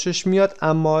یونیفرمش خوشش میاد،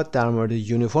 اما در مورد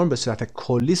یونیفرم به صورت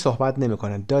کلی صحبت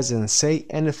نمیکنه. doesn't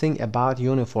say anything about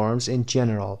uniforms in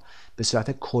general. به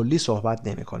صورت کلی صحبت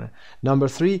نمیکنه. Number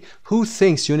 3, who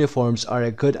thinks uniforms are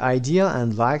a good idea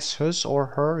and likes his or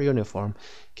her uniform.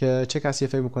 که چه کسی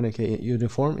فکر میکنه که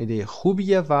یونیفرم ایده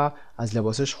خوبیه و از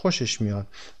لباسش خوشش میاد،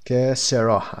 که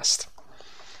سرا هست.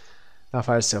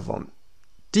 نفر سوم.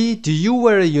 Do you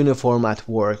wear a uniform at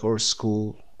work or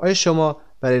school? آیا شما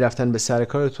برای رفتن به سر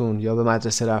کارتون یا به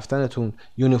مدرسه رفتنتون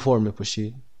یونیفرم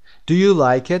میپوشید؟ Do you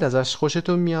like it؟ ازش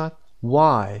خوشتون میاد؟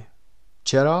 Why؟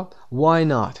 چرا؟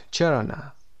 Why not؟ چرا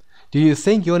نه؟ Do you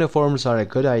think uniforms are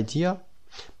a good idea؟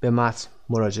 به متن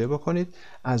مراجعه بکنید.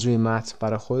 از روی متن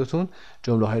برای خودتون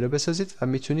جمله هایی رو بسازید و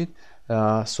میتونید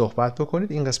صحبت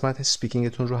بکنید. این قسمت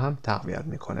سپیکینگتون رو هم تقویت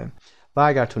میکنه. و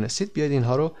اگر تونستید بیاید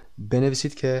اینها رو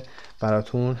بنویسید که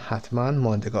براتون حتما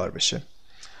ماندگار بشه.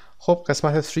 خب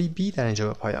قسمت 3B در اینجا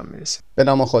به پایان میرسه. به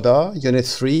نام خدا. Unit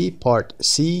 3 Part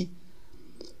C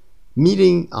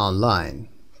Meeting Online.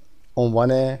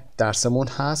 عنوان درسمون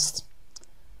هست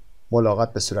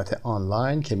ملاقات به صورت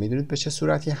آنلاین، که میدونید به چه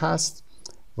صورتی هست.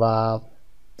 و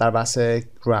در بحث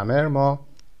گرامر ما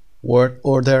word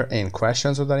order in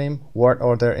questions رو داریم. word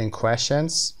order in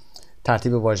questions،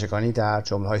 ترتیب واژگانی در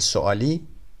جمله های سوالی.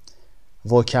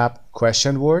 vocab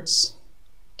question words،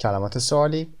 کلمات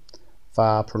سوالی.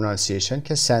 و pronunciation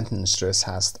که sentence stress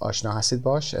هست. آشنا هستید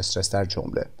باش، استرس در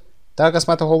جمله. در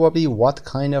قسمت حبابی what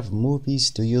kind of movies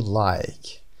do you like؟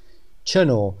 چه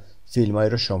نوع فیلمایی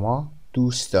رو شما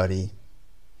دوست داری؟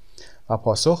 و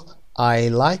پاسخ I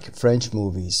like French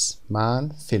movies.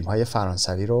 من فیلم های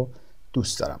فرانسوی رو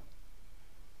دوست دارم.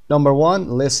 Number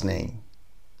 1 listening.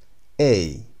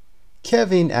 A.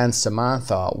 Kevin and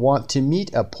Samantha want to meet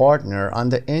a partner on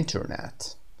the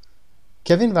internet.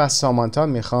 کوین و سامانتا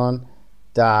میخوان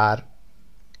در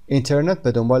اینترنت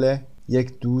به دنبال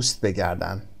یک دوست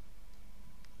بگردن.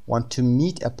 Want to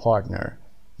meet a partner،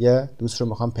 یه دوست رو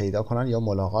میخوان پیدا کنن یا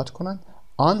ملاقات کنن.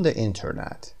 On the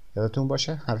internet، یادتون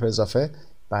باشه حرف اضافه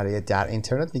برای در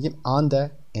اینترنت میگیم on the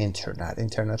internet.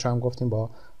 اینترنت رو هم گفتیم با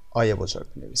آیه بزرگ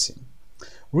بنویسیم.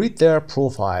 Read their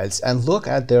profiles and look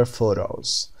at their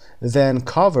photos. Then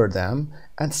cover them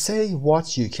and say what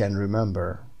you can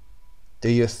remember. Do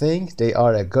you think they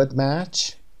are a good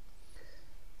match?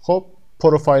 خب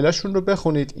پروفایلشون رو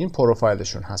بخونید. این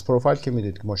پروفایلشون هست. پروفایل که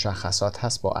میدونید مشخصات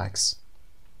هست با عکس.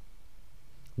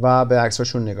 و به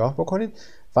عکساشون نگاه بکنید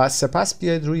و سپس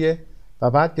بیاید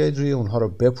روی اونها رو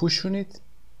بپوشونید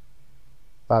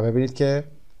و ببینید که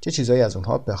چه چیزایی از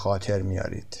اونها به خاطر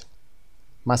میارید.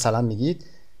 مثلا میگید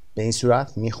به این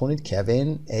صورت میخونید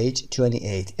Kevin age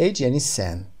 28. age یعنی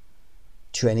سن.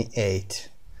 28.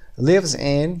 lives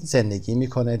in زندگی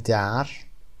میکنه در.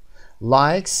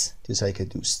 likes چیزهایی که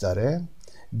دوست داره.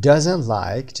 doesn't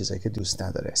like چیزهایی که دوست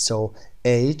نداره. so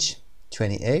age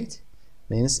 28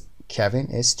 means Kevin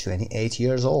is 28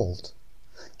 years old.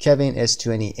 Kevin is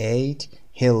 28.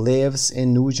 He lives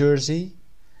in New Jersey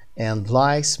and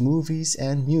likes movies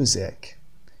and music.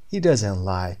 He doesn't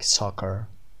like soccer.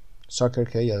 soccer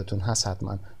که یادتون هست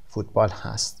حتما فوتبال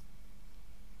هست.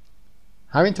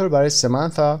 همینطور برای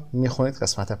سمانتا میخونید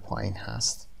قسمت پایین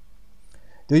هست.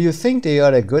 Do you think they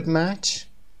are a good match؟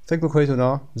 فکر میکنید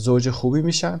اونا زوج خوبی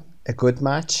میشن؟ A good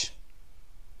match.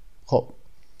 خب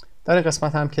در این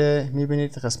قسمت هم که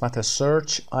میبینید قسمت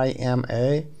search I am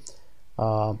a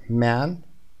man،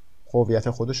 هویت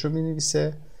خودش رو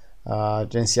مینویسه،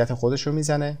 جنسیت خودش رو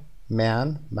میزنه. man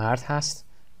مرد هست،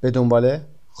 به دنبال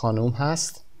خانوم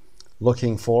هست.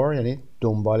 looking for یعنی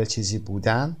دنبال چیزی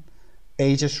بودن.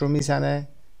 ageش رو میزنه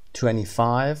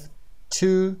 25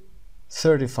 to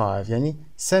 35 یعنی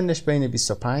سنش بین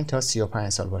 25 تا 35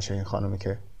 سال باشه این خانومی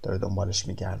که داره دنبالش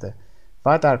میگرده.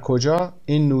 و در کجا؟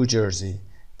 این نیوجرسی،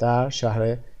 در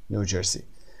شهر نیوجرسی.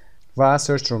 و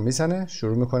سرچ رو میزنه،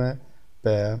 شروع میکنه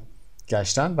به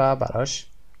گشتن و براش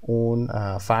اون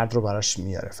فرد رو براش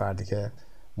میاره، فردی که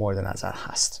مورد نظر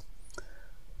هست.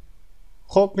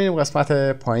 خب میریم قسمت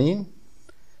پایین.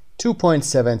 2.17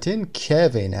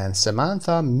 Kevin and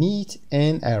Samantha meet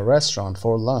in a restaurant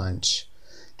for lunch.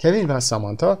 کوین و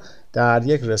سامانتا در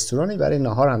یک رستورانی برای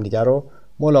نهار همدیگر رو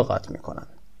ملاقات میکنن.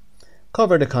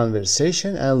 Cover the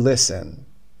conversation and listen.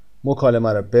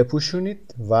 مکالمه رو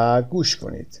بپوشونید و گوش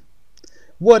کنید.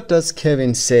 What does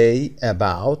Kevin say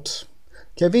about؟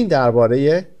 کوین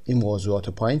درباره این موضوعات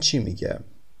پایین چی میگه؟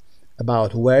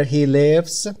 About where he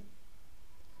lives،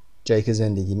 جایی که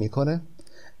زندگی میکنه.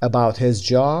 About his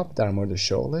job، در مورد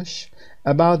شغلش.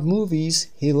 About movies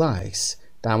he likes،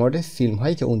 در مورد فیلم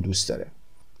هایی که اون دوست داره.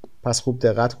 پس خوب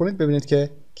دقت کنید ببینید که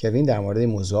کوین در مورد این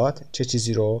موضوعات چه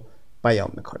چیزی رو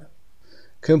بیان میکنه.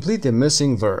 Complete the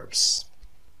missing verbs.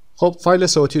 خب فایل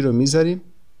صوتی رو میذاریم.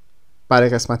 برای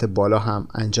قسمت بالا هم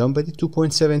انجام بدید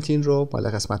 2.17 رو،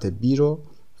 برای قسمت B رو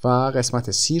و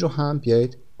قسمت C رو هم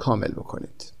بیایید کامل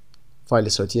بکنید. فایل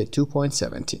صوتی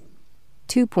 2.17.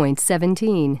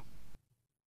 2.17.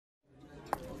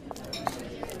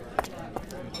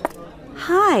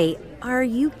 Hi, are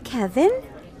you Kevin?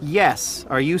 Yes.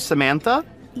 Are you Samantha?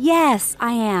 Yes,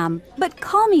 I am. But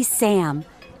call me Sam.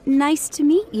 Nice to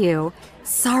meet you.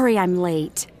 Sorry I'm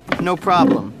late. No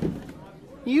problem.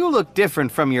 You look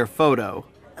different from your photo.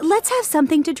 Let's have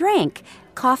something to drink.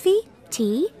 Coffee?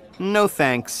 Tea? No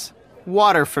thanks.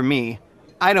 Water for me.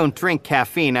 I don't drink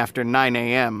caffeine after 9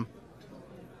 a.m.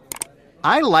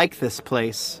 I like this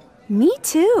place. Me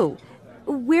too.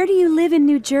 Where do you live in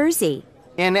New Jersey?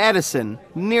 In Edison,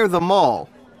 near the mall.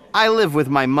 I live with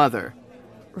my mother.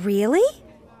 Really?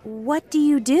 What do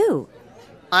you do?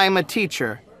 I'm a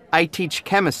teacher. I teach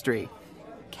chemistry.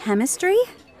 Chemistry?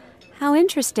 How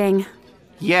interesting.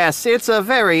 Yes, it's a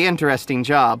very interesting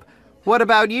job. What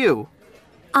about you?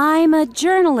 I'm a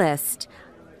journalist.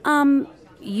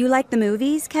 You like the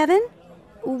movies, Kevin?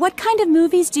 What kind of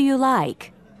movies do you like?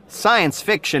 Science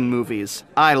fiction movies.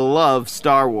 I love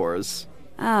Star Wars.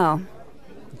 Oh.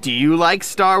 Do you like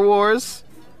Star Wars?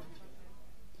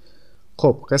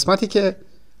 خب قسمتی که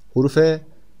حروف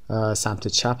سمت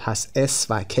چپ هست S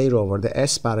و K رو آورده.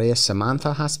 S برای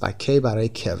سمانتا هست و K برای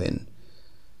کوین.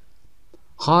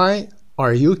 Hi,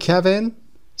 are you Kevin?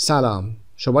 سلام،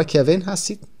 شما کوین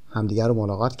هستید؟ همدیگر رو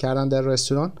ملاقات کردن در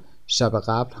رستوران. شب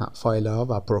قبل فایل ها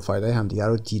و پروفایل های همدیگر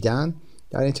رو دیدن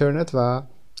در اینترنت و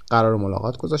قرار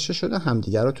ملاقات گذاشته شده.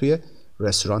 همدیگر رو توی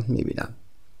رستوران میبینن.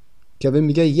 کوین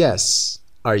میگه Yes,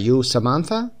 are you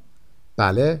Samantha?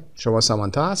 بله، شما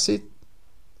سامانتا هستید؟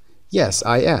 Yes,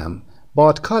 I am.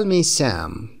 But call me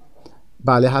Sam.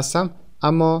 بله هستم،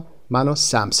 اما منو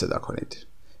سم صدا کنید.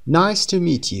 Nice to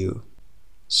meet you.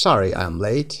 Sorry I'm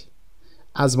late.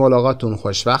 از ملاقاتتون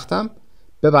خوشوقتم.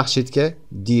 ببخشید که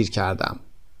دیر کردم.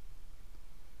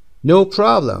 No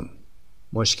problem.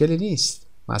 مشکلی نیست.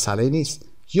 مسئله نیست.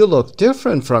 You look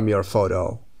different from your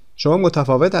photo. شما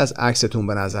متفاوت از عکستون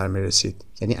به نظر می رسید.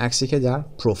 یعنی عکسی که در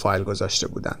پروفایل گذاشته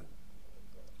بودن.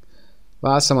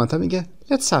 و سامانتا میگه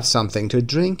Let's have something to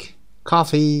drink.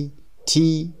 Coffee,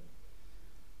 tea.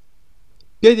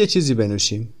 بیاید یه چیزی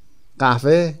بنوشیم.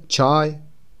 قهوه، چای.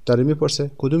 داره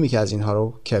میپرسه کدومی که از اینها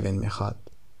رو کوین میخواد.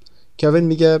 کوین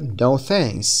میگه No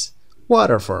thanks.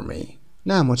 Water for me.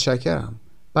 نه متشکرم.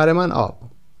 برای من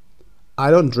آب. I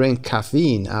don't drink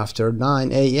caffeine after 9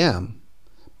 a.m.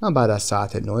 من بعد از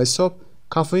ساعت 9 صبح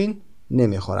کافئین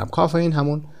نمیخورم. کافئین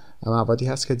همون موادی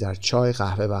هست که در چای،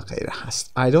 قهوه و غیره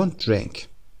هست. I don't drink.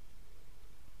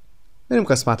 بریم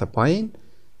قسمت پایین.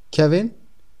 کوین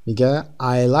میگه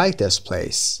I like this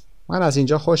place. من از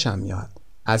اینجا خوشم میاد.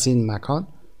 از این مکان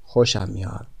خوشم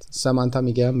میاد. سامانتا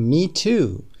میگه Me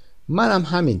too. منم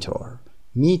همینطور.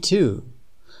 Me too.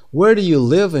 Where do you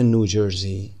live in New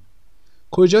Jersey?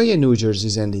 کجای نیوجرسی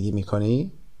زندگی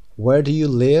میکنی؟ Where do you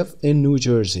live in New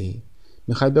Jersey?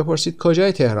 میخواید بپرسید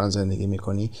کجای تهران زندگی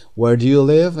میکنی؟ Where do you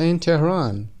live in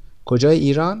Tehran? کجای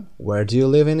ایران؟ Where do you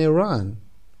live in Iran?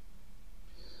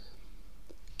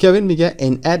 کوین میگه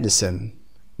in Edison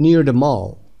near the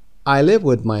mall. I live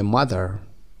with my mother.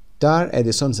 در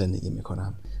ادیسون زندگی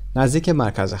میکنم. نزدیک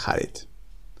مرکز خرید.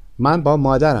 من با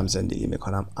مادرم زندگی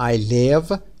میکنم. I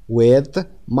live with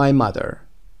my mother.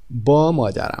 با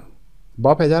مادرم.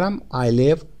 با پدرم I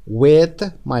live with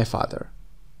my father.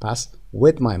 پس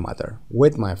with my mother,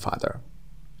 with my father.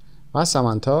 و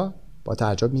سامانتا با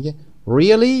تعجب میگه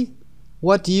Really?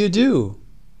 What do you do?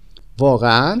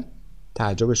 واقعا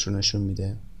تعجبش رو نشون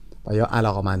میده و یا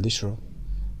علاقمندیش رو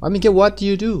و میگه What do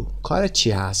you do? کارت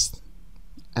چی هست؟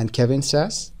 And Kevin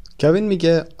says کوین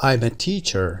میگه I'm a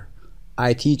teacher.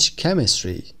 I teach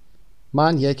chemistry.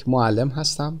 من یک معلم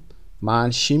هستم.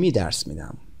 من شیمی درس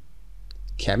میدم.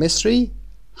 Chemistry?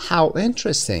 How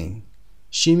interesting.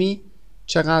 شیمی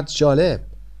چقدر جالب.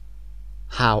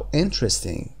 How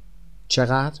interesting.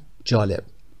 چقدر جالب.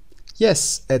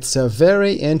 Yes, it's a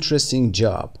very interesting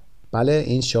job. بله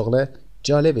این شغل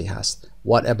جالبی هست.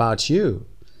 What about you?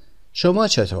 شما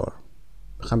چطور؟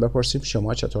 میخوام بپرسیم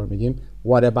شما چطور؟ میگیم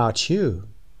What about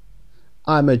you?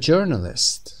 I'm a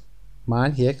journalist.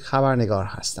 من یک خبرنگار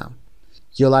هستم.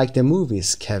 You like the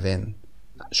movies, Kevin.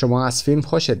 شما از فیلم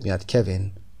خوشت میاد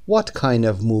کوین. What kind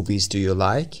of movies do you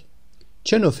like?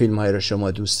 چه نوع فیلم هایی رو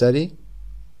شما دوست داری؟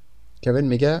 کوین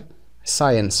میگه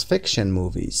Science fiction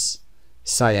movies.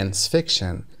 Science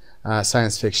fiction.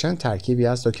 Science fiction ترکیبی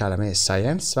از دو کلمه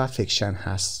science و fiction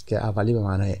هست که اولی به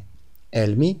معنای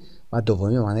علمی و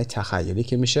دومی به معنای تخیلی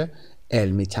که میشه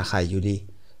علمی تخیلی.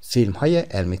 فیلم های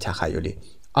علمی تخیلی.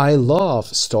 I love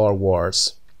Star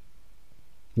Wars.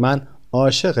 من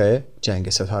عاشق جنگ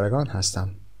ستارگان هستم.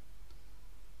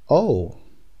 Oh.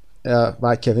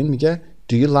 و کوین میگه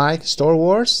Do you like Star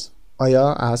Wars?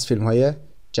 آیا از فیلم های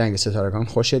جنگ ستارگان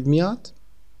خوشت میاد؟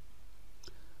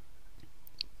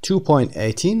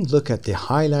 2.18 Look at the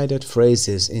highlighted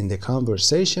phrases in the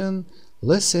conversation.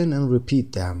 Listen and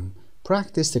repeat them.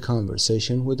 Practice the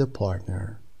conversation with a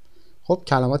partner. خب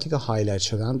کلماتی که هایلایت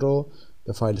شدن رو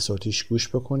به فایل صوتیش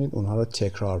گوش بکنید، اونها رو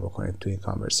تکرار بکنید توی این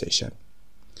conversation.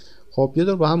 خب یه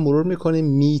دور با هم مرور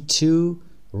میکنیم. Me too.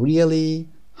 Really.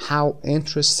 How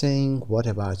interesting. What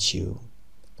about you?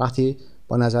 وقتی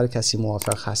با نظر کسی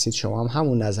موافق هستید، شما هم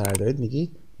همون نظر دارید،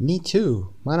 میگید Me too.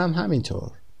 منم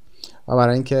همینطور. و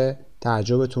برای اینکه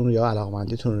تعجبتون یا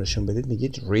علاقمندیتون رو نشون بدید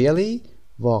میگید Really.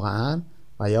 واقعا.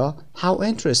 و یا How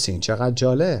interesting. چقدر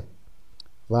جالب.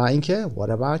 و اینکه What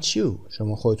about you.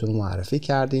 شما خودتون رو معرفی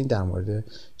کردین، در مورد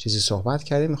چیزی صحبت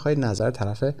کردین، میخواید نظر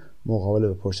طرف مقابل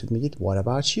بپرسید، میگید What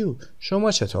about you.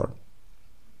 شما چطور؟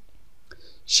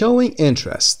 Showing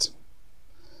interest.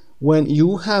 When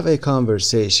you have a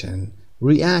conversation,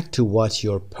 react to what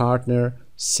your partner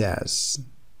says.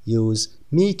 Use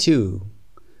me too.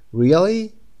 Really?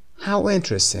 How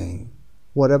interesting.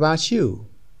 What about you?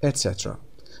 etc.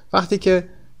 وقتی که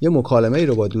یه مکالمه ای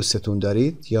رو با دوستتون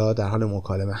دارید یا در حال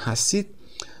مکالمه هستید،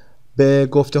 به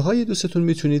گفته های دوستتون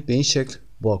میتونید به این شکل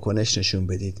واکنش نشون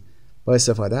بدید با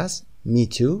استفاده از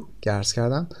me too که عرض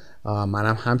کردم،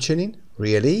 منم همچنین،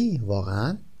 really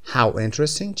واقعا، how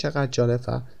interesting چقدر جالب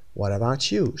و what about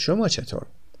you شما چطور.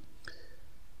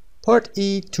 Part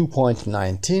E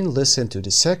 2.19 Listen to the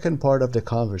second part of the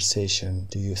conversation.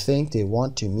 Do you think they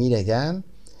want to meet again?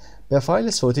 به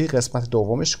فایل صوتی قسمت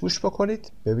دومش گوش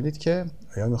بکنید، ببینید که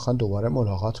آیا میخوان دوباره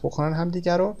ملاقات بکنن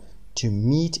همدیگر رو. To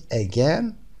meet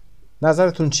again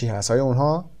نظرتون چی هست؟ آیا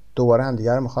اونها دوباره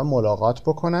همدیگر رو میخوان ملاقات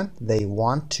بکنن؟ They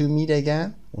want to meet again.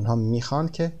 اونها میخوان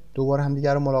که دوباره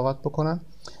همدیگر رو ملاقات بکنن.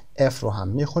 F رو هم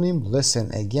میخونیم.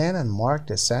 Listen again and mark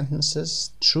the sentences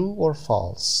true or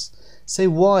false. Say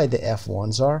why the F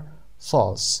ones are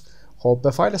false. خب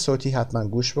به فایل صوتی حتما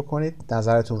گوش بکنید،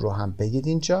 نظرتون رو هم بگید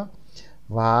اینجا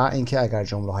و اینکه اگر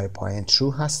جمله های پایین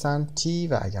true هستن T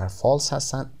و اگر false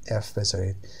هستن F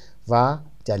بذارید و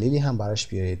دلیلی هم براش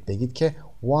بیارید، بگید که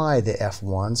why the F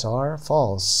ones are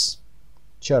false.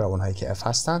 چرا اونهایی که F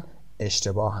هستن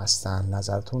اشتباه هستن.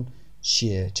 نظرتون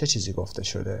چیه؟ چه چیزی گفته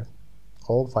شده؟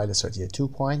 خب فایل صوتی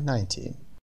 2.19.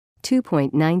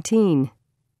 2.19.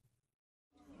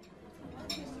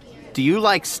 Do you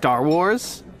like Star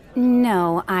Wars?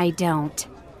 No, I don't.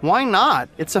 Why not?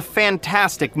 It's a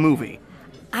fantastic movie.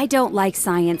 I don't like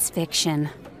science fiction.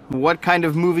 What kind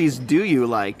of movies do you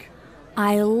like?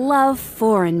 I love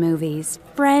foreign movies.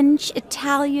 French,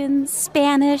 Italian,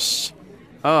 Spanish.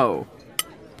 Oh.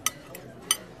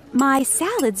 My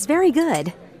salad's very good.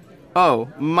 Oh,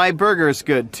 my burger's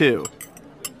good too.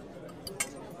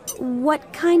 What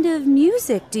kind of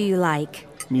music do you like?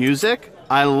 Music?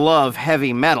 I love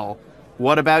heavy metal.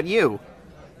 What about you?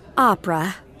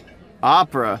 Opera.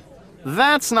 Opera?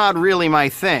 That's not really my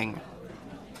thing.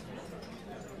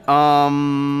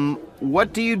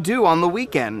 What do you do on the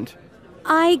weekend?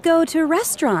 I go to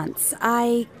restaurants.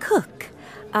 I cook.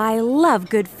 I love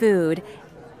good food.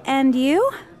 And you?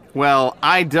 Well,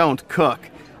 I don't cook.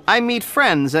 I meet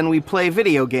friends and we play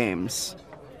video games.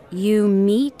 You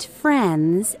meet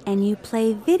friends and you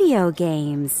play video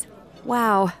games.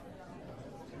 Wow.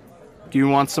 Do you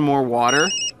want some more water?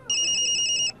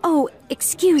 Oh,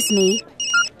 excuse me.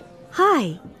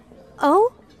 Hi.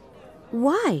 Oh?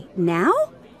 Why? Now?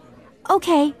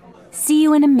 Okay. See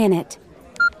you in a minute.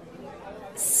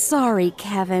 Sorry,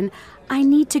 Kevin. I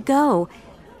need to go.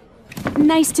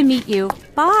 Nice to meet you.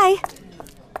 Bye.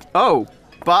 Oh,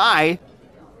 bye.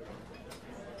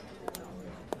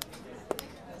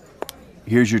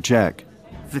 Here's your check.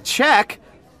 The check?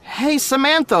 Hey,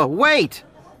 Samantha, wait!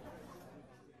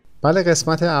 بله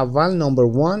قسمت اول number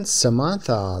 1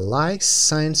 Samantha likes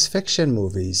science fiction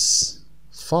movies.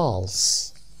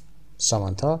 False.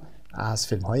 Samantha از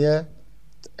فیلم های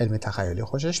علمی تخیلی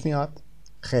خوشش میاد.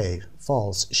 خیر.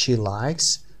 False. She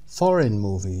likes foreign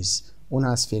movies. اون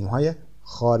از فیلم های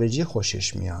خارجی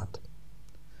خوشش میاد.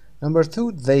 Number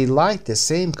 2 They like the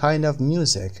same kind of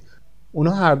music.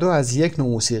 اونا هر دو از یک نوع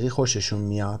موسیقی خوششون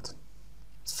میاد.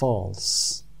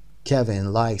 False.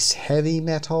 Kevin likes heavy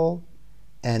metal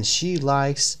and she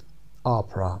likes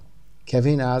opera.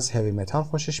 کوین از هیوی متال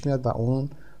خوشش میاد و اون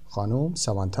خانوم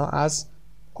سامانتا از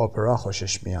اپرا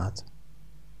خوشش میاد.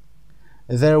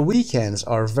 Their weekends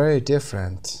are very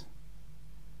different.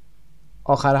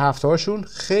 آخر هفته هاشون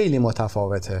خیلی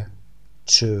متفاوته.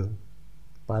 True.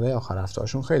 بله آخر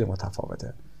هفته‌هاشون خیلی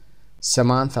متفاوته.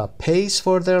 Samantha pays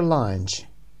for their lunch.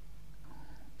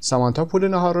 سامانتا پول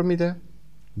نهار رو میده؟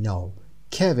 No.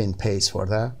 Kevin pays for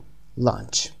the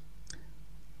lunch.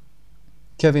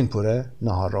 کوین پول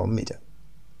نهار رو میده.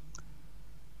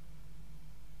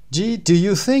 G. Do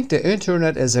you think the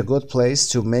internet is a good place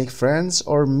to make friends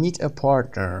or meet a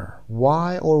partner?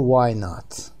 Why or why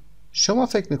not? شما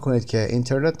فکر میکنید که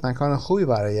اینترنت مکان خوبی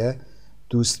برای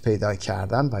دوست پیدا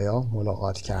کردن و یا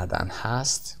ملاقات کردن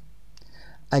هست؟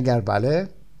 اگر بله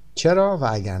چرا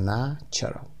و اگر نه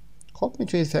چرا؟ خب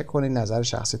میتونید فکر کنید نظر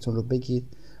شخصیتون رو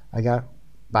بگید. اگر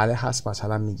بله هست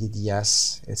مثلا میگید yes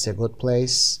it's a good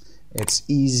place, it's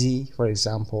easy for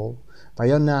example. و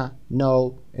یا نه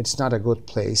no it's not a good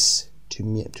place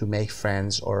to make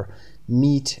friends or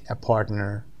meet a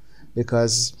partner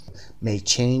because may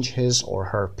change his or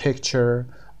her picture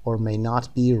or may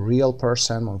not be real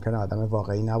person. ممکنه آدم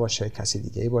واقعی نباشه، کسی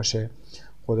دیگه‌ای باشه،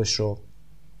 خودش رو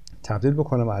تبدیل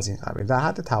بکنه و از این قبیل. در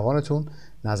حد توانتون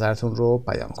نظرتون رو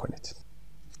بیان کنید.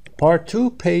 Part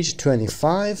 2 page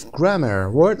 25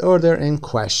 Grammar Word Order and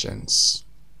Questions.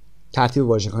 ترتیب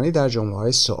واژگانی در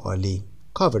جمله‌های سوالی.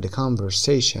 Cover the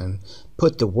conversation.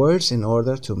 Put the words in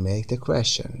order to make the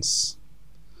questions.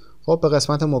 خب به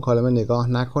قسمت مکالمه نگاه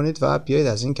نکنید و بیایید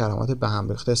از این کلمات به هم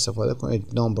ریخته استفاده کنید.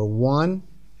 Number 1.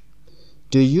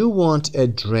 Do you want a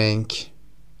drink?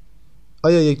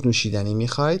 آیا یک نوشیدنی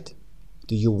میخواید؟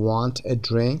 Do you want a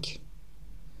drink?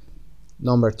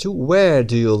 Number 2. Where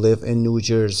do you live in New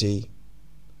Jersey?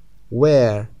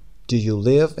 Where do you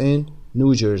live in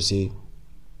New Jersey?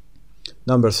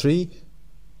 Number 3.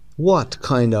 What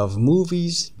kind of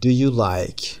movies do you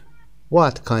like?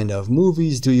 What kind of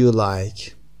movies do you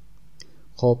like?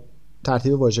 خب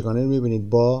ترتیب واژگانی رو میبینید.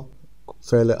 با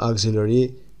فعل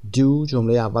auxiliary do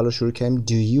جمله اول رو شروع کنیم.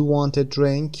 Do you want a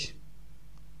drink?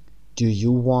 Do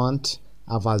you want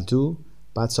اول do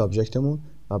بعد سابجکتمون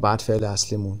و بعد فعل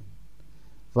اصلیمون.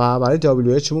 و برای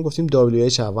WH مون گفتیم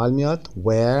WH اول میاد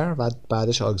where و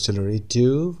بعدش auxiliary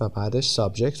do و بعدش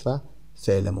subject و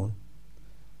فعلمون.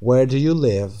 Where do you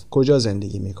live? کجا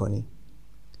زندگی میکنی؟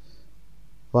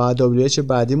 و WH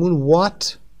بعدیمون what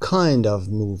kind of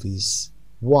movies.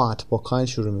 What با kind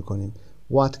شروع میکنیم.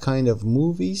 What kind of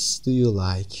movies do you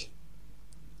like?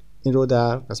 این رو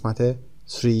در قسمت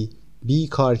 3B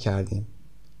کار کردیم.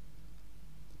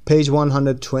 Page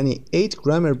 128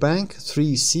 Grammar Bank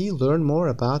 3C Learn more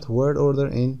about word order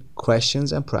in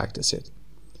questions and practice it.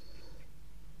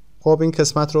 خب این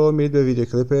قسمت رو میرید به ویدیو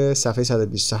کلیپ صفحه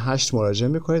 128 مراجعه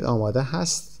میکنید. آماده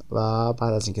هست و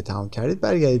بعد از اینکه تمام کردید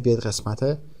برگردید بیاید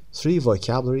قسمت 3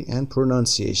 Vocabulary and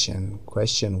Pronunciation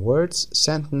Question Words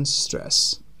Sentence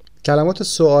Stress. کلمات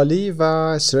سوالی و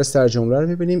استرس در جمله رو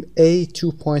میبینیم. A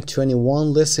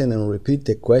 2.21 Listen and repeat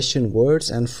the question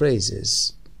words and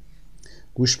phrases.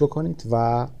 گوش بکنید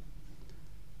و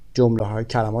جمله های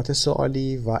کلمات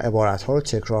سوالی و عبارت ها رو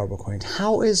تکرار بکنید.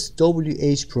 How is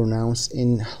WH pronounced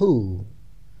in who?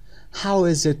 How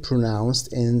is it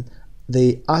pronounced in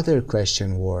the other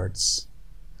question words?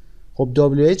 خب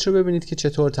WH رو ببینید که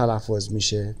چطور تلفظ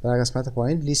میشه. در قسمت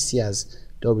پایین لیستی از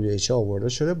WH آورده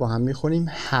شده. با هم میخونیم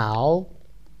how,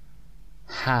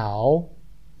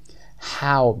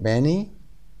 how many,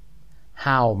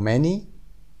 how many,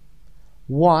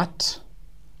 what,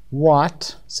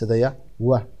 صدای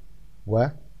و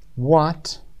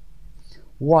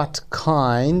what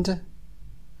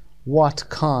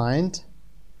kind,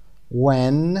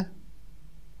 when,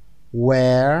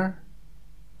 where,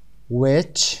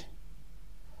 which,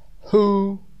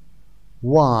 who,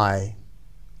 why.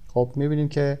 خب میبینیم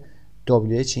که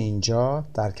WH اینجا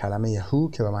در کلمه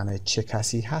who که به معنی چه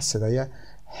کسی هست صدای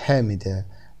ه میده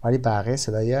ولی بقیه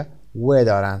صدای و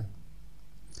دارن.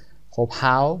 خب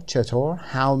how چطور؟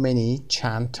 how many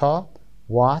چند تا،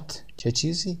 what چه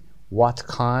چیزی، what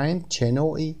kind چه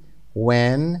نوعی،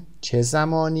 when چه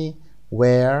زمانی،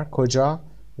 where کجا،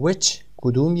 which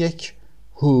کدوم یک،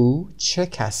 who چه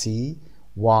کسی،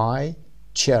 why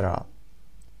چرا.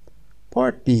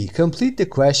 Part B. Complete the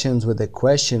questions with a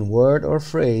question word or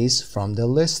phrase from the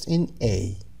list in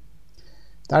A.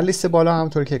 در لیست بالا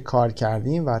همونطور که کار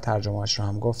کردیم و ترجمهش رو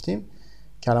هم گفتیم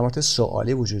کلمات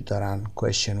سوالی وجود دارن.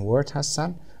 question word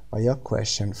هستن و یا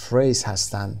question phrase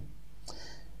هستن.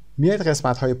 میاد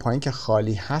قسمت های پایین که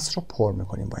خالی هست رو پر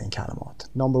میکنیم با این کلمات.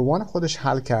 number 1 خودش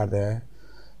حل کرده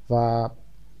و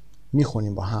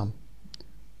میخونیم با هم.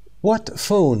 What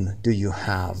phone do you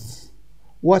have?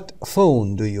 What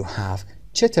phone do you have?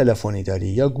 چه تلفنی داری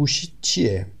یا گوشی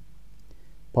چیه؟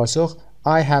 پاسخ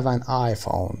I have an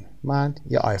iPhone. من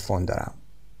یه آیفون دارم.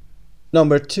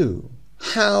 Number 2.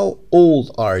 How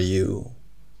old are you?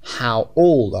 How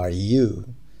old are you?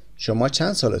 شما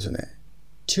چند سالتونه؟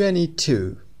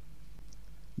 22.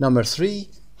 Number 3.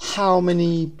 How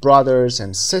many brothers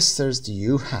and sisters do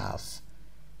you have?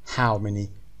 How many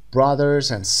brothers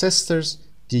and sisters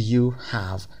do you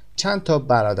have? چند تا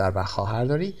برادر و خواهر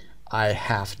داری؟ I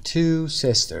have 2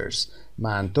 sisters.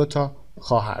 من 2 تا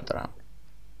خواهر دارم.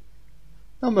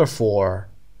 Number 4.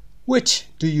 Which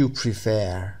do you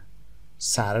prefer?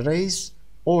 Saturdays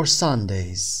or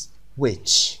Sundays?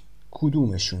 Which?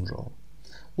 کدومشون رو؟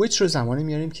 Which رو زمانی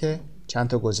میاریم که چند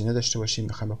تا گزینه داشته باشیم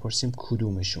میخوایم بپرسیم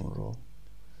کدومشون رو.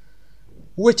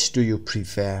 Which do you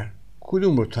prefer?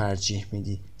 کدوم رو ترجیح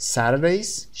میدی؟ Saturdays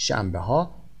شنبه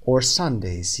ها or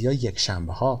Sundays یا یک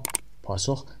شنبه ها؟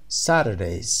 پاسخ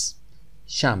Saturdays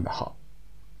شنبه ها.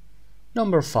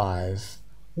 Number 5.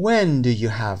 When do you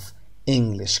have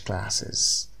English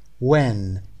classes?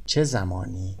 When چه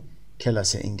زمانی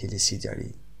کلاس انگلیسی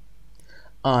داری؟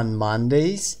 On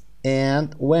Mondays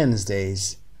and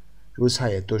Wednesdays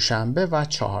روزهای دوشنبه و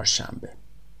چهارشنبه.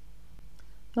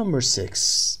 Number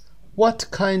 6.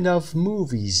 What kind of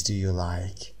movies do you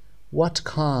like? What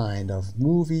kind of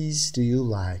movies do you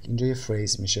like? اینجا یه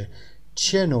فریز میشه.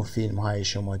 چه نوع فیلم های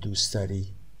شما دوست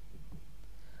داری؟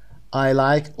 I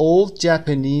like old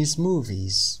Japanese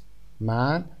movies.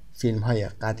 من فیلم های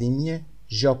قدیمی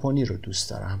ژاپنی رو دوست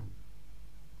دارم.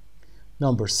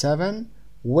 Number 7.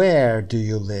 Where do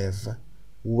you live?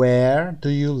 Where do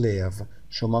you live?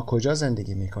 شما کجا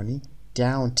زندگی میکنی؟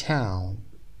 Downtown.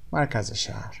 مرکز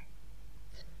شهر.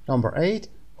 Number 8.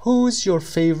 Who's your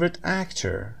favorite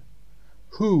actor?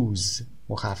 Who's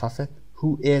مخفف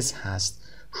who is هست.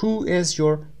 Who is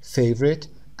your favorite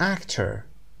actor?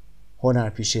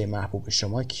 هنرپیشه محبوب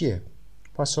شما کیه؟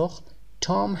 پاسخ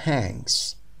Tom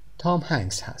Hanks. Tom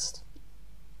Hanks هست.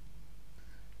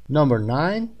 Number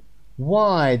 9.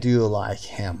 Why do you like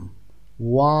him?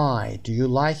 Why do you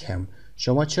like him?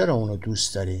 شما چرا اونو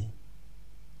دوست داری؟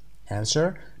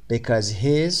 Answer. Because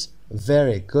he is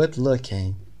very good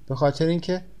looking. به خاطر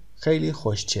اینکه خیلی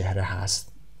خوش چهره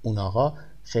هست. اون آقا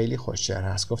خیلی خوش چهره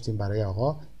هست. گفتیم برای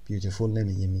آقا beautiful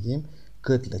نمیگیم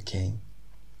good looking.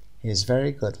 He is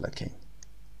very good looking.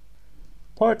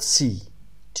 Part C.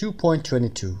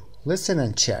 2.22. Listen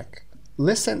and check.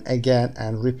 Listen again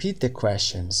and repeat the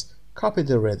questions. Copy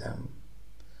the rhythm.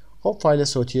 خب فایل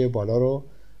صوتی بالا رو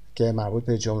که مربوط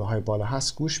به جمله های بالا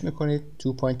هست گوش میکنید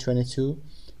 2.22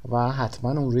 و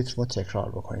حتما اون ریتم رو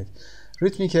تکرار بکنید.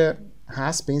 ریتمی که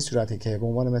هست به این صورته که به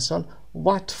عنوان مثال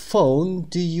What phone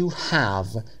do you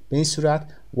have؟ به این صورت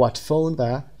What phone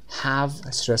و have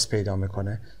استرس پیدا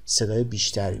میکنه، صدای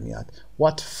بیشتری میاد.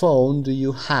 What phone do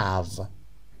you have؟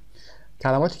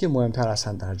 کلماتی که مهمتر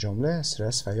هستند در جمله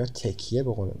استرس و یا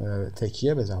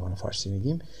تکیه به زبان فارسی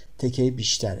میگیم تکیه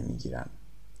بیشتری میگیرن.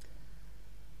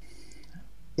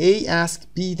 A ask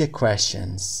B the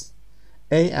questions.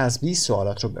 A از B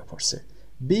سوالات رو بپرسه.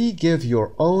 B give your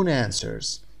own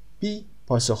answers. B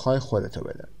پاسخهای خودتو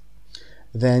بده.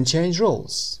 Then change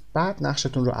roles. بعد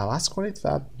نقشتون رو عوض کنید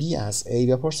و B از A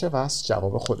بپرسه و از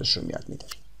جواب خودش رو میاد میده.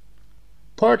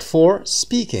 Part 4.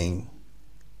 Speaking.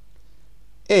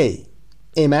 A.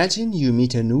 Imagine you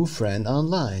meet a new friend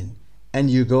online and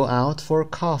you go out for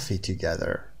coffee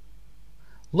together.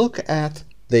 Look at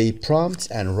the prompts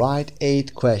and write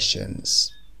 8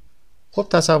 questions. خب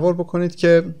تصور بکنید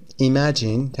که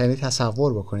imagine یعنی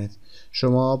تصور بکنید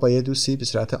شما با یه دوستی به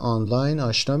صورت آنلاین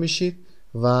آشنا میشید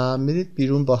و میرید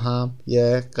بیرون با هم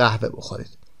یه قهوه بخورید.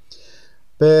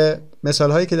 به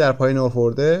مثال هایی که در پایین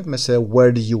آورده مثل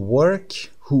where do you work,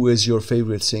 who is your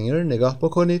favorite singer نگاه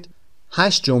بکنید.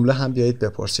 8 جمله هم بیایید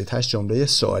بپرسید. 8 جمله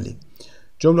سوالی.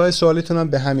 جمله های سوالیتون هم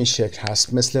به همین شکل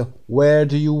هست مثل where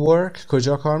do you work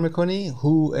کجا کار میکنی،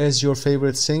 who is your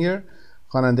favorite singer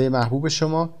خواننده محبوب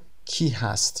شما کی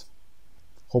هست.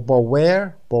 خب با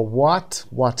where، با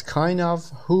what kind of،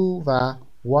 who و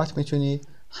what میتونید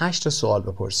 8 تا سوال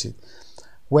بپرسید.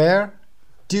 where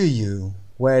do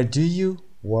you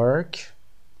work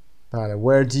بله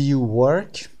where do you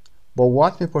work. با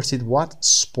what میپرسید what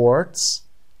sports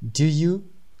do you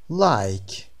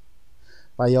like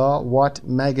و یا what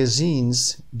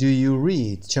magazines do you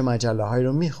read چه مجله هایی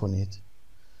رو میخونید.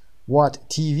 what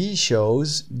TV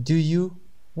shows do you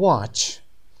watch.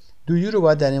 do you رو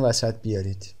باید در این وسط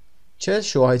بیارید. چه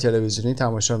شوهای تلویزیونی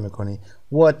تماشا میکنی.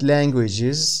 what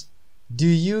languages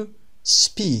do you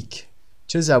speak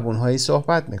چه زبون هایی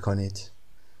صحبت میکنید.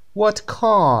 what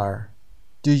car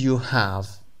do you have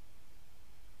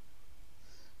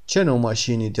چه نوع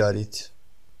ماشینی دارید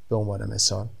به عنوان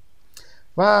مثال.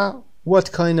 و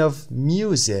what kind of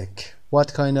music,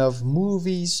 what kind of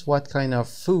movies, what kind of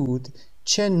food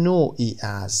چه نوعی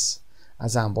از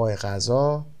انواع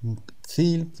غذا،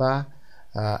 فیلم و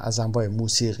از انواع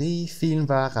موسیقی، فیلم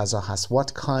و غذا هست. What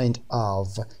kind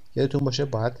of یادتون باشه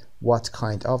باید what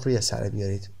kind of رو یه سره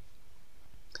بیارید.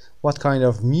 What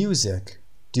kind of music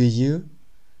do you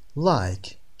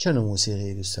like؟ چه نوع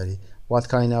موسیقی دوست داری؟ What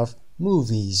kind of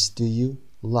movies do you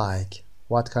like؟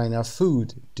 What kind of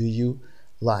food do you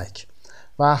like؟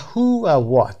 و who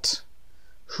و what.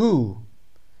 Who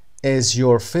is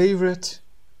your favorite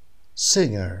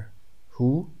singer؟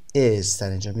 Who is در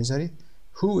اینجا میذارید.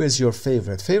 Who is your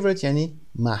favorite؟ favorite یعنی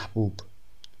محبوب،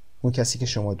 اون کسی که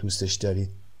شما دوستش دارید.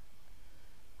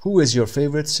 Who is your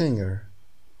favorite singer؟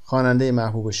 خواننده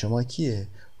محبوب شما کیه؟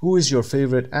 Who is your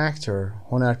favorite actor؟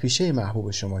 هنرپیشه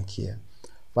محبوب شما کیه؟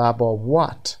 و با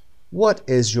what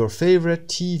is your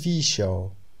favorite TV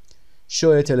show؟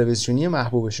 شو تلویزیونی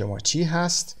محبوب شما چی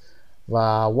هست؟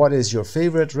 و what is your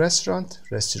favorite restaurant؟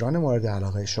 رستوران مورد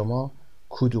علاقه شما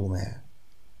کدومه؟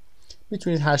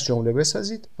 میتونید 8 جمله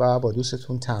بسازید و با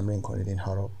دوستتون تمرین کنید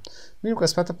اینها رو. میریم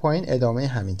قسمت پایین ادامه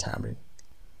همین تمرین.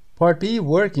 Part B.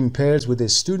 Work in pairs with a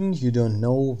student you don't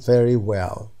know very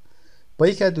well. با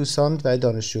یکی از دوستان و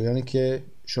دانشجویانی که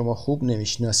شما خوب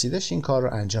نمیشناسیدش این کار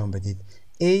رو انجام بدید.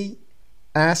 A.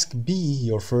 Ask B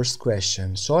your first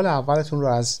question. سوال اولتون رو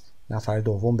از نفر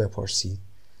دوم بپرسید.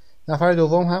 نفر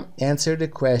دوم هم answer the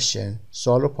question.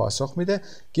 سوال رو پاسخ میده.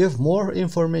 Give more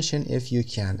information if you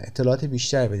can. اطلاعات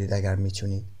بیشتر بدید اگر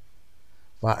میتونید.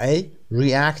 و A.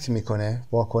 react میکنه.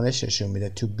 واکنش نشون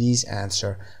میده to B's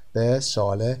answer. به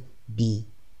سوال B.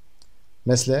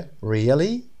 مثل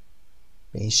really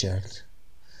به این شکل.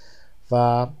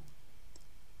 و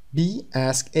B.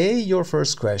 Ask A your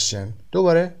first question.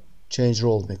 دوباره change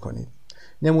role میکنید.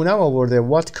 نمونه آورده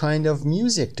What kind of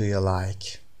music do you like؟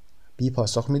 B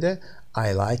پاسخ میده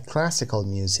I like classical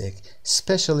music,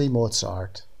 especially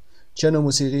Mozart. چه نوع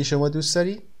موسیقی شما دوست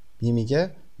داری؟ B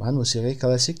میگه من موسیقی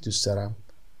کلاسیک دوست دارم،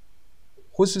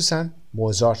 خصوصا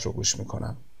موزارت رو گوش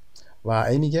میکنم. و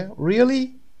A میگه Really؟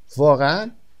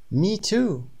 واقعا؟ Me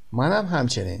too. منم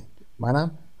همچنین.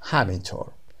 منم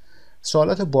همینطور.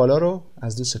 سوالات بالا رو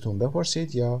از دوستتون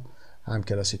بپرسید یا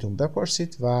همکلاسیتون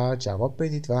بپرسید و جواب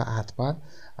بدید و حتما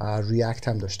ریاکت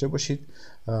هم داشته باشید،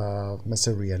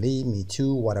 مثل really, me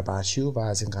too, what about you و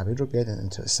از این قبیل رو بیاید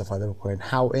استفاده بکنید.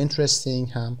 How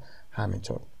interesting هم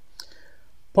همینطور.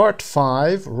 Part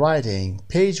 5 Writing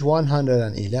Page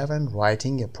 111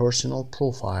 Writing a personal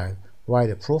profile. Write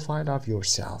a profile of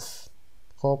yourself.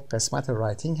 خب قسمت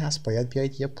writing هست، باید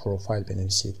بیاید یه پروفایل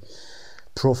بنویسید.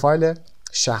 پروفایل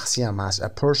شخصی هم هست. A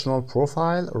personal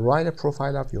profile. Write a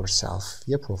profile of yourself.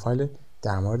 یه پروفایل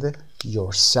در مورد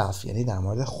yourself یعنی در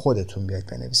مورد خودتون بیاید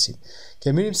بنویسید.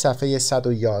 که میریم صفحه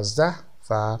 111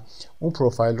 و اون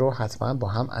پروفایل رو حتما با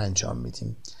هم انجام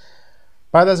میدیم.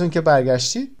 بعد از اون که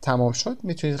برگشتید تمام شد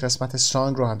میتونید قسمت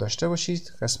سانگ رو هم داشته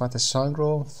باشید. قسمت سانگ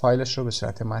رو فایلش رو به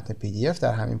صورت متن PDF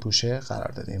در همین پوشه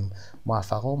قرار دادیم.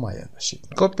 موفق و مایل باشید.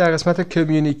 خب در قسمت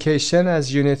کمیونیکیشن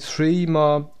از یونیت 3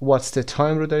 ما What's the time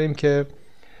رو داریم که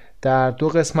در 2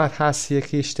 قسمت هست.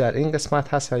 یکیش در این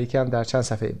قسمت هست و یکی هم در چند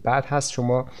صفحه بعد هست.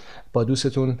 شما با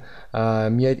دوستتون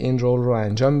میاد این رول رو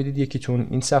انجام میدید. یکیتون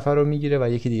این صفحه رو میگیره و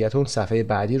یکی دیگه‌تون صفحه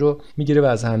بعدی رو میگیره و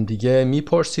از هم دیگه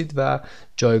میپرسید و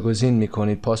جایگزین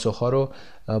میکنید. پاسخ‌ها رو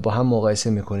با هم مقایسه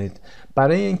میکنید.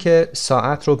 برای اینکه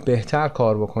ساعت رو بهتر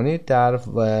کار بکنید در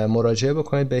مراجعه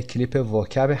بکنید به کلیپ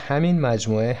وکب همین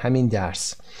مجموعه همین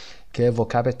درس که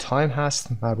وکب تایم هست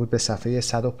مربوط به صفحه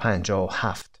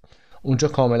 157. اونجا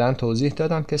کاملا توضیح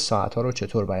دادم که ساعت ها رو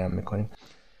چطور بیان میکنیم.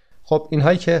 خب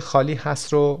اینهایی که خالی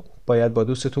هست رو باید با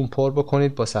دوستتون پر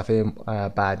بکنید. با صفحه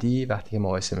بعدی وقتی که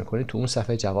مقایسه میکنید تو اون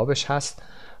صفحه جوابش هست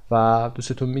و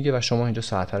دوستتون میگه و شما اینجا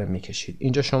ساعت ها رو میکشید.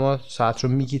 اینجا شما ساعت رو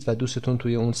میگید و دوستتون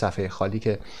توی اون صفحه خالی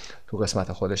که تو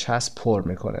قسمت خودش هست پر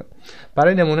میکنه.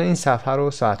 برای نمونه این صفحه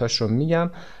رو ساعتاش رو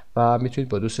میگم و میتونید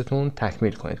با دوستتون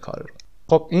تکمیل کنید کار رو.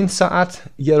 خب این ساعت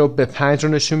 4:05 رو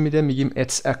نشون میده. میگیم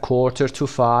it's a quarter to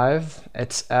 5.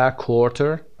 it's a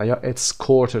quarter و یا it's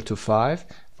quarter to 5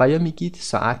 و یا میگید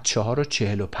ساعت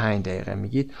 4:45.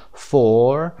 میگید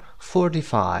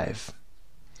 4:45.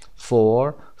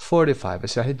 4:45 به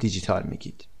صورت دیجیتال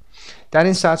میگید. در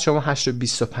این ساعت شما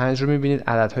 8:25 رو میبینید.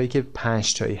 عددهایی که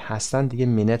 5 تایی هستن دیگه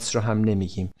minutes رو هم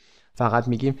نمیگیم، فقط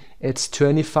میگیم it's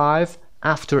 25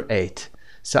 after 8.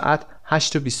 ساعت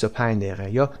 8:25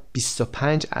 یا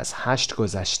 25 از 8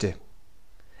 گذشته.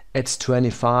 It's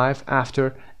 25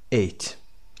 after 8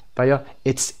 و یا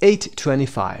It's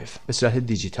 8:25 به صورت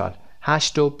دیجیتال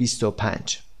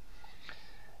 8:25.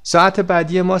 ساعت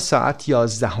بعدی ما ساعت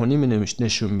 11:30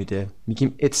 نشون میده.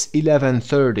 میگیم It's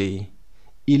 11:30.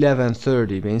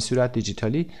 11:30 به این صورت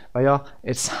دیجیتالی و یا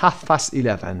It's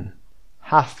 11:30.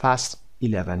 11:30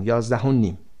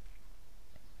 11:30.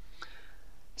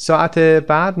 ساعت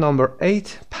بعد نمبر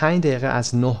 8 5 دقیقه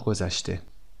از 9 گذشته.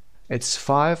 It's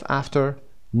 5 after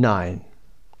 9.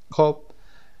 خب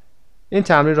این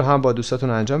تمرین رو هم با دوستاتون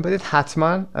انجام بدید.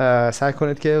 حتما سعی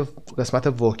کنید که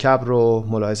قسمت وکب رو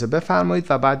ملاحظه بفرمایید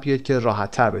و بعد بیاید که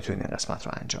راحت تر بتونید این قسمت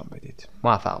رو انجام بدید.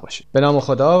 موفق باشید. به نام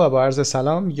خدا و با عرض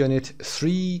سلام. یونیت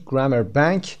 3 گرامر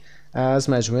بانک از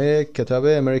مجموعه کتاب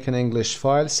امریکن انگلیش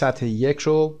فایل سطح 1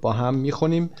 رو با هم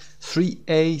میخونیم.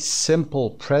 3A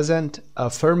simple present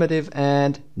affirmative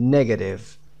and negative.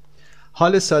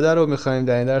 حال ساده رو میخوایم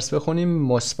در این درس بخونیم،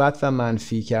 مثبت و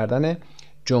منفی کردن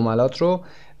جملات رو،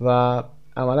 و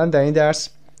عملا در این درس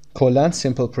کلا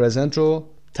simple present رو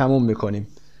تموم میکنیم.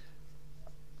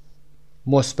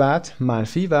 مثبت،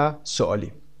 منفی و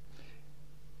سوالی.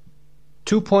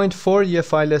 2.4 یه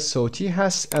فایل صوتی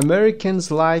هست. Americans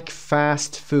like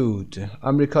fast food.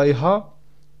 امریکایی ها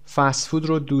فست فود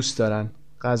رو دوست دارن،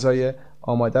 غذای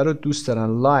آماده رو دوست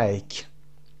دارن. like.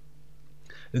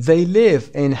 They live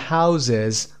in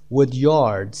houses with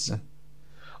yards.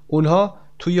 اونها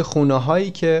توی خونه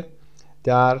هایی که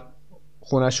در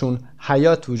خونهشون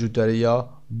حیاط وجود داره یا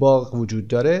باغ وجود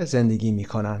داره زندگی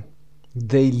میکنن.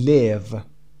 They live.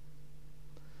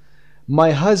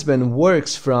 My husband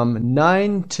works from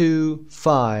 9 to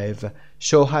 5.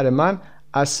 شوهر من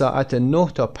از ساعت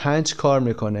 9 تا 5 کار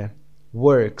میکنه.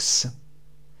 works.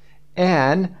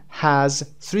 Anne has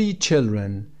 3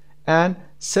 children. Anne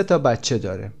 3 تا بچه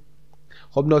داره.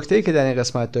 خب نکته‌ای که در این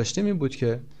قسمت داشتیم این بود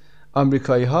که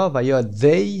آمریکایی ها و یا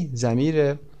they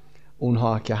ضمیر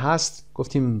اونها که هست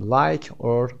گفتیم like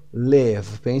or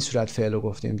live، به این صورت فعل رو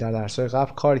گفتیم، در درس‌های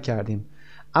قبل کار کردیم.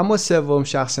 اما سوم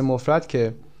شخص مفرد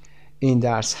که این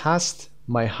درس هست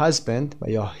my husband و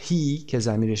یا he که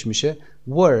ضمیرش میشه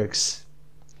works.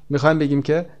 میخوایم بگیم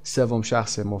که سوم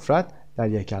شخص مفرد در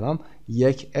یک کلام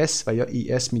یک s و یا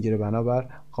es میگیره بنابر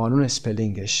قانون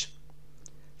اسپلینگش.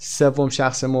 سوم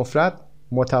شخص مفرد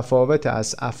متفاوت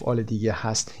از افعال دیگه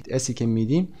هست. اسی که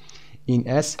میدیم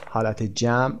این s حالت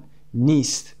جمع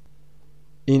نیست.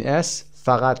 این s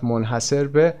فقط منحصر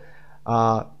به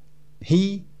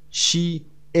he, she,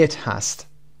 it هست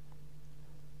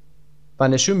و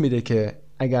نشون میده که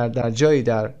اگر در جایی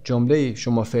در جمله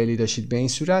شما فعلی داشتید به این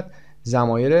صورت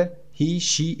ضمایر he,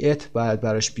 she, it باید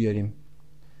براش بیاریم.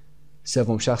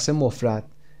 سوم شخص مفرد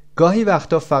گاهی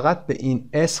وقتا فقط به این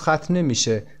اس ختم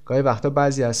نمیشه. گاهی وقتا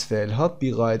بعضی از فعل ها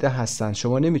بیقاعده هستن،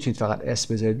 شما نمیتونید فقط اس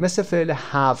بذارید، مثل فعل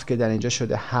have که در اینجا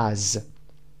شده has.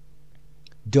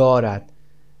 دارد.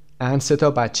 ان 3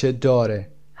 تا بچه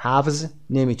داره. haves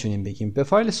نمیتونیم بگیم. به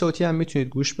فایل صوتی هم میتونید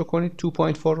گوش بکنید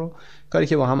 2.4 رو، کاری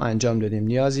که با هم انجام دادیم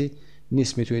نیازی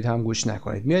نیست میتونید هم گوش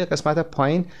نکنید. میاد قسمت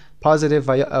پایین positive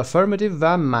و یا affirmative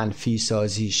و منفی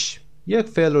سازیش. یک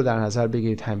فعل رو در نظر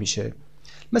بگیرید همیشه،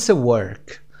 مثل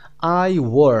work. I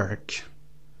work.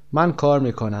 من کار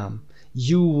میکنم.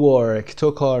 You work.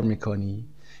 تو کار میکنی.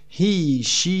 He,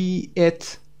 she, it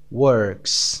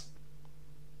works.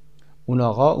 اون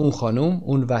آقا، اون خانم،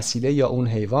 اون وسیله یا اون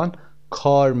حیوان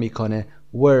کار میکنه.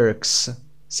 works.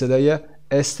 صدای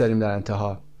اس داریم در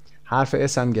انتها، حرف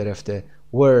اس هم گرفته.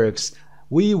 works.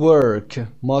 We work.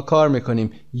 ما کار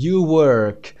میکنیم. You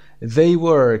work. They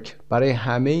work. برای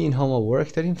همه اینها ما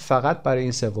work داریم، فقط برای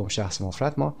این سوم شخص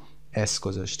مفرد ما اس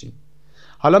گذاشتیم.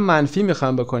 حالا منفی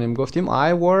میخوایم بکنیم، گفتیم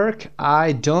I work,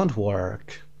 I don't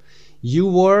work. You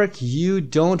work,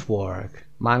 you don't work.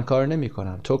 من کار نمی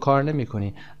کنم، تو کار نمی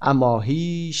کنی. اما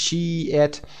he, she,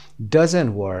 it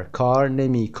doesn't work. کار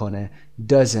نمی کنه.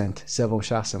 doesn't سوم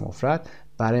شخص مفرد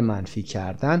برای منفی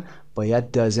کردن باید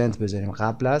doesn't بذاریم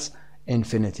قبل از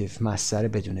infinitive مصدر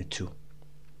بدون to.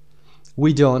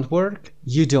 We don't work,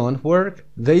 you don't work,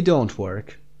 they don't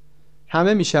work.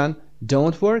 همه میشن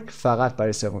don't work، فقط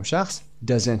برای سوم شخص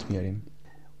doesn't میاریم.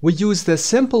 We use the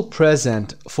simple present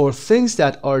for things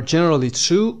that are generally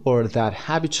true or that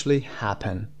habitually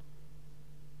happen.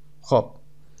 خب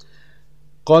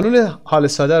قانون حال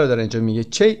ساده رو در اینجا میگه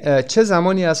چه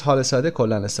زمانی از حال ساده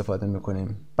کلا استفاده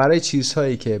میکنیم؟ برای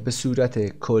چیزهایی که به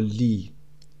صورت کلی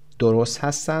درست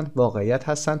هستن، واقعیت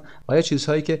هستن، و یا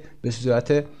چیزهایی که به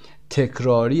صورت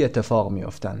تکراری اتفاق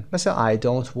میافتن، مثل I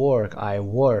don't work, I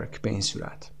work به این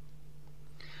صورت.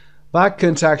 و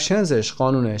contractionsش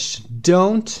قانونش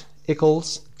don't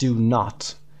equals do not,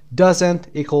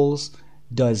 doesn't equals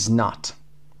does not.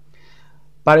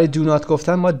 برای do not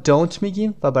گفتن ما don't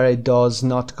میگیم و برای does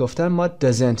not گفتن ما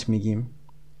doesn't میگیم،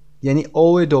 یعنی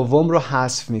او دوم رو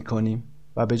حذف میکنیم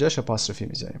و به جاش apostrophe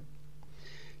میذاریم.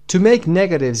 To make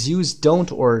negatives use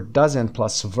don't or doesn't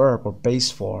plus verb or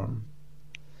base form.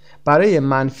 برای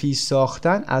منفی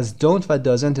ساختن از don't و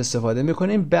doesn't استفاده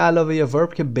میکنیم به علاوه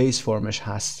verb که base فرمش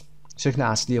هست، شکل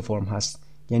اصلی فرم هست،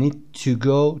 یعنی to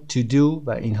go, to do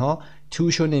و اینها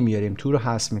توشو نمیاریم، تو رو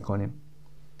حذف میکنیم.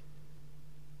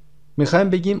 میخوایم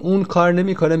بگیم اون کار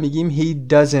نمیکنه، میگیم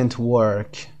he doesn't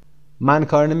work. من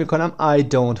کار نمیکنم I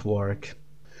don't work.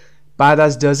 بعد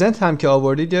از doesn't هم که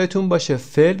آوردید یادتون باشه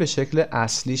فعل به شکل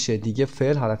اصلیشه دیگه،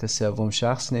 فعل حالت سوم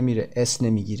شخص نمیره، اس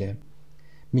نمیگیره.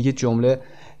 میگه جمله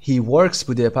he works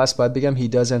بوده پس باید بگم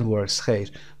he doesn't works.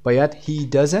 خیر، باید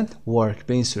he doesn't work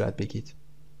به این صورت بگید.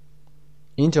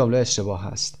 این جمله اشتباه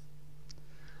هست.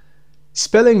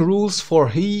 Spelling rules for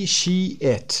he, she,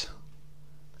 it.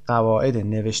 قواعد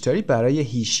نوشتاری برای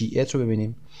he, she, it رو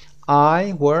ببینیم.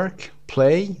 I work,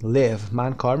 play, live.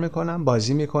 من کار میکنم،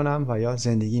 بازی میکنم و یا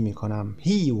زندگی میکنم.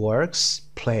 He works,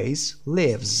 plays,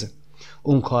 lives.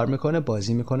 اون کار میکنه،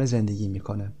 بازی میکنه، زندگی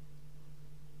میکنه.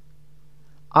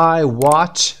 I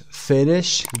watch,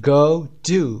 finish, go,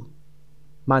 do.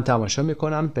 من تماشا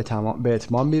میکنم، به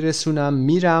اتمام میرسونم،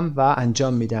 میرم و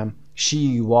انجام میدم.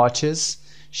 She watches,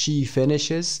 she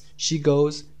finishes, she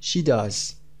goes, she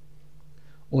does.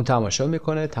 اون تماشا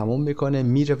میکنه، تموم میکنه،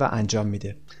 میره و انجام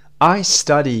میده. I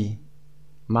study.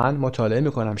 من مطالعه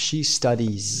میکنم. She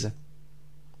studies.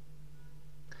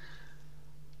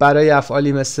 برای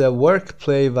افعالی مثل work,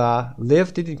 play و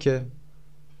live دیدیم که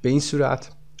به این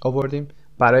صورت آوردیم.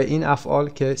 برای این افعال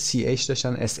که ch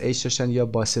داشتن، sh داشتن یا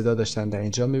با صدا داشتن در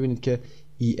اینجا میبینید که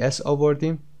es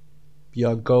آوردیم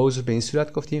یا goes به این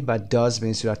صورت گفتیم و does به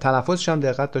این صورت. تلفظش هم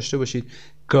دقت داشته باشید.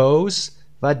 goes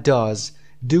و does.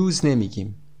 do's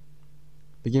نمیگیم.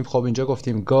 بگیم خب اینجا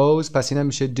گفتیم goes پس این هم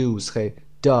میشه do's. خیر،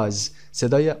 does.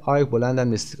 صدای I بلندن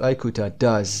مثل I کوتاه.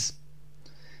 does.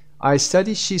 I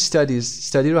study, she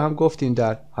studies. study رو هم گفتیم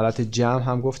در حالت جمع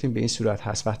هم گفتیم به این صورت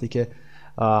هست وقتی که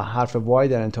حرف y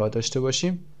در انتها داشته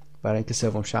باشیم برای اینکه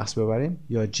سوم شخص ببریم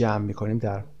یا جمع میکنیم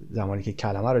در زمانی که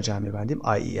کلمه رو جمع میبندیم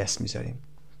ies میذاریم.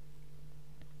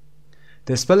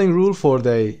 The spelling rule for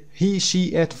the he, she,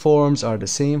 it forms are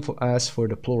the same as for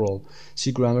the plural.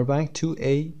 See Grammar Bank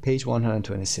 2A page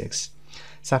 126.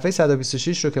 صفحه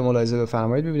 126 رو که ملاحظه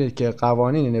بفرمایید ببینید که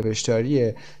قوانین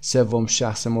نوشتاری سوم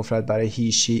شخص مفرد برای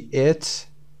he, she, it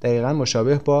دقیقاً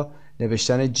مشابه با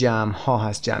نوشتن جمع ها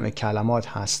هست، جمع کلمات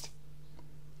هست.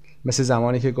 مثل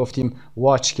زمانی که گفتیم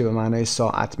watch که به معنای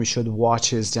ساعت میشد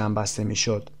watches جمع بسته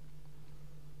میشد.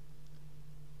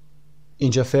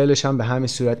 اینجا فعلش هم به همین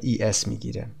صورت es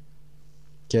میگیره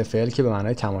که فعل که به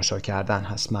معنای تماشا کردن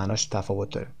هست، معناش تفاوت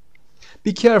داره.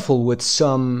 Be careful with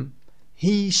some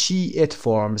he, she, it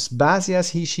forms. بعضی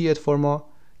از he, she, it فرما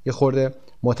یه خورده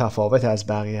متفاوت از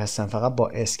بقیه هستن، فقط با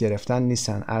اس گرفتن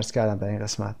نیستن. عرض کردم در این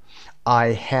قسمت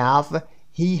I have,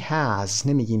 he has.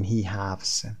 نمیگیم he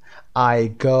has. I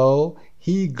go,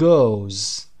 he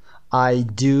goes. I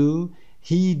do,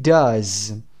 he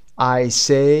does. I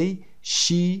say,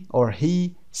 she or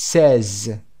he says.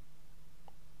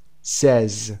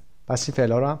 says. پس این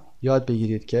فعلا رو هم یاد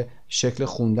بگیرید که شکل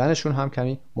خوندنشون هم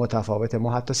کمی متفاوته.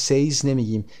 ما حتی says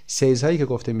نمیگیم. says هایی که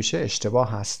گفته میشه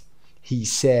اشتباه هست. he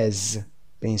says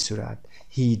به این صورت.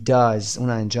 he does اون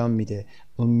انجام میده،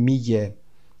 اون میگه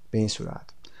به این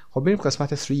صورت. خب بریم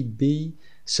قسمت 3B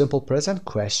simple present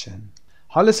question.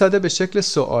 حال ساده به شکل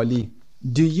سوالی.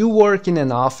 Do you work in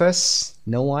an office?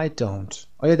 No, I don't.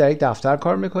 آیا در یک دفتر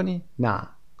کار میکنی؟ نه،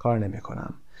 کار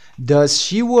نمیکنم. Does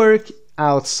she work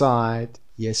outside?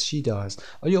 Yes, she does.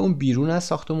 آیا اون بیرون از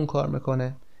ساختمون کار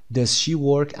میکنه؟ Does she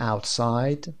work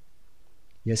outside?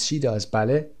 Yes, she does.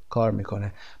 بله، کار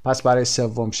میکنه. پس برای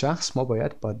سوم شخص ما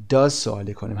باید با does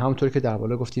سوالی کنیم. همونطور که در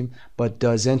بالا گفتیم با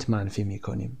doesn't منفی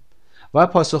میکنیم. و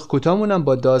پاسخ کوتاهمون هم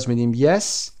با does میدیم. Yes،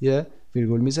 یه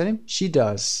ویرگول میذاریم. She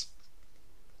does.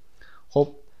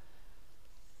 خب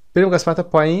بریم قسمت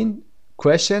پایین.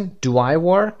 Question. Do I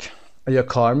work? آیا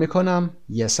کار میکنم؟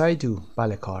 Yes, I do.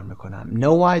 بله، کار میکنم.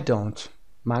 No, I don't.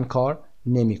 من کار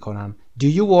نمی کنم. Do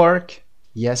you work?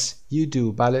 Yes, you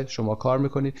do. بله، شما کار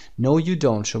میکنید. No, you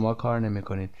don't. شما کار نمی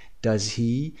کنید. Does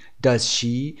he? Does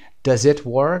she? Does it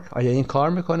work? آیا این کار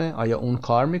میکنه؟ آیا اون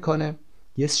کار میکنه؟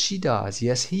 Yes, she does.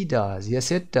 Yes, he does.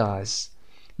 Yes, it does.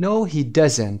 No, he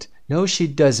doesn't. No, she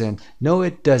doesn't. No,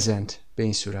 it doesn't. به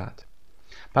این صورت.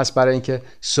 پس برای اینکه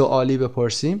سوالی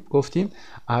بپرسیم گفتیم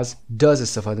از does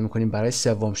استفاده میکنیم برای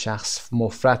سوم شخص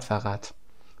مفرد فقط.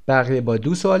 بقیه با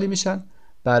do سوالی میشن.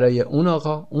 برای اون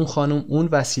آقا، اون خانم، اون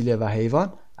وسیله و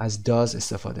حیوان از does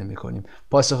استفاده میکنیم.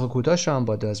 پاسخ کوتاهش رو هم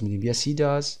با does میدیم. Yes, he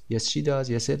does. Yes, she does.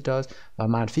 Yes, it does. و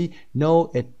منفی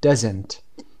No, it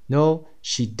doesn't. No,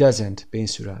 she doesn't. به این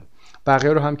صورت.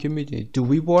 بقیه رو هم که میدونید. Do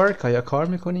we work? آیا کار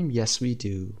میکنیم؟ Yes, we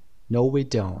do. No, we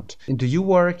don't. And do you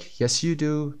work? Yes, you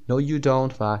do. No, you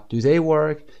don't. و do they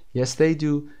work? Yes, they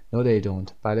do. No, they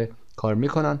don't. بله، کار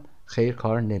میکنن. خیر،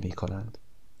 کار نمیکنند.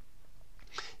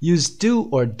 Use do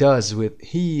or does with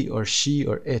he or she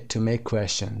or it to make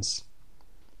questions.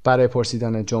 برای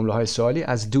پرسیدن جمله های سوالی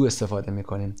از do استفاده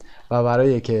میکنیم و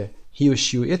برای که he و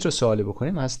she و it رو سوالی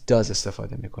بکنیم از does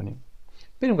استفاده میکنیم.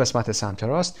 بریم قسمت سمت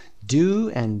راست.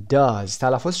 Do and does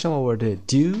تلفظ شما آورده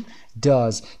do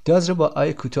does رو با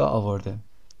آی کوتاه آورده،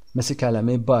 مثل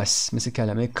کلمه bus، مثل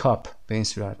کلمه cup. به این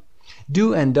صورت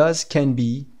do and does can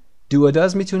be do و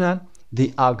does میتونن the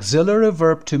auxiliary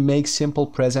verb to make simple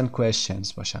present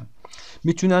questions باشن.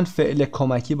 میتونن فعل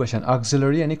کمکی باشن.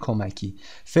 auxiliary یعنی کمکی،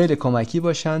 فعل کمکی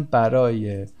باشن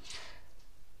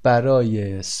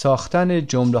برای ساختن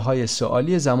جمله های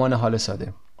سوالی زمان حال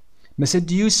ساده. مثل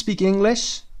do you speak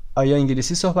English؟ آیا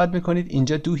انگلیسی صحبت میکنید؟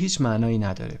 اینجا do هیچ معنایی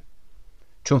نداره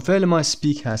چون فعل ما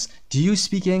speak هست. do you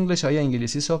speak English؟ آیا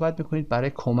انگلیسی صحبت میکنید؟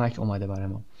 برای کمک اومده برای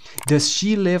ما. does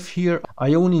she live here؟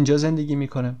 آیا اون اینجا زندگی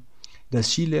میکنه؟ does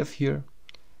she live here؟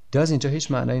 does اینجا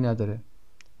هیچ معنایی نداره.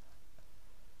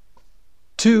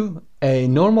 To a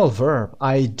normal verb,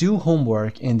 I do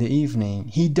homework in the evening.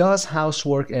 He does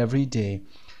housework every day.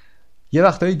 یه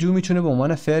وقتایی do میتونه به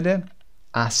عنوان فعل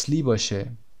اصلی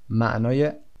باشه،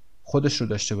 معنای خودش رو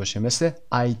داشته باشه، مثل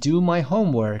I do my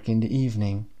homework in the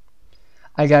evening.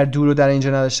 اگر do رو در اینجا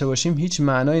نداشته باشیم هیچ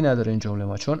معنایی نداره این جمله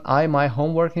ما، چون I my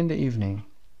homework in the evening.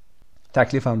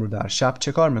 تکلیفم رو در شب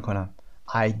چه کار میکنم؟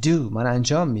 I do، من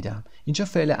انجام میدم. اینجا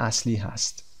فعل اصلی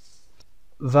هست.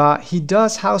 و he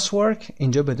does housework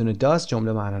اینجا بدون does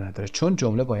جمله معنا نداره، چون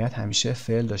جمله باید همیشه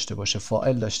فعل داشته باشه،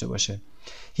 فاعل داشته باشه.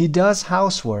 he does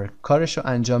housework کارش رو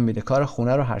انجام میده، کار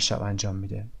خونه رو هر شب انجام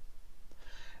میده.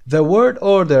 The word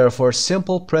order for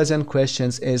simple present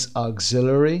questions is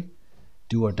auxiliary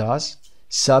do or does,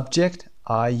 subject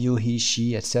I, you, he,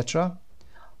 she, etc.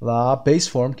 و base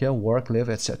form که work,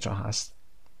 live, etc. هست.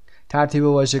 ترتیب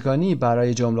واژگانی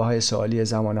برای جمله های سوالی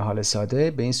زمان حال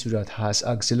ساده به این صورت هست: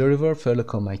 auxiliary verb فعل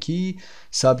کمکی،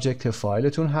 subject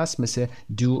فاعلتون هست مثل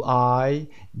do I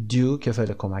do که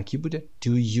فعل کمکی بوده،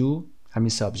 do you همین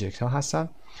subject ها هستن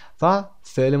و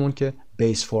فعلمون که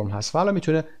base form هست و حالا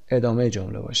میتونه ادامه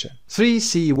جمله باشه.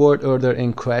 3C word order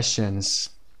in questions.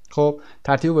 خب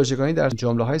ترتیب واژگانی در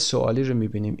جمله های سوالی رو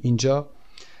میبینیم. اینجا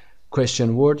question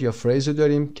word یا phrase رو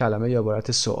داریم، کلمه یا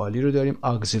عبارت سوالی رو داریم،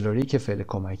 auxiliary که فعل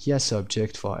کمکی از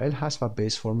subject فاعل هست و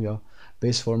base form یا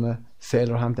base form فعل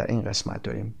رو هم در این قسمت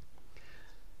داریم.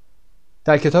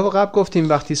 در کتاب قبل گفتیم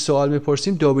وقتی سوال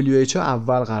میپرسیم WH ها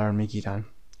اول قرار میگیرن.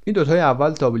 این دوتای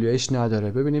اول WH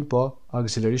نداره. ببینیم با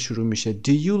auxiliary شروع میشه.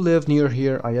 Do you live near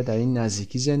here؟ آیا در این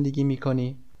نزدیکی زندگی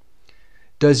میکنی؟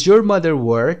 Does your mother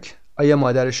work؟ آیا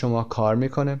مادر شما کار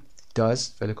میکنه؟ Does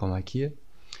فعل کمکیه.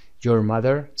 Your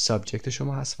mother subject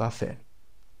شما هست و فعل.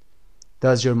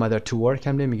 Does your mother to work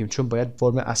هم نمیگیم چون باید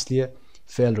فرم اصلی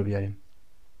فعل رو بیاریم.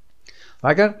 و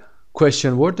اگر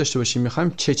question word داشته باشیم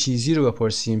میخوایم چه چیزی رو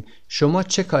بپرسیم. شما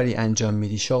چه کاری انجام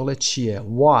میدی؟ شغل چیه؟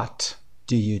 What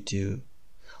do you do؟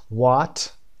 What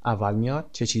اول میاد،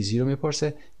 چه چیزی رو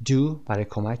میپرسه. Do برای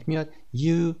کمک میاد.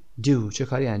 You do چه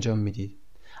کاری انجام میدی.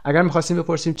 اگر میخواستیم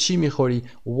بپرسیم چی میخوری؟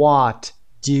 What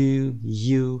do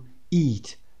you eat؟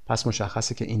 پس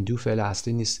مشخصه که این دو فعل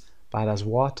اصلی نیست. بعد از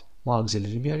what ما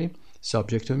auxiliary میاریم،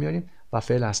 subject رو میاریم و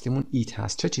فعل اصلیمون eat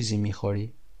هست. چه چیزی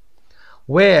میخوری؟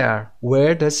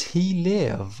 Where does he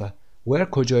live؟ where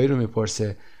کجایی رو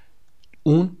میپرسه،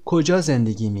 اون کجا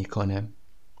زندگی میکنه.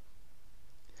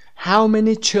 How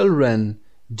many children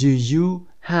do you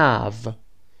have؟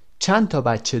 چند تا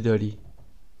بچه داری؟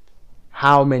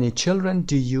 How many children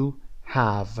do you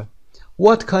have؟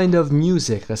 What kind of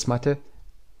music قسمت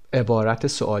عبارت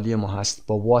سوالی ما هست،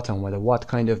 با what اومده. What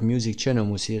kind of music چه نوع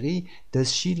موسیقی؟ Does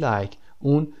she like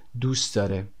اون دوست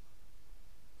داره.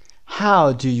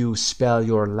 How do you spell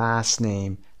your last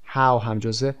name؟ How هم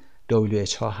جزء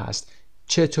WH ها هست.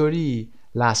 چطوری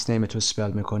last name تو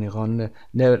spell میکنی؟ قانون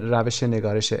روش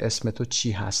نگارش اسم تو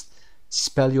چی هست؟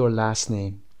 Spell your last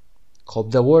name. خب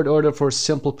the word order for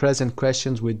simple present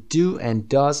questions with do and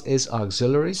does is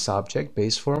auxiliary, subject,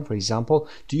 base form. For example,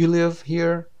 do you live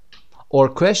here? Or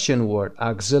question word,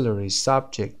 auxiliary,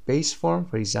 subject, base form.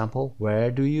 For example, where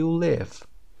do you live?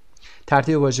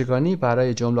 ترتیب واژگانی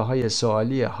برای جمله های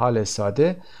سوالی حال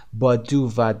ساده با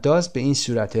do و does به این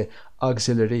صورت: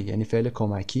 auxiliary یعنی فعل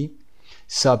کمکی،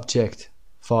 subject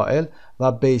فاعل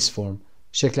و base form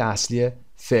شکل اصلی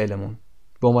فعلمون.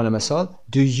 به عنوان مثال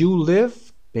do you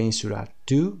live به این صورت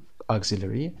do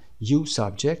auxiliary، you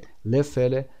subject، live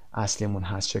فعل اصلیمون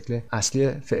هست، شکل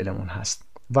اصلی فعلمون هست.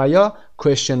 و یا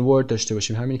question word داشته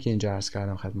باشیم، همین که اینجا عرض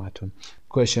کردم خدمتتون.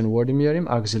 question word میاریم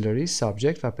auxiliary,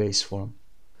 subject و base form.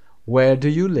 Where do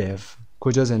you live؟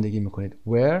 کجا زندگی میکنید؟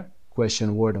 Where question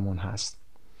wordمون هست.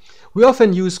 We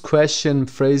often use question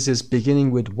phrases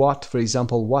beginning with what, for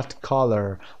example, what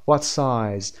color, what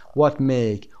size, what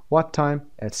make, what time,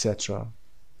 etc.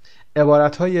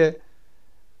 عبارتهای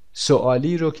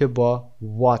سوالی رو که با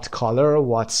what color,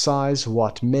 what size,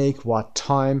 what make, what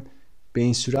time به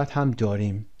این صورت هم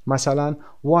داریم. مثلا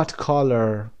what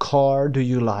color car do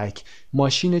you like؟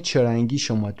 ماشین چه رنگی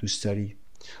شما دوست داری؟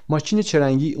 ماشین چه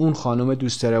رنگی اون خانم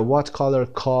دوست داره. What color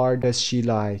car does she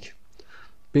like؟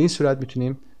 به این صورت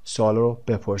میتونیم سوال رو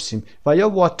بپرسیم. و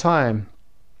یا what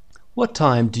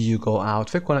time do you go out؟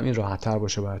 فکر کنم این راحت تر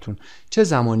باشه براتون. چه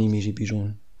زمانی میری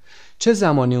بیرون؟ چه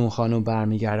زمانی اون خانم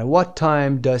برمیگرده؟ What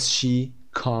time does she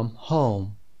come home؟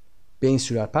 به این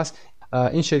صورت. پس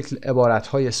این شکل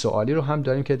عبارت‌های سوالی رو هم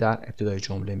داریم که در ابتدای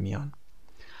جمله میان.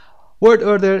 Word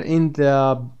order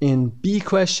in B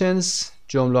questions،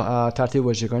 ترتیب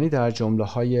واژگانی در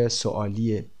جمله‌های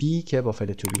سوالی B که با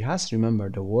فعل to be هست. Remember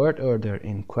the word order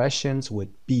in questions with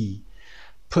B.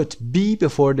 Put B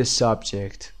before the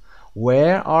subject.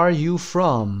 Where are you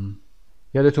from؟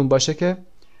 یادتون باشه که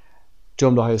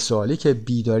جمله‌های سوالی که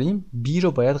B داریم B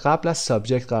رو باید قبل از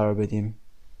subject قرار بدیم.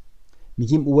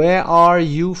 میگیم Where are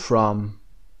you from؟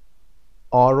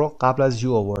 R رو قبل از you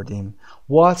آوردیم.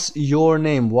 What's your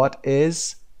name؟ What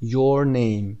is your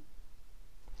name؟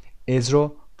 is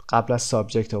رو قبل از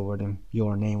subject آوردیم.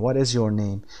 Your name. What is your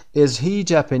name؟ Is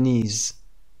he Japanese؟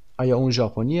 آیا اون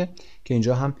ژاپنیه؟ که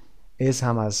اینجا هم is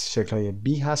هم از شکل‌های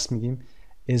B هست. میگیم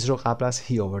is رو قبل از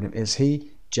he آوردیم. Is he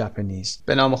Japanese؟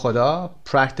 به نام خدا.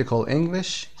 Practical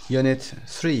English Unit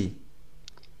 3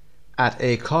 At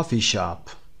a coffee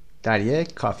shop. در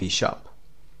یک کافی شاپ.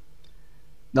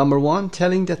 Number 1.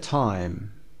 Telling the time.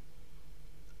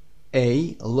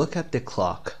 A. Look at the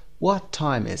clock. What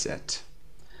time is it؟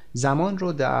 زمان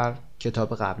رو در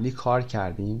کتاب قبلی کار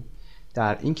کردیم.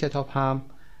 در این کتاب هم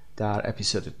در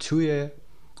اپیزود 2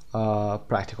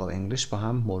 Practical English با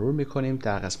هم مرور میکنیم.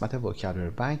 در قسمت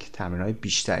vocabulary bank تمرین‌های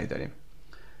بیشتری داریم.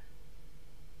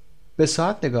 به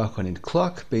ساعت نگاه کنید.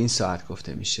 clock به این ساعت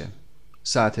گفته میشه.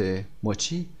 ساعت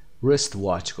مچی wrist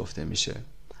watch گفته میشه.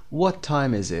 What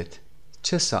time is it؟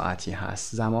 چه ساعتی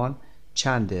هست؟ زمان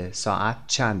چنده؟ ساعت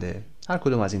چنده؟ هر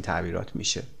کدوم از این تعبیرات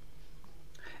میشه.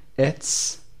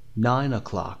 It's 9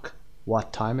 o'clock. What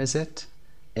time is it؟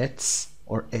 It's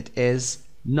or it is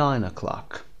 9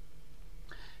 o'clock.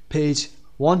 Page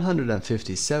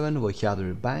 157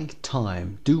 Vocabulary Bank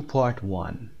Time Do Part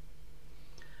 1.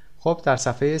 خب در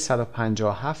صفحه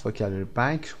 157 Vocabulary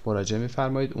Bank مراجعه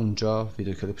می‌فرمایید. اونجا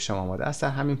ویدیو کلیپ شما آماده است. در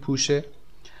همین پوشه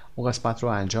اون قسمت رو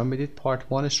انجام بدید،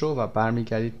 پارت 1 رو، و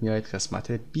برمیگردید میایید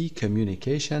قسمت B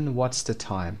Communication What's the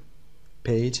time؟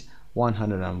 Page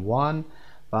 101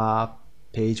 و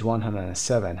Page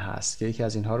 107 هست که یکی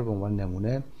از اینها رو به عنوان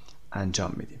نمونه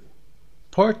انجام میدیم.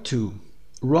 Part 2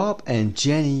 Rob and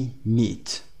Jenny meet.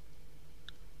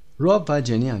 راب و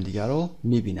جنی هم دیگر رو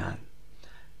میبینن.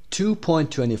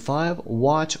 2.25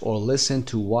 Watch or listen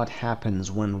to what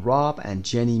happens when Rob and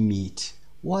Jenny meet.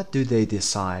 What do they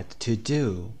decide to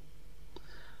do؟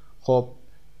 خب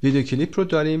ویدیو کلیپ رو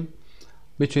داریم.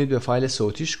 میتونید به فایل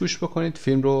صوتیش گوش بکنید.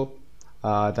 فیلم رو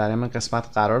در این قسمت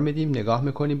قرار میدیم، نگاه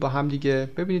میکنیم با هم دیگه.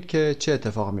 ببینید که چه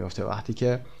اتفاق میفته وقتی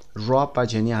که راب و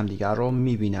جنی هم دیگر رو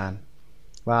میبینن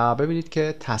و ببینید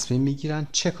که تصمیم میگیرن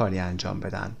چه کاری انجام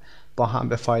بدن. با هم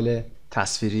به فایل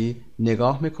تصویری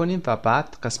نگاه میکنیم و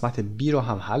بعد قسمت B رو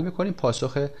هم حل میکنیم.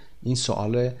 پاسخ این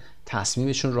سوال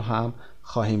تصمیمشون رو هم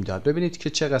خواهیم داد. ببینید که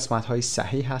چه قسمت های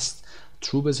صحیح هست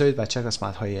true بذارید و چه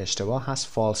قسمت های اشتباه هست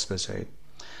false بذارید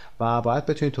و باید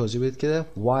بتونید توضیح بدید که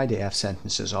why the F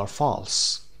sentences are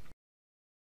false.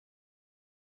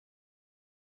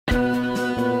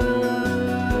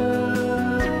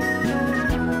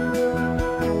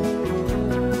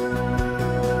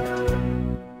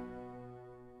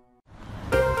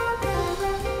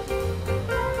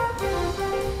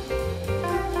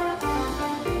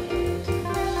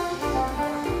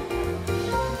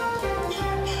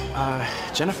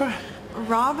 Jennifer?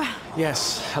 Rob? Yes,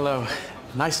 hello.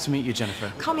 Nice to meet you, Jennifer.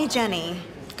 Call me Jenny.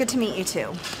 Good to meet you too.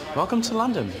 Welcome to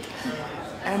London.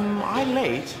 Am I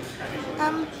late?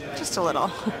 Just a little.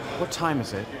 What time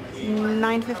is it?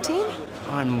 9:15?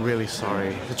 I'm really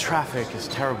sorry. The traffic is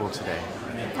terrible today.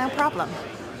 No problem.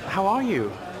 How are you?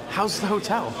 How's the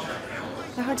hotel?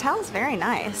 The hotel's very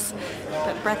nice,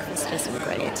 but breakfast isn't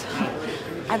great.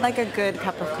 I'd like a good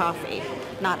cup of coffee,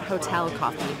 not hotel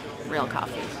coffee, real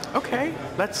coffee. Okay,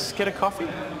 let's get a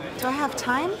coffee. Do I have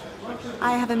time?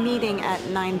 I have a meeting at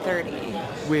 9:30.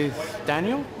 With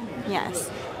Daniel? Yes.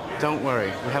 Don't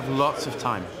worry, we have lots of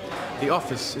time. The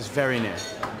office is very near.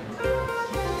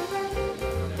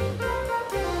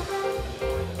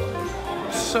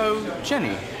 So,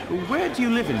 Jenny, Where do you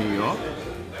live in New York?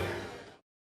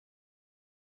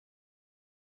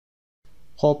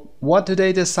 خب what do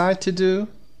they decide to do؟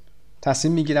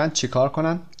 تصمیم میگیرن چیکار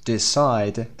کنن؟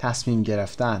 decide تصمیم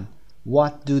گرفتن.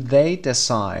 What do they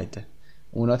decide؟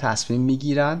 اونا تصمیم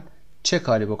میگیرن چه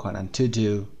کاری بکنن؟ to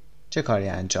do چه کاری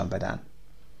انجام بدن؟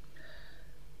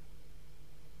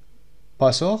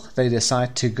 پاسخ they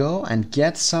decide to go and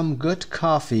get some good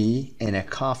coffee in a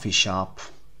coffee shop.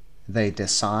 They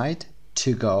decide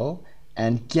to go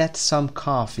and get some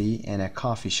coffee in a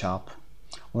coffee shop.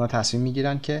 اونا تصمیم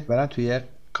میگیرن که برن توی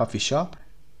کافی شاپ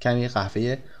کمی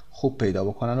قهوه خوب پیدا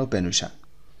بکنن و بنوشن.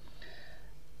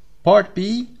 Part B.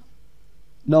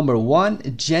 Number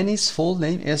 1. Jenny's full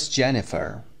name is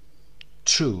Jennifer.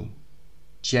 True.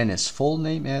 Jenny's full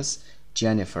name is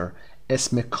Jennifer.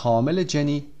 اسم کامل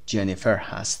جنی جنیفر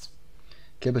هست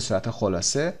که به صورت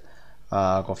خلاصه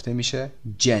گفته میشه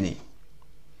جنی.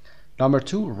 Number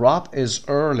 2. Rob is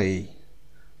early.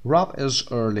 Rob is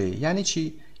early یعنی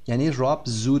چی؟ یعنی راب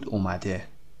زود اومده.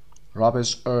 Rob is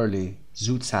early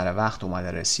زود سر وقت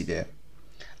اومده رسیده.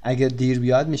 اگر دیر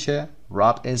بیاد میشه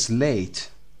Rob is late.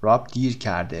 راب دیر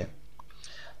کرده.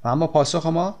 و اما پاسخ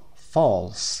ما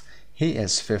false. He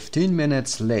is 15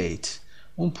 minutes late.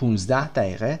 اون 15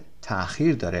 دقیقه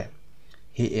تأخیر داره.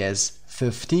 He is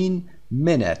 15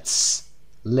 minutes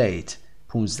late.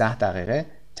 15 دقیقه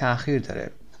تأخیر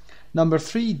داره. Number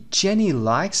 3. Jenny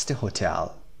likes the hotel.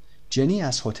 جنی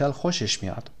از هتل خوشش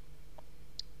میاد.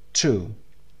 True.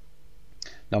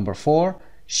 Number 4.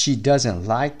 She doesn't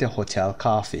like the hotel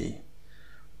coffee.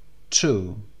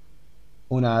 True.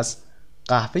 اون از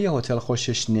قهوه هتل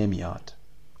خوشش نمیاد.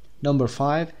 Number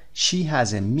 5. She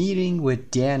has a meeting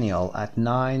with Daniel at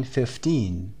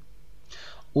 9:15.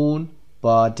 اون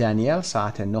با دانیل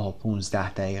ساعت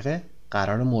 9:15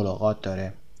 قرار ملاقات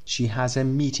داره. She has a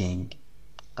meeting.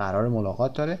 قرار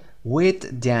ملاقات داره with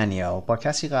Daniel. با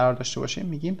کسی قرار داشته باشیم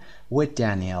میگیم with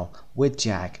Daniel, with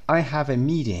Jack. I have a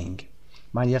meeting.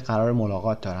 من یه قرار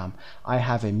ملاقات دارم. I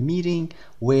have a meeting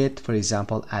with, for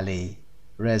example, Ali,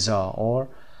 رضا or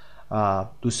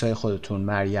دوستای خودتون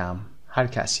مریم، هر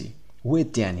کسی.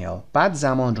 with Daniel. بعد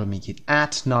زمان رو میگید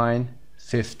at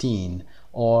 9:15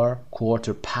 or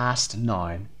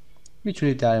 9:15.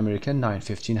 میتونید در امریکن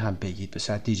 9:15 هم بگید، به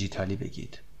صورت دیجیتالی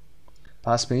بگید.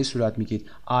 پس به این صورت میگید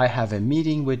I have a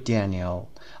meeting with Daniel.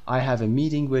 I have a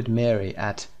meeting with Mary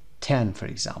at 10 for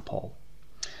example.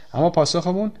 اما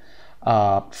پاسخمون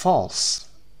false.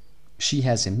 She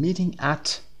has a meeting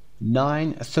at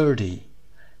 9:30.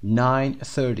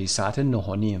 9:30 ساعت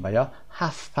 9:30 و یا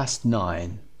 9:30.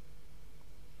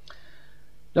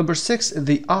 Number 6.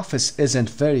 The office isn't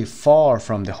very far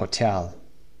from the hotel.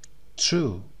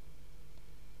 True.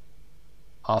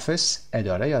 office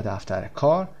اداره یا دفتر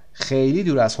کار خیلی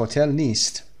دور از هتل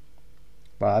نیست.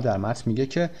 و در متن میگه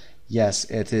که yes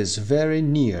it is very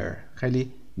near.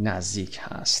 خیلی نزدیک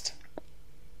هست.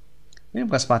 میریم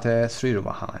قسمت 3 رو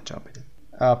با هم انجام بدیم.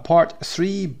 Part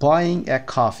 3. Buying a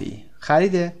coffee.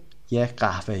 خرید یک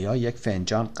قهوه یا یک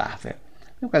فنجان قهوه.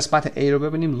 میریم قسمت A رو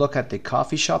ببینیم. Look at the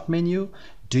coffee shop menu.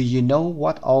 Do you know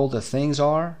what all the things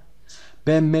are?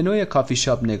 به منوی کافی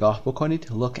شاپ نگاه بکنید.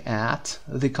 Look at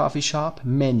the coffee shop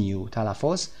menu.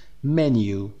 تلفظ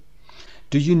menu.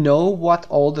 Do you know what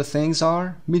all the things are?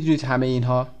 میدونید همه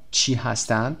اینها چی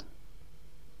هستند؟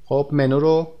 خب منو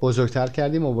رو بزرگتر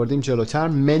کردیم آوردیم جلوتر.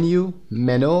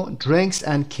 منو drinks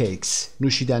and cakes.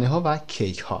 نوشیدنی ها و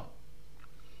کیک ها.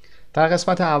 در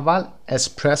قسمت اول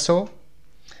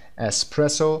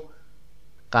اسپرسو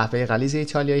قهوه غلیظ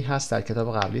ایتالیایی هست. در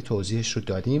کتاب قبلی توضیحش رو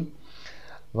دادیم.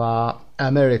 و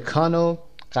امریکانو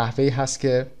قهوه‌ای هست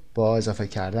که با اضافه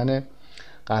کردن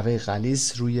قهوه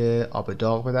غلیظ روی آب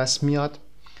داغ به دست میاد.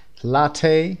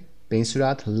 لاته به این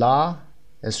صورت لا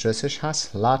استرسش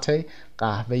هست. لاته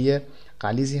قهوه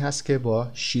غلیظی هست که با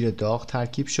شیر داغ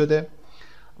ترکیب شده.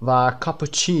 و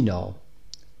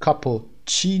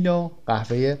کاپوچینو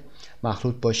قهوه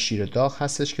مخلوط با شیر داغ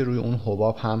هستش که روی اون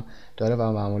حباب هم داره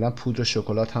و معمولا پودر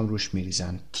شکلات هم روش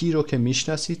میریزن. تی رو که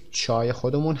میشناسید چای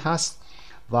خودمون هست.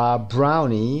 و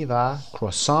براونی و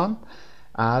کروسان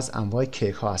از انواع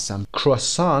کیک ها هستن.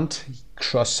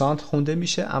 کروسانت خونده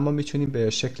میشه اما میتونیم به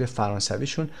شکل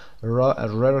فرانسویشون ر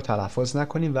رو تلفظ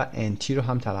نکنیم و انتی رو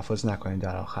هم تلفظ نکنیم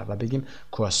در آخر و بگیم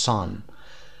کروسان.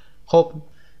 خب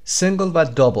سینگل و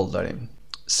دابل داریم.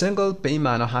 سینگل به این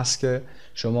معنا هست که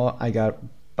شما اگر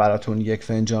براتون یک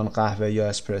فنجان قهوه یا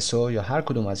اسپرسو یا هر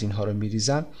کدوم از اینها رو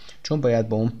میریزن، چون باید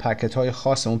با اون پاکت های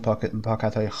خاص، اون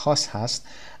پاکت های خاص هست،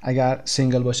 اگر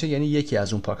سینگل باشه یعنی یکی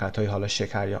از اون پاکت های حالا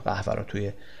شکر یا قهوه رو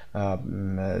توی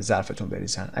ظرفتون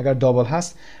بریزن. اگر دابل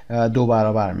هست 2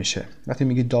 برابر میشه. وقتی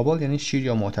میگی دابل یعنی شیر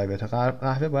یا محتویات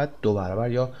قهوه باید 2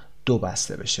 برابر یا 2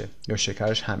 بسته بشه، یا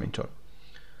شکرش همینطور.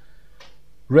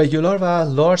 رگولار و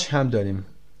لارج هم داریم.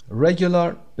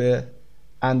 رگولار به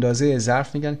اندازه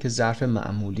ظرف میگن که ظرف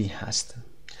معمولی هست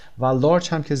و لارج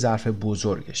هم که ظرف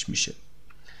بزرگش میشه.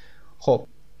 خب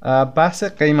بحث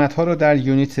قیمت ها رو در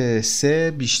یونیت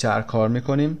 3 بیشتر کار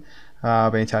میکنیم.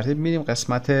 به این ترتیب میریم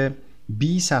قسمت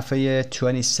B صفحه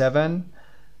 27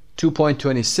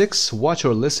 2.26 Watch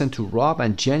or listen to Rob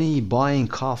and Jenny buying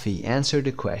coffee. Answer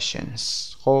the questions.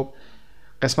 خب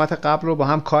قسمت قبل رو با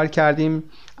هم کار کردیم،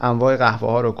 انواع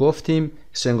قهوه ها رو گفتیم،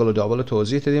 سینگل و دابل رو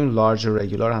توضیح دادیم، لارج و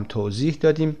رگولار هم توضیح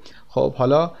دادیم. خب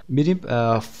حالا میریم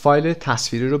فایل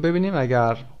تصویری رو ببینیم.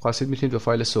 اگر خواستید میتونید به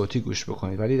فایل صوتی گوش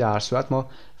بکنید، ولی در هر صورت ما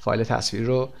فایل تصویری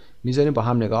رو میذاریم با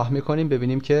هم نگاه میکنیم،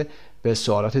 ببینیم که به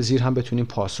سوالات زیر هم بتونیم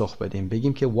پاسخ بدیم.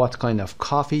 بگیم که What kind of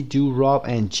coffee do Rob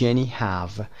and Jenny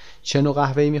have؟ چه نوع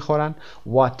قهوه‌ای میخورن؟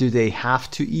 What do they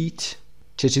have to eat؟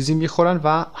 چه چیزی میخورن؟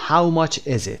 و How much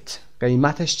is it؟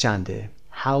 قیمتش چنده؟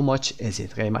 How much is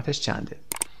it؟ قیمتش چنده؟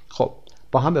 خب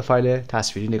با هم به فایل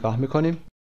تصویری نگاه میکنیم.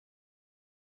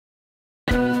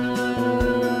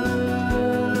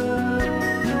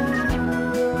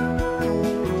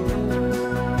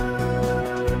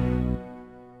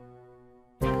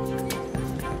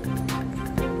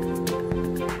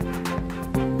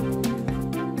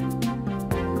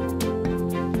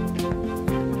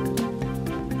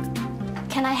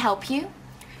 Can I help you?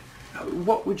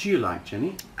 What would you like,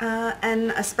 Jenny? An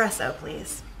espresso,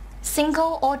 please.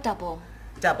 Single or double?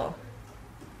 Double.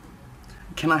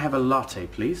 Can I have a latte,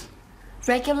 please?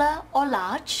 Regular or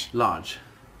large? Large.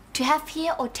 To have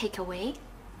here or take away?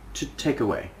 To take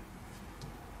away.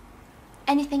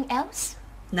 Anything else?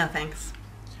 No, thanks.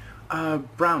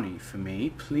 Brownie for me,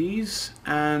 please,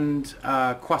 and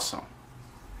croissant.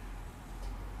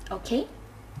 Okay.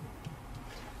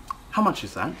 How much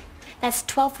is that? That's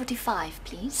 $12.45,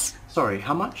 please. Sorry,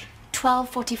 how much?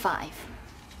 $12.45.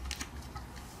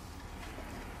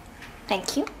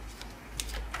 Thank you.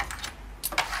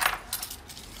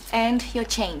 And your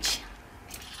change.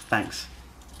 Thanks.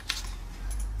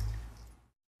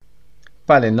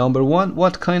 بله. Number 1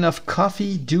 What kind of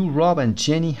coffee do Rob and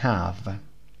Jenny have؟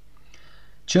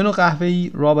 چه نوع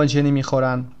قهوه‌ای راب و جنی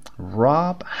میخورن؟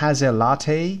 Rob has a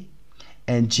latte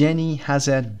and Jenny has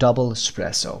a double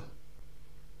espresso.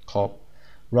 خب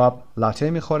راب لاته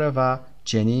میخوره و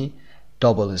جنی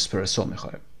دابل اسپرسو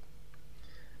میخوره.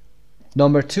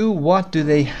 Number 2 What do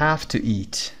they have to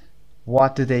eat؟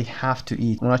 What do they have to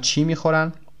eat؟ اونا چی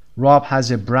میخورن؟ Rob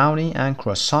has a brownie and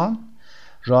croissant.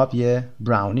 راب یه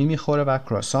براونی میخوره و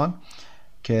کراسان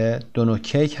که دو نوع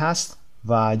کیک هست.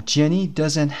 و جنی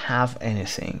doesn't have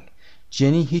anything.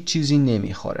 جنی هیچ چیزی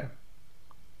نمیخوره،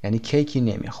 یعنی کیکی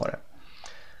نمیخوره.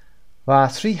 و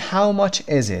 3 How much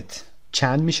is it؟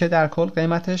 چند میشه در کل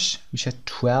قیمتش؟ میشه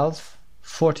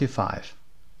 $12.45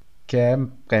 که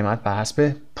قیمت بر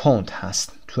حسب پوند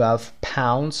هست. 12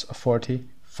 pounds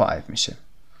 45 میشه.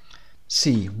 C.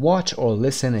 Watch or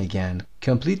listen again.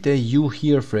 Complete the you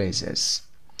hear phrases.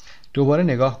 دوباره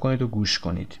نگاه کنید و گوش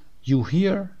کنید. You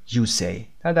hear, you say.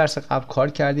 در درس قبل کار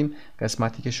کردیم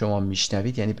قسمتی که شما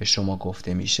میشنوید یعنی به شما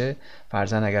گفته میشه.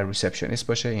 فرضاً اگر ریسپشنیست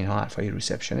باشه اینها حرفای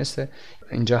ریسپشنیسته.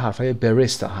 اینجا حرفای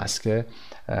بریستا هست که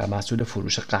مسئول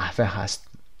فروش قهوه هست.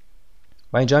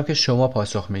 و اینجا هم که شما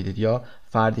پاسخ میدید یا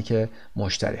فردی که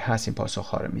مشتری هست این پاسخ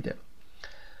ها رو میده.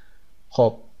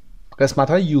 خب قسمت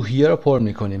های you hear رو پر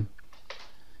میکنیم.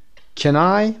 Can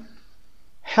I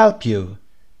help you؟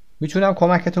 میتونم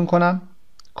کمکتون کنم؟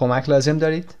 کمک لازم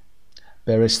دارید؟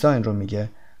 بریستا این رو میگه.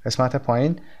 قسمت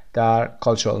پایین در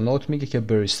کالچرال نوت میگه که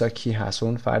بریستا کی هست.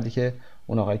 اون فردی که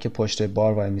اون آقایی که پشت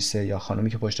بار وای میسته یا خانومی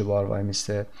که پشت بار وای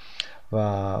میسته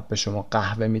و به شما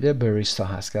قهوه میده بریستا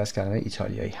هست که از کلمه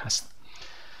ایتالیایی هست.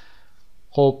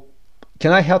 خب Can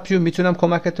I help you؟ میتونم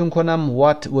کمکتون کنم.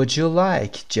 What would you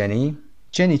like Jenny؟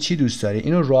 جنی چی دوست داری؟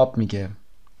 اینو راب میگه.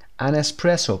 An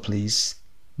espresso please.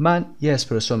 من یه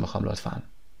اسپرسو میخوام لطفاً.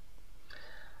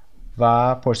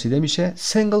 و پرسیده میشه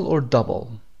single or double؟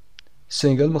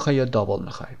 سینگل میخوای یا دابل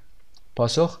میخوای؟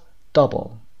 پاسخ double.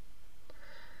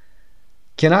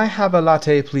 Can I have a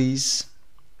latte please؟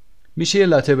 میشه یه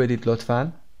لاته بدید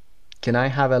لطفاً؟ Can I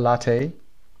have a latte؟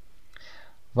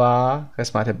 و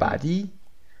قسمت بعدی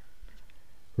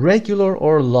regular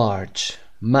or large؟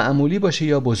 معمولی باشه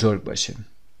یا بزرگ باشه؟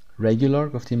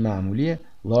 regular گفتیم معمولیه،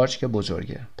 large که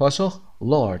بزرگه. پاسخ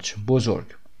large بزرگ.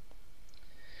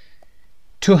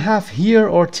 To have here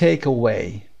or take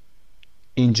away؟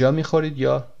 اینجا میخورید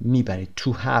یا میبرید؟ To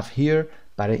have here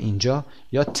برای اینجا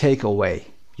یا take away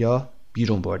یا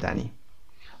بیرون بردنی.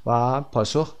 و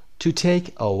پاسخ to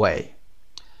take away،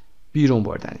 بیرون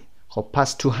بردنی. خب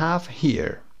پس to have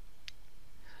here.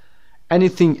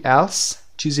 Anything else؟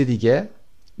 چیز دیگه؟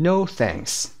 No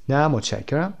thanks. نه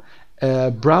متشکرم.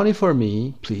 A brownie for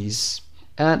me please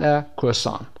and a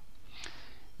croissant.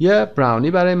 یه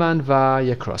براونی برای من و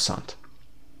یه کراسانت.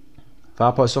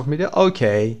 و پاسخ میده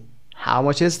okay. How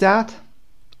much is that؟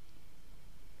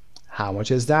 How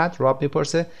much is that؟ راب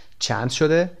میپرسه چند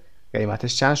شده؟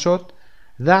 قیمتش چند شد؟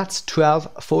 That's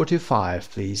 $12.45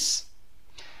 please.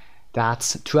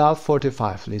 That's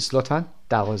 $12.45 please. لطفاً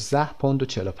 12 پوند و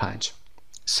 45.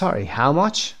 Sorry, how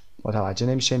much؟ متوجه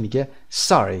نمیشه، میگه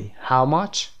sorry, how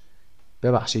much؟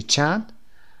 ببخشید چند؟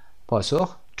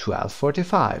 پاسخ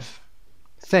 $12.45.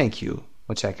 Thank you.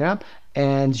 متشکرم.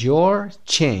 And your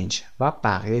change و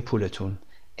بقیه پولتون.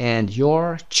 And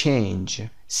your change.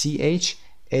 C-H-A-N-G-E.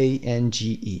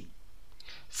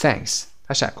 Thanks.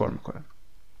 تشکر میکنم.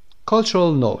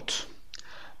 Cultural note.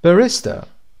 Barista.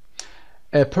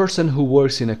 A person who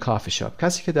works in a coffee shop.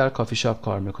 کسی که در کافی شاپ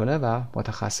کار میکنه و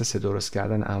متخصص درست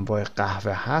کردن انواع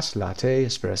قهوه هست، لاته،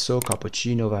 اسپرسو،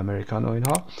 کاپوچینو و امریکانو،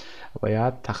 اینها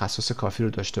باید تخصص کافی رو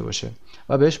داشته باشه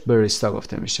و بهش بریستا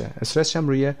گفته میشه. استرسش هم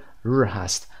روی ر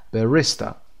هست.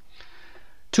 بریستا.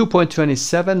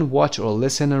 2.27 Watch or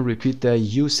listen and repeat the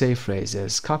you say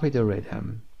phrases. Copy the rhythm.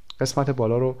 قسمت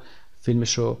بالا رو،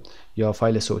 فیلمش رو یا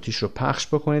فایل صوتیش رو پخش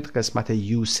بکنید. قسمت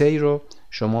you say رو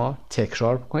شما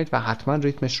تکرار بکنید و حتما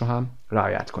ریتمش رو هم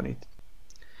رعایت کنید.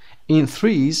 In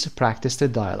threes practice the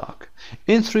dialogue.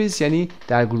 In threes یعنی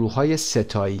در گروه های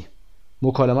ستایی.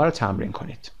 مکالمه رو تمرین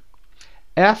کنید.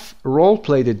 F. Role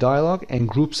play the dialogue in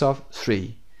groups of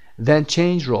 3. Then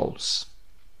change roles.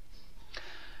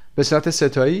 به صورت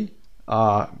ستایی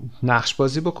نقش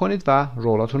بازی بکنید و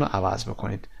رولاتون رو عوض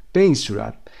بکنید. به این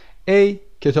صورت A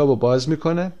کتاب رو باز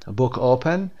میکنه. Book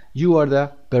open. You are the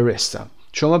barista.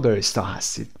 شما بریستا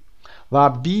هستید. و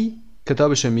B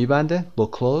کتابش رو میبنده.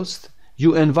 Book closed.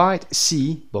 You invite C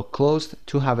book closed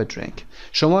to have a drink.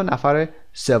 شما نفر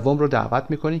سوم رو دعوت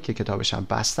میکنید که کتابش هم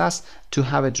بسته است to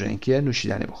have a drink، یه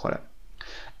نوشیدنی بخوره.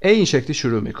 A این شکلی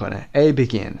شروع میکنه. A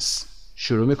begins.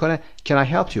 شروع میکنه Can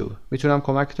I help you؟ میتونم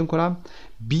کمکتون کنم؟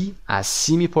 B از C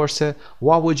میپرسه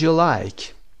What would you like؟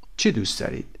 چی دوست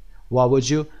دارید؟ What would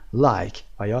you like؟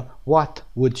 و یا What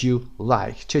would you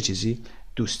like؟ چه چیزی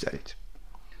دوست دارید؟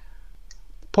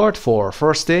 Part 4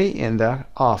 First day in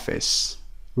the office.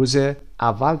 روز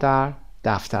اول در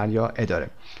دفتر یا اداره.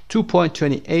 2.28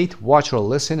 Watch or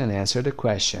listen and answer the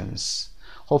questions.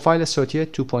 خب فایل صوتی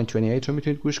 2.28 رو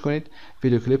میتونید گوش کنید.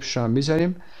 ویدیو کلیپش رو هم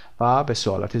میذاریم و به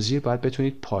سوالات زیر باید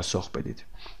بتونید پاسخ بدید.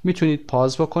 میتونید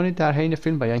پاز بکنید در حین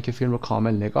فیلم و یا اینکه فیلم رو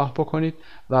کامل نگاه بکنید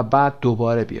و بعد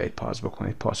دوباره بیایید پاز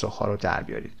بکنید، پاسخ ها رو در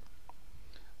بیارید.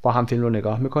 با هم فیلم رو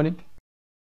نگاه میکنیم.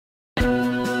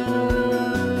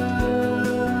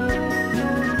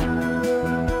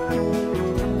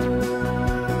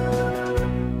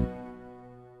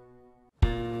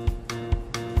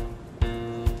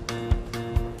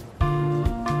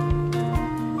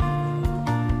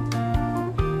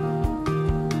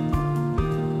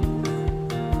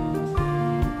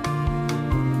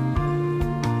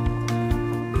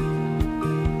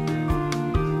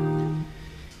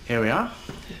 Here we are.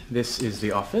 This is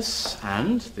the office,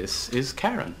 and this is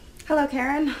Karen. Hello,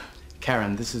 Karen.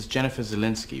 Karen, this is Jennifer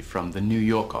Zielinski from the New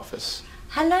York office.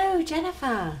 Hello,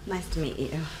 Jennifer. Nice to meet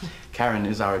you. Karen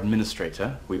is our administrator.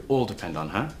 We all depend on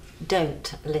her. Don't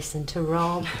listen to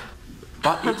Rob.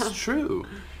 But it's true.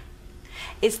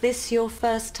 Is this your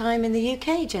first time in the UK,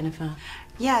 Jennifer?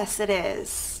 Yes, it is.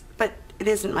 But it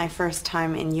isn't my first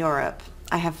time in Europe.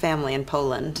 I have family in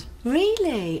Poland.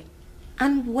 Really?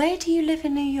 And where do you live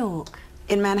in New York?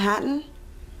 In Manhattan?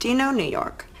 Do you know New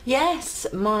York? Yes,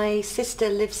 my sister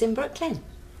lives in Brooklyn.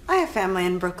 I have family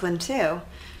in Brooklyn too.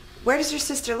 Where does your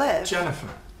sister live?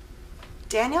 Jennifer.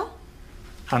 Daniel?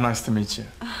 How nice to meet you.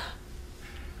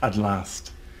 At last.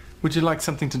 Would you like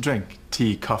something to drink?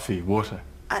 Tea, coffee, water?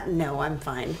 No, I'm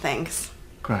fine, thanks.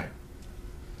 Great.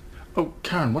 Oh,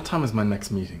 Karen, what time is my next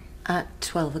meeting? At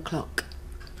 12 o'clock.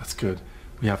 That's good.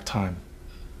 We have time.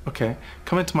 Okay,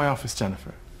 come into my office,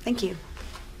 Jennifer. Thank you.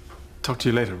 Talk to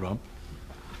you later, Rob.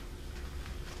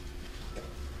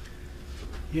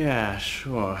 Yeah,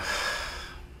 sure.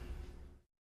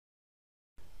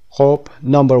 خب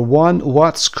number 1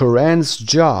 What's Karen's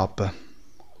job?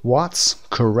 What's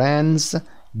Karen's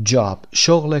job?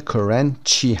 شغل کرن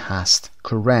چی هست؟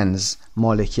 Karen's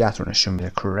مالکیت رو نشون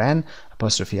میده. کرن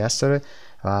اپاستروفی هست داره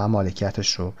و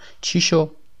مالکیتش رو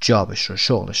چیشو، جابش رو،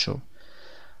 شغلش رو.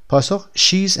 پاسخ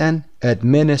She's an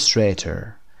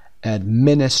administrator.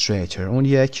 Administrator اون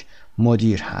یک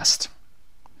مدیر هست.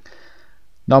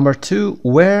 Number 2,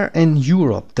 where in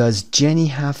Europe does Jenny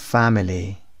have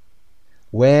family?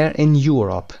 Where in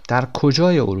Europe, در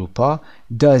کجای اروپا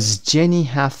does Jenny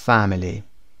have family?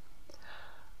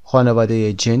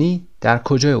 خانواده جنی در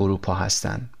کجای اروپا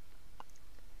هستند؟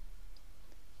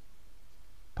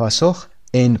 پاسخ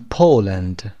in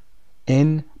Poland.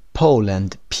 In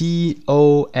Poland.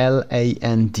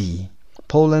 P-O-L-A-N-D.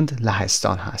 Poland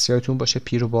لهستان هست. یادتون باشه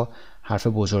پی رو با حرف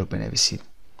بزرگ بنویسید.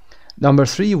 Number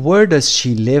 3, where does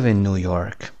she live in New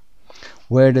York?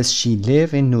 Where does she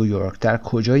live in New York? در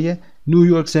کجای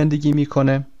نیویورک زندگی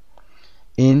میکنه؟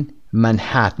 In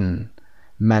Manhattan.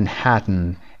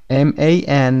 Manhattan.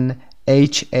 M-A-N-H-A-T-A-N.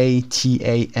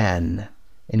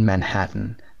 In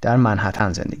Manhattan. در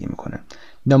منهتن زندگی میکنه.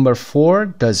 Number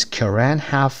 4, does Karen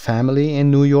have family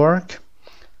in New York?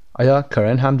 آیا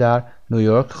کرن هم در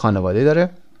نیویورک خانواده داره؟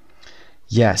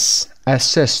 Yes, a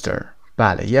sister.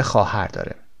 بله، یه خواهر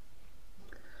داره.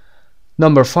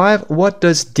 Number 5, what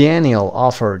does Daniel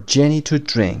offer Jenny to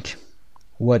drink?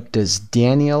 What does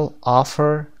Daniel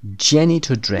offer Jenny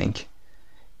to drink?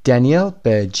 دانیل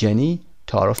به جنی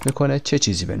تعارف میکنه چه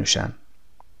چیزی بنوشن؟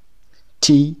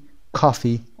 Tea,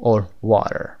 coffee or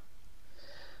water.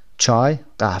 چای،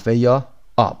 قهوه یا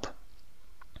آب.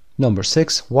 Number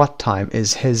 6, what time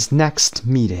is his next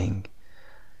meeting?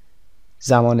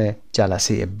 زمان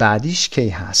جلسه بعدیش کی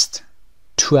هست؟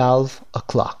 12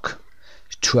 o'clock.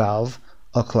 12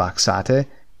 o'clock. ساعت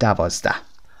 12.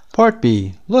 Part B.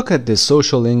 Look at the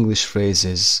social English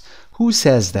phrases. Who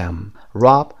says them?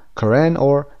 Rob, Karen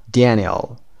or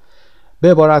Daniel?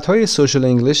 به عبارت‌های سوشال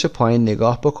انگلیش پایین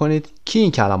نگاه بکنید.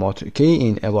 کی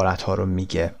این عبارت‌ها رو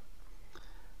میگه؟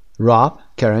 راب،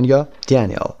 کرن یا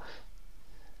دانیل؟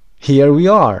 Here we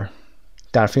are.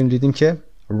 در فیلم دیدیم که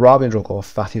رابین رو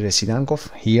گفت وقتی رسیدن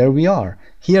گفت Here we are.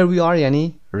 Here we are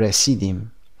یعنی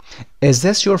رسیدیم. Is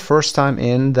this your first time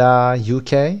in the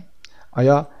UK?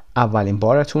 آیا اولین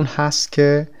بارتون هست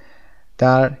که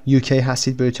در UK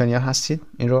هستید، بریتانیا هستید؟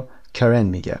 این رو کرن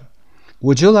میگه.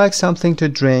 Would you like something to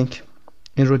drink?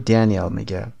 این رو دانیل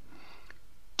میگه.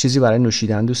 چیزی برای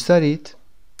نوشیدن دوست دارید؟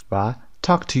 و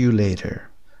talk to you later.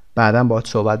 بعداً باهات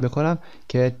صحبت میکنم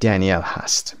که دانیل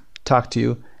هست. Talk to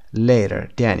you later,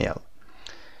 Daniel.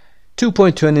 2.29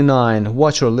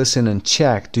 Watch or listen and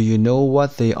check. Do you know what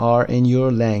they are in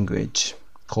your language?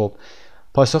 خب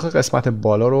پاسخ قسمت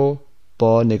بالا رو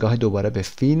با نگاه دوباره به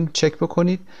فیلم چک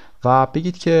بکنید و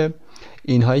بگید که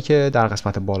اینهایی که در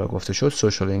قسمت بالا گفته شد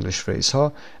social English phrase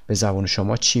ها به زبان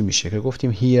شما چی میشه که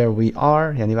گفتیم here we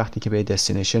are یعنی وقتی که به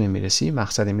destination میرسی،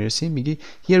 مقصد میرسی، میگی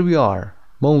here we are،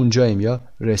 ما اونجاییم یا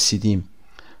رسیدیم.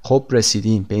 خب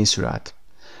رسیدیم به این صورت.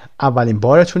 اولین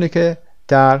بارتونه که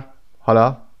در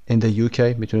حالا in the UK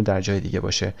میتونه در جای دیگه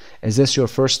باشه. Is this your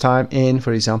first time in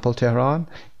for example تهران؟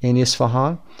 in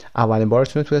اصفهان؟ اولین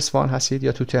بارتونه تو اصفهان هستید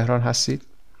یا تو تهران هستید؟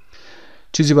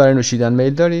 چیزی برای نوشیدن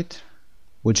میل دارید؟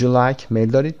 Would you like؟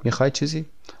 میل دارید؟ میخواید چیزی؟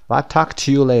 و talk to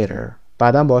you later.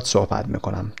 بعداً باهات صحبت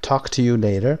میکنم. Talk to you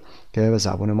later که به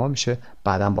زبان ما میشه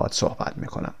بعداً باهات صحبت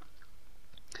میکنم.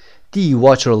 D.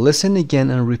 Watch or listen again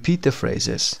and repeat the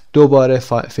phrases. دوباره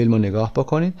فیلم رو نگاه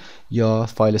بکنید یا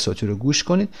فایل صوتی رو گوش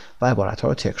کنید و عبارتها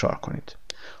رو تکرار کنید.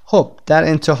 خب در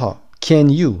انتها can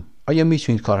you آیا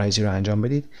میتونید کارهای زیر رو انجام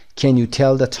بدید؟ Can you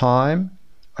tell the time؟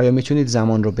 آیا میتونید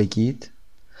زمان رو بگید؟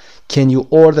 Can you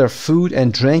order food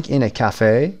and drink in a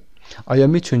cafe؟ آیا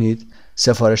میتونید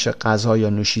سفارش غذا یا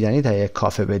نوشیدنی در یک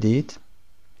کافه بدید؟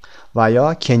 و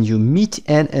یا can you meet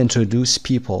and introduce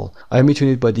people؟ آیا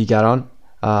میتونید با دیگران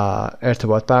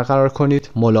ارتباط برقرار کنید،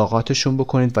 ملاقاتشون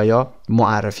بکنید و یا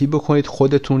معرفی بکنید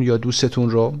خودتون یا دوستتون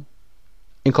رو؟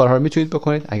 این کارها رو میتونید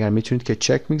بکنید. اگر میتونید که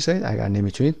چک میگذارید، اگر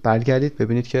نمیتونید برگردید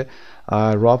ببینید که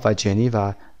راب و جنی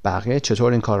و بقیه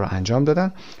چطور این کار رو انجام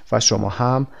دادن و شما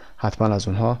هم حتما از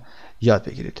اونها یاد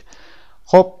بگیرید.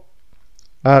 خب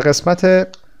قسمت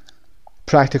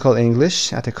Practical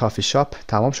English at a Coffee Shop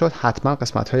تمام شد. حتما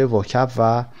قسمت های vocab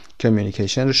و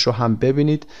communication رو هم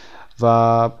ببینید و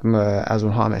از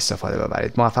اونها هم استفاده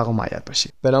ببرید. موفق و مؤید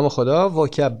باشید. به نام خدا.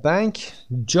 vocab bank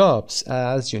jobs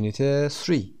as unit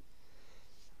 3.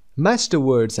 Match the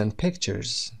words and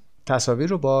pictures. تصاویر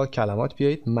رو با کلمات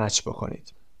بیایید مچ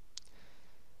بکنید.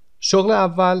 شغل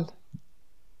اول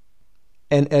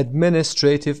an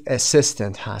administrative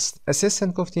assistant هست.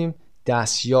 assistant گفتیم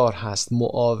دستیار هست،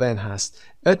 معاون هست.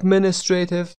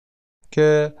 administrative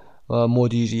که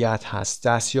مدیریت هست،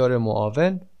 دستیار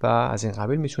معاون و از این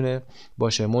قبیل میتونه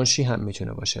باشه. منشی هم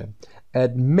میتونه باشه.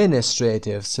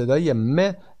 administrative صدای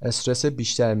م استرس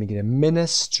بیشتر میگیره.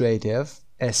 administrative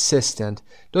assistant.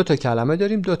 دو تا کلمه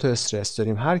داریم، دو تا استرس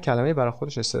داریم. هر کلمه برای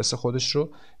خودش استرس خودش رو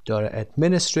داره.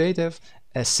 administrative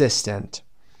assistant.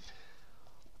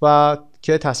 و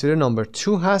که تصویر نمبر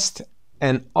 2 هست.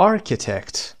 an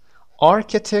architect.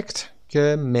 architect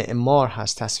که معمار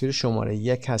هست. تصویر شماره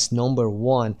 1 هست. نمبر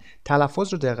 1.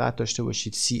 تلفظ رو دقت داشته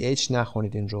باشید. CH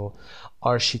نخونید این رو.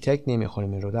 architect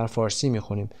نمیخونیم این رو. در فارسی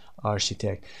میخونیم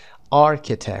architect.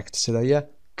 architect صدای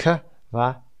ک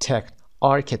و تکت.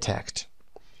 architect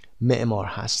معمار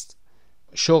هست.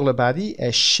 شغل بعدی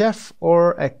a chef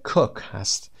or a cook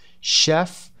هست. chef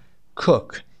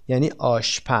cook یعنی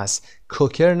آشپز.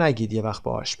 کوکر نگید یه وقت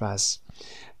با آشپز.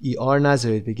 ER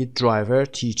نذارید بگید درایور،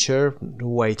 تیچر،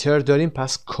 ویتر داریم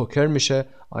پس کوکر میشه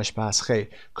آشپز. خیر،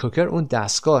 کوکر اون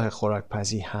دستگاه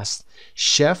خوراکپزی هست.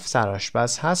 شف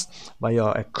سرآشپز هست و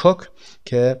یا کوک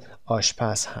که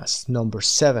آشپز هست. نمبر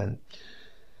 7.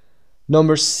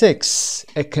 نمبر 6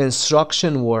 a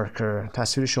construction worker.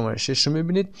 تصویر شماره 6 رو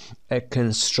میبینید. a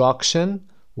construction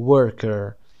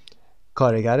worker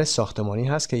کارگر ساختمانی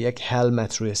هست که یک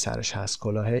هلمت روی سرش هست.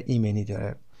 کلاه ایمنی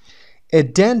داره. a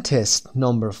dentist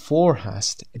نمبر 4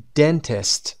 هست.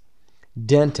 dentist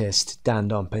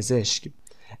دندان پزشک.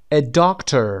 a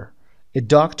doctor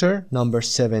نمبر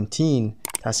 17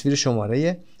 تصویر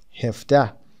شماره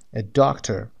 17 a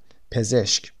doctor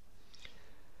پزشک.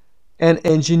 an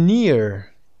engineer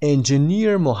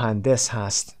مهندس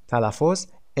هست. تلفظ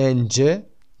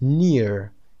engineer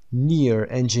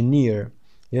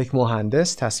یک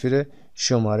مهندس. تصویر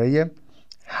شماره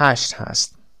 8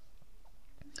 هست.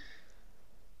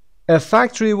 a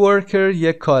factory worker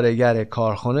یک کارگر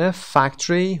کارخانه.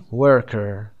 factory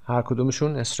worker هر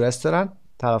کدومشون استرس دارن.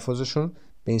 تلفظشون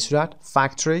به این صورت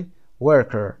factory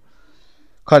worker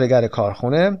کارگر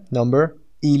کارخانه. نمبر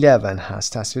 11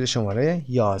 هست. تصویر شماره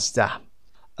 11.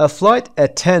 a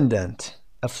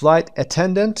flight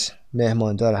attendant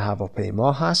مهماندار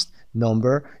هواپیما هست.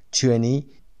 نمبر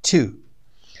 22.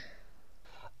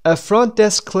 a front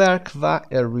desk clerk و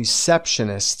a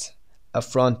receptionist. a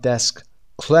front desk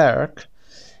clerk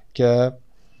که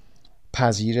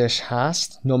پذیرش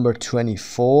هست. نمبر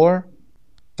 24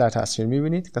 در تصویر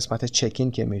میبینید. قسمت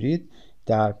چکین که میرید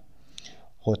در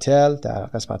هتل، در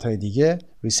قسمت های دیگه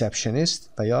ریسپشنیست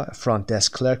و یا فرانت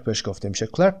دسک کلرک بهش گفته میشه.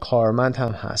 کلرک کارمند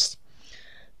هم هست.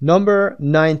 نمبر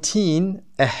 19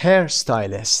 a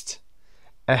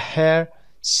hair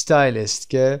stylist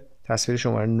که تصویر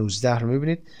شماره 19 رو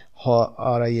میبینید.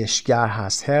 آرایشگر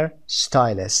هست. hair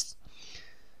stylist.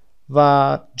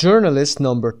 و journalist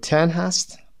نمبر 10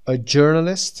 هست. a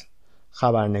journalist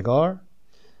خبرنگار.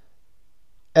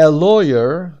 a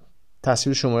lawyer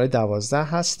تصویر شماره 12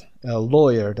 هست. a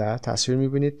lawyer در تصویر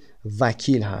میبینید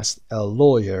وکیل هست. a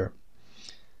lawyer.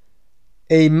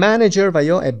 a manager و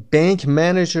یا a bank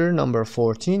manager نمبر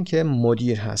 14 که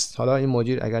مدیر هست. حالا این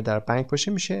مدیر اگر در بانک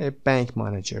باشه میشه a bank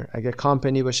manager. اگر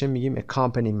کامپنی باشه میگیم a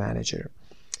company manager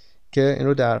که این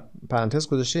رو در پرانتز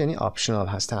گذاشته یعنی optional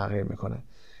هست، تغییر میکنه.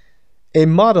 a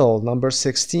model نمبر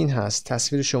 16 هست.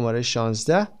 تصویر شماره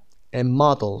 16 a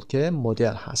model که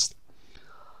مدل هست.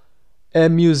 a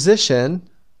musician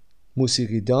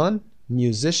موسیقیدان.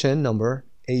 musician نمبر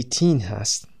 18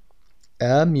 هست.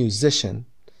 a musician.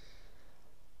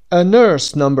 a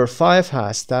nurse نمبر 5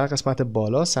 هست. در قسمت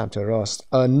بالا سمت راست.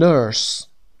 a nurse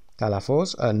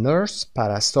تلفظ a nurse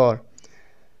پرستار.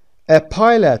 a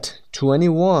pilot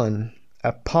 21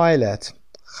 a pilot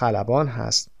خلبان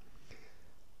هست.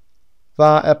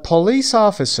 و a police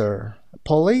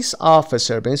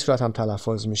officer به این صورت هم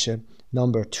تلفظ میشه.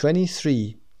 نمبر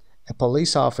 23 a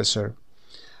police officer.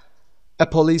 a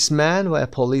policeman و a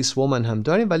policewoman هم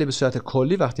داریم ولی به صورت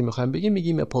کلی وقتی میخوایم بگیم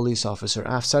میگیم a police officer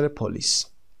افسر پلیس.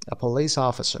 a police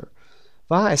officer.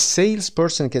 و a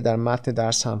salesperson که در متن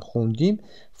درس هم خوندیم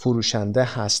فروشنده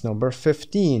هست. نمبر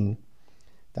 15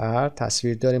 در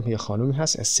تصویر داریم یه خانومی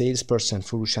هست a salesperson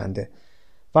فروشنده.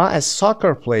 و a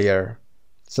soccer player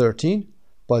 13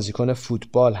 بازیکن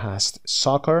فوتبال هست.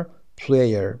 soccer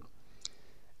player.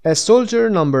 a soldier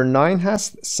نمبر 9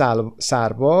 هست.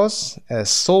 سرباز a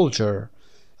soldier.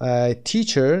 a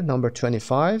teacher نمبر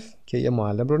 25 که یه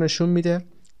معلم رو نشون میده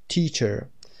teacher.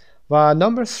 و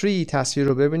نمبر 3 تصویر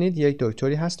رو ببینید یک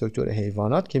دکتری هست دکتر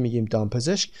حیوانات که میگیم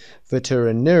دامپزشک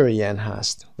veterinarian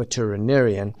هست.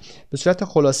 veterinarian به صورت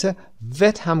خلاصه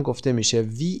vet هم گفته میشه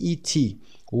VET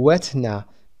wet نه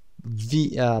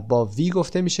با وی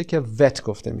گفته میشه که vet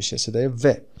گفته میشه صدای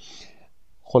و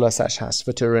خلاصش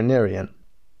هست veterinarian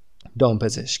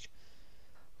دامپزشک.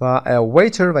 و a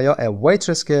waiter و یا a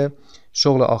waitress که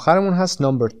شغل آخرمون هست.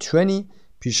 نمبر 20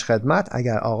 پیش خدمت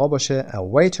اگر آقا باشه a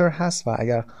waiter هست و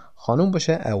اگر خانوم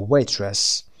باشه a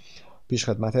waitress پیش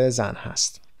خدمت زن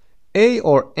هست. A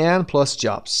or an plus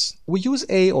jobs. We use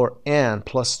a or an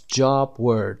plus job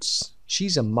words.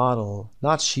 She's a model,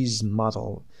 not she's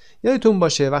model. یادتون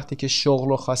باشه وقتی که شغل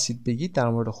رو خواستید بگید در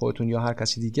مورد خودتون یا هر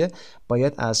کسی دیگه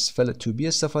باید از فعل to be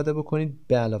استفاده بکنید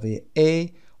به علاوه a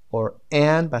or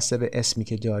an بسته به اسمی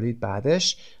که دارید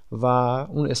بعدش و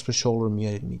اون اسم شغل رو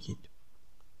میارید میگید.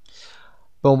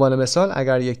 به عنوان مثال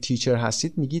اگر یک تیچر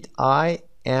هستید میگید I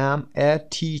am a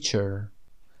teacher.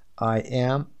 I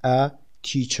am a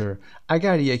teacher.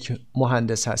 اگر یک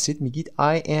مهندس هستید میگید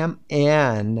I am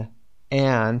an.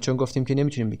 چون گفتیم که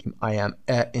نمیتونیم بگیم I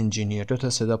am a engineer. دو تا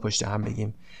صدا پشت هم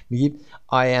بگیم. میگید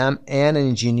I am an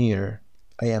engineer.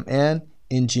 I am an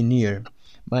engineer.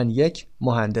 من یک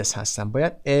مهندس هستم.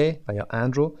 باید a و یا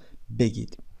an رو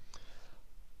بگید.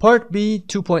 Part B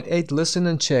 2.8 Listen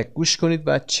and check. گوش کنید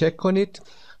و چک کنید.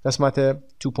 قسمت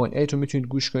 2.8 رو میتونید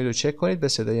گوش کنید و چک کنید. به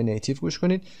صدای نیتیو گوش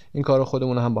کنید. این کار رو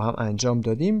خودمون هم با هم انجام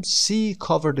دادیم. C.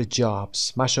 Cover the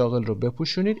jobs. مشاغل رو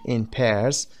بپوشونید. In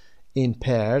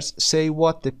pairs. Say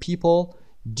what the people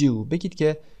do. بگید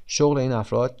که شغل این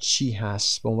افراد چی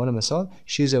هست. به عنوان مثال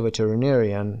She's a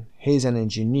veterinarian. He's an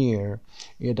engineer.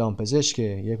 یه دامپزشکه.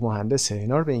 یک مهندسه.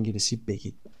 اینا رو به انگلیسی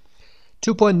بگید.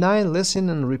 2.9 Listen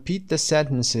and repeat the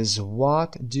sentences.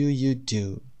 What do you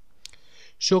do?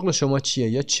 شغل شما چیه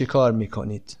یا چی کار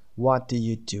میکنید؟ What do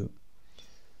you do?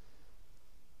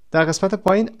 در قسمت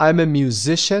پایین I'm a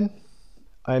musician.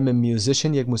 I'm a musician.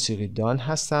 یک موسیقیدان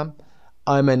هستم.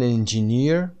 I'm an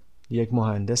engineer. یک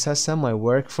مهندس هستم. I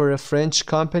work for a French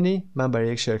company. من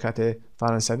برای یک شرکت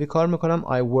فرانسوی کار میکنم.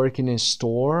 I work in a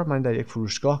store. من در یک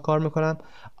فروشگاه کار میکنم.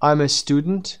 I'm a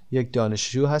student. یک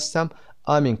دانشجو هستم.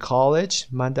 I'm in college.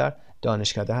 من در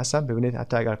دانشکده هستم. ببینید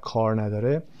حتی اگر کار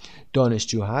نداره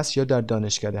دانشجو هست یا در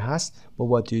دانشکده هست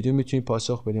با what do you do میتونید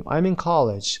پاسخ بدیم. I'm in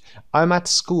college. I'm at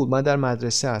school. من در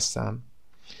مدرسه هستم.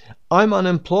 I'm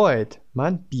unemployed.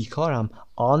 من بیکارم.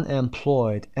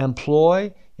 Unemployed.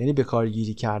 Employ یعنی به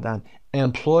کارگیری کردن.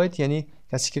 Employed یعنی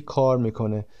کسی که کار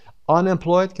میکنه.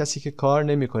 Unemployed کسی که کار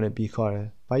نمیکنه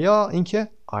بیکاره. و یا اینکه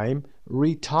I'm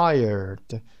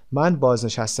retired. من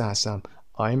بازنشسته هستم.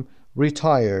 I'm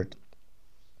retired.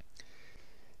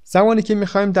 زمانی که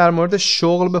میخوایم در مورد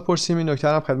شغل بپرسیم این نکته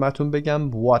هم خدمتتون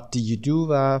بگم what do you do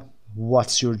و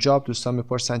what's your job. دوستان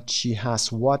میپرسن چی هست.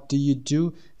 what do you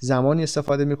do زمانی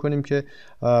استفاده میکنیم که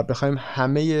بخوایم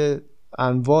همه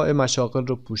انواع مشاغل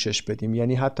رو پوشش بدیم.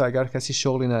 یعنی حتی اگر کسی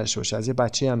شغلی نداشته باشه از یه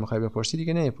بچه هم میخوای بپرسی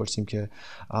دیگه نمیپرسیم که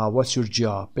what's your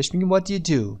job. بهش میگیم what do you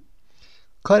do.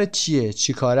 کار چیه؟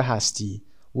 چی کاره هستی؟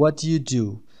 what do you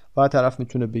do. و طرف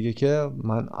میتونه بگه که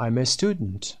من I'm a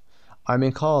student.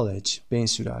 I'm in college. به این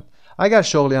صورت. اگر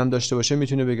شغلی هم داشته باشه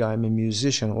میتونه بگه I'm a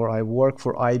musician or I work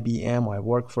for IBM. I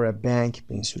work for a bank.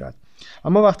 به این صورت.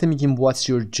 اما وقتی میگیم what's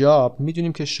your job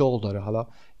میدونیم که شغل داره. حالا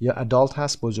یا adult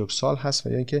هست، بزرگسال هست و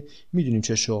یا اینکه میدونیم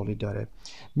چه شغلی داره.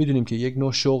 میدونیم که یک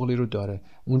نوع شغلی رو داره.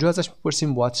 اونجا ازش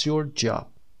میپرسیم what's your job.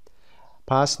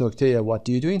 پس نکته what do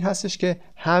you do این هستش که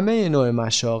همه نوع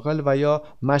مشاغل و یا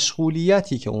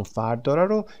مشغولیتی که اون فرد داره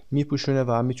رو میپوشونه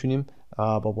و میتونیم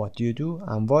با what do you do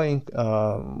انواع این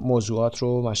موضوعات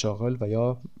رو مشاغل و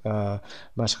یا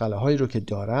مشغله هایی رو که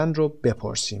دارن رو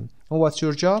بپرسیم. اون what's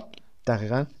your job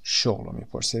دقیقا شغل رو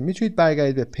میپرسه. میتونید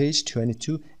برگردید به پیج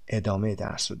 22 ادامه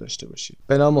درس رو داشته باشید.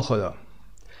 به نام خدا.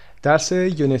 درس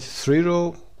یونیت 3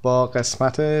 رو با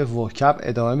قسمت وکب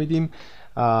ادامه میدیم.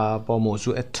 با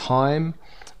موضوع تایم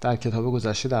در کتاب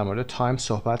گذشته در مورد تایم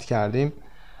صحبت کردیم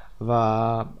و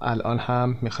الان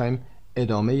هم میخوایم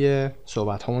ادامه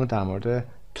صحبت همون رو در مورد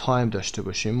تایم داشته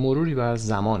باشیم. مروری بر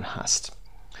زمان هست.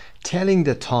 telling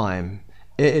the time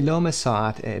اعلام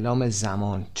ساعت، اعلام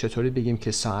زمان. چطوری بگیم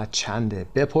که ساعت چنده،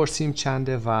 بپرسیم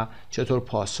چنده و چطور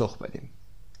پاسخ بدیم.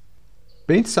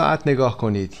 به این ساعت نگاه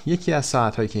کنید. یکی از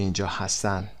ساعت هایی که اینجا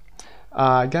هستن.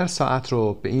 اگر ساعت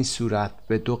رو به این صورت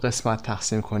به دو قسمت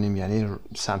تقسیم کنیم یعنی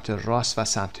سمت راست و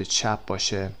سمت چپ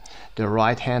باشه the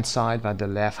right hand side و the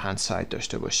left hand side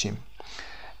داشته باشیم.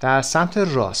 در سمت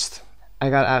راست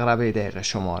اگر عقربه دقیقه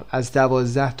شمار از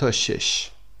 12 تا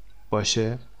 6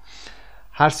 باشه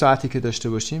هر ساعتی که داشته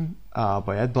باشیم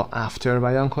باید با after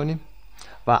بیان کنیم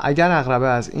و اگر عقربه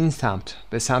از این سمت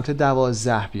به سمت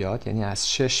 12 بیاد یعنی از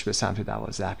 6 به سمت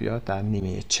 12 بیاد در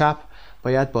نیمه چپ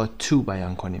باید با to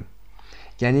بیان کنیم.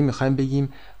 یعنی میخوایم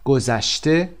بگیم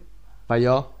گذشته و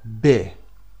یا به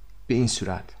این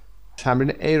صورت.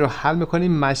 تمرین A رو حل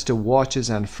میکنیم. Match the watches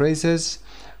and phrases.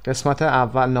 قسمت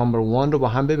اول نمبر 1 رو با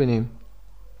هم ببینیم.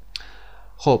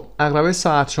 خب عقربه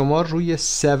ساعت شما روی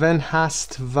 7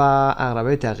 هست و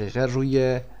عقربه دقیقه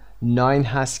روی 9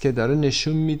 هست که داره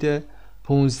نشون میده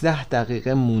 15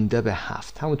 دقیقه مونده به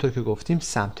 7. همونطور که گفتیم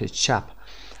سمت چپ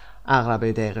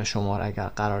عقربه دقیقه شمار اگر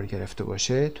قرار گرفته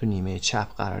باشه تو نیمه چپ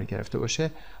قرار گرفته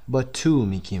باشه با 2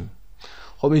 میگیم.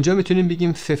 خب اینجا میتونیم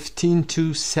بگیم 15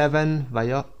 to 7 و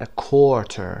یا a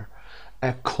quarter.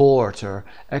 a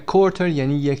quarter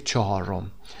یعنی 1/4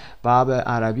 و به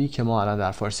عربی که ما الان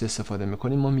در فارسی استفاده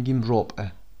میکنیم ما میگیم ربع.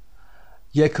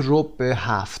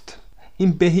 1/7.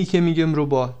 این بهی که میگیم رو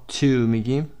با two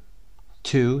میگیم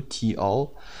to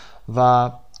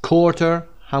و quarter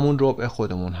همون ربع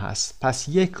خودمون هست. پس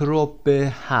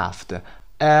 1/7.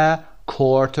 a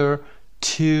quarter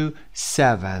to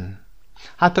 7.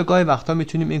 حتی گاهی وقتا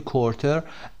میتونیم این quarter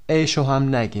a شو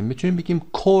هم نگیم، میتونیم بگیم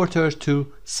quarter to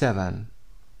 7.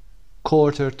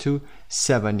 quarter to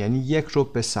 7 یعنی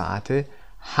 1/7 ساعت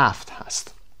 7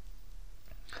 هست.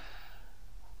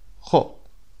 خب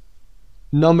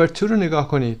نمبر 2 رو نگاه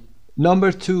کنید.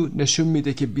 نمبر 2 نشون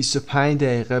میده که 25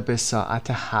 دقیقه به ساعت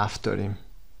 7 داریم.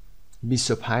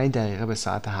 25 دقیقه به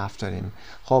ساعت 7 داریم.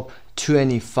 خب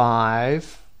 25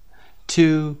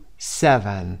 to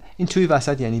 7. این توی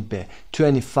وسط یعنی به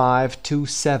 25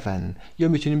 to 7 یا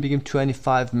میتونیم بگیم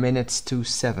 25 minutes to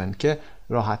 7 که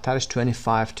راحت ترش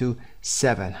 25 to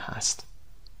 7 هست.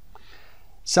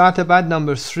 ساعت بعد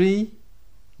نمبر 3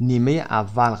 نیمه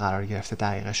اول قرار گرفته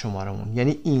دقیقه شمارمون،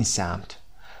 یعنی این سمت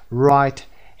right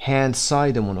hand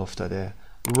sideمون افتاده.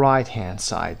 right hand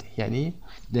side یعنی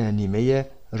نیمه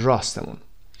راستمون.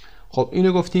 خب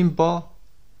اینو گفتیم با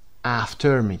after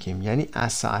میگیم، یعنی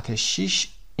از ساعت 6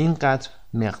 اینقدر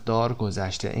مقدار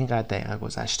گذشته، اینقدر دقیقه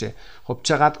گذشته. خب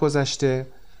چقدر گذشته؟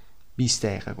 20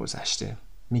 دقیقه گذشته.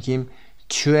 میگیم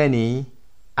 20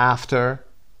 after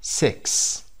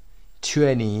 6.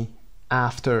 20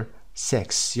 after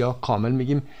 6 یا کامل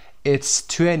میگیم it's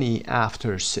 20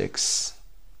 after 6.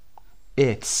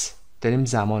 it's داریم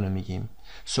زمان رو میگیم.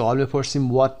 سوال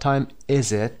بپرسیم what time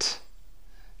is it؟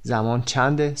 زمان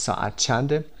چنده؟ ساعت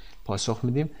چنده؟ پاسخ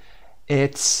میدیم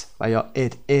it's و یا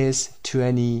it is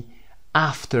 20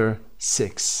 after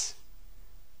 6.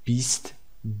 20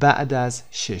 بعد از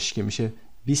 6 که میشه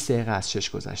 20 دقیقه از 6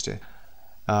 گذشته.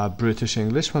 بریتیش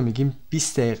انگلیش ما میگیم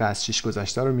 20 دقیقه از 6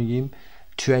 گذشته رو میگیم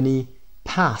 20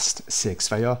 past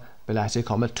 6 و یا به لهجه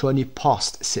کامل 20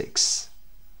 past 6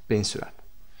 به این صورت.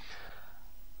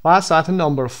 و ساعت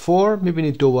نمبر 4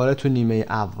 میبینید دوباره تو نیمه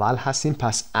اول هستیم،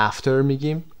 پس after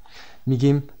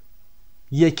میگیم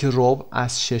 1/4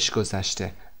 از 6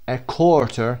 گذشته. a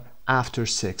quarter after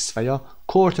 6 و یا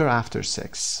quarter after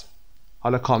 6.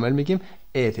 حالا کامل میگیم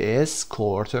it is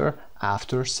quarter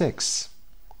after 6.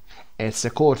 it's a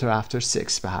quarter after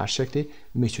 6. به هر شکلی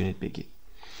میتونید بگید.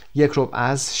 1/4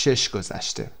 از 6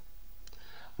 گذشته.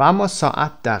 و اما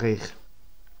ساعت دقیق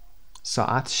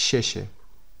ساعت 6.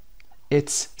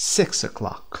 it's 6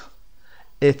 o'clock.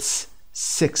 it's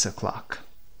 6 o'clock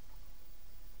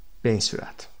به این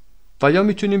صورت. و یا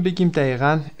میتونیم بگیم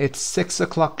دقیقاً it's 6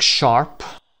 o'clock sharp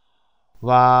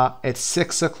و it's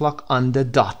 6 o'clock on the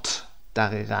dot.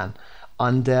 دقیقاً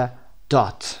on the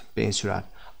dot به این صورت.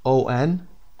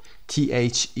 O-N-T-H-E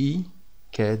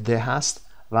که ده هست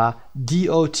و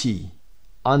D-O-T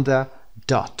on the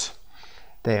dot.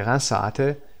 دقیقاً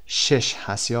ساعت 6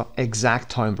 هست یا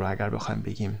exact time رو اگر بخوایم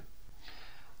بگیم.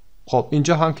 خب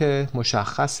اینجا هم که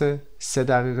مشخصه 3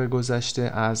 دقیقه گذشته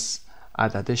از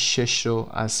عدد 6 رو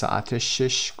از ساعت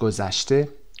 6 گذشته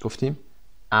گفتیم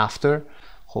after.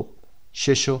 خب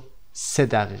 6 و 3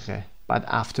 دقیقه بعد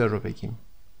after رو بگیم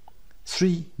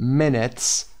 3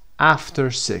 minutes after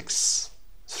 6.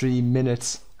 3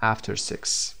 minutes after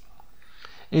 6.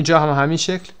 اینجا هم همین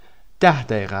شکل 10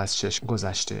 دقیقه از 6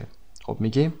 گذشته. خب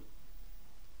میگیم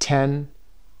 10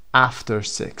 after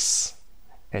 6.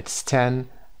 It's 10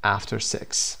 after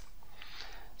 6.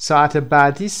 ساعت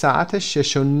بعدی ساعت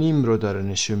 6 و نیم رو داره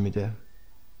نشون میده.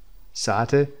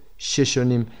 ساعت 6 و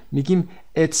نیم میگیم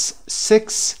it's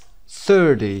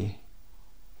 6:30.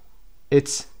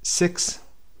 it's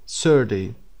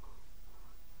 6:30.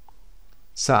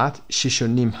 ساعت 6 و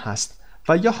نیم هست.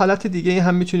 و یا حالت دیگه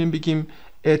هم میتونیم بگیم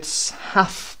it's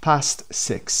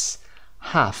 6:30.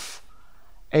 half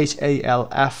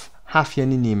H-A-L-F half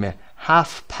یعنی نیمه.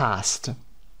 half past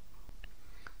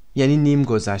یعنی نیم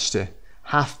گذشته.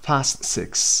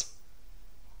 6:30.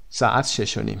 ساعت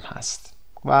 6 و نیم هست.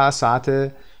 و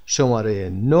ساعت شماره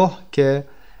 9 که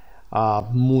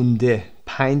مونده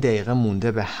 5 دقیقه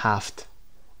مونده به 7.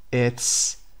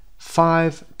 It's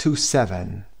 5 to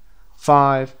 7.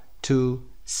 5 to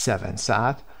 7.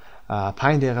 ساعت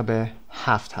 5 دقیقه به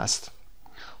 7 هست.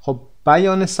 خب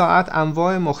بیان ساعت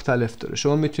انواع مختلف داره.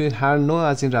 شما میتونید هر نوع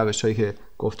از این روش هایی که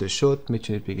گفته شد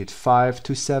میتونید بگید 5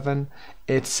 to 7.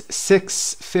 It's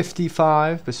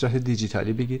 6:55 به صورت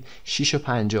دیجیتالی بگید 6 و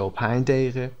 55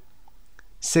 دقیقه.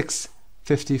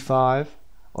 6:55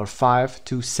 or 5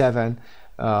 to 7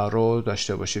 رو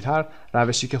داشته باشید. هر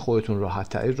روشی که خودتون راحت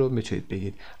تری رو میتونید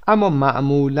بگید. اما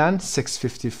معمولا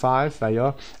 655 و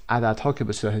یا عددها که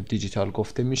به صورت دیجیتال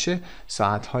گفته میشه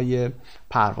ساعتهای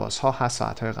پروازها هست،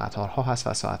 ساعتهای قطارها هست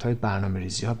و ساعتهای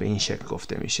برنامه‌ریزی ها به این شکل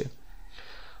گفته میشه.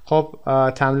 خب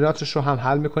تمریناتش رو هم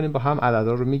حل میکنیم، با هم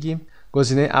عددا رو میگیم.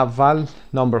 گزینه اول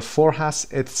نمبر 4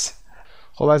 هست it's.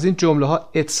 خب از این جمله ها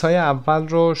it's های اول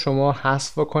رو شما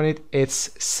حذف کنید. it's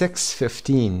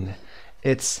 6:15.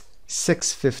 it's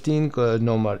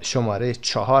 6:15 شماره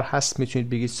 4 هست، میتونید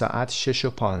بگید ساعت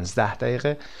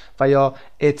 6:15 و یا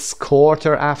it's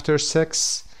quarter after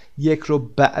 6 یک رو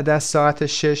بعد از ساعت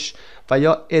 6 و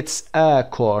یا it's a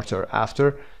quarter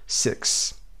after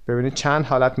 6. ببینید چند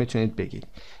حالت میتونید بگید.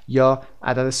 یا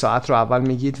عدد ساعت رو اول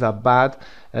میگید و بعد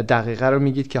دقیقه رو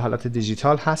میگید که حالت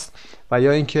دیجیتال هست و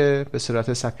یا اینکه به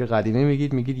صورت سبک قدیمی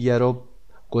میگید یه رو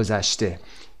گذشته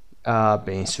به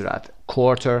این صورت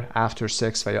quarter after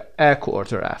 6 و یا a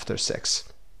quarter after 6.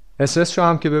 اسمش رو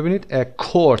هم که ببینید a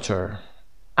quarter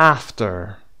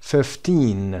after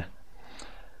 15.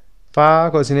 و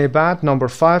گزینه بعد نمبر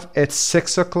 5 it's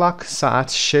 6 o'clock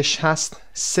ساعت 6 هست.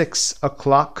 6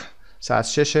 o'clock ساعت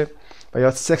 6 و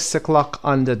یا 6 o'clock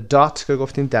on the dot که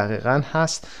گفتیم دقیقاً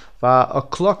هست و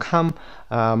o'clock هم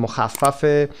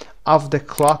مخفف of the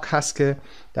clock هست که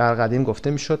در قدیم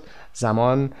گفته میشد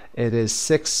زمان it is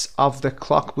 6 of the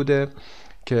clock بوده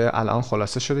که الان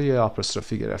خلاصه شده یا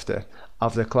آپوستروفی گرفته of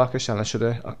the clockش الان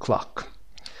شده o'clock.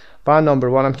 و نمبر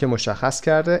 1 هم که مشخص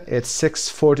کرده it's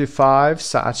 6:45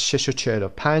 ساعت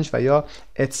 6:45 و یا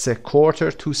it's a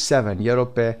quarter to 7 یه رو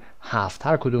به 7.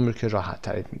 هر کدوم رو که راحت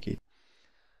ترید میگید.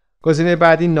 گزینه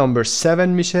بعدی نمبر 7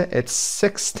 میشه it's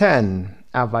 6:10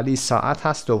 اولی ساعت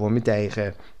هست دومی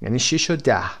دقیقه یعنی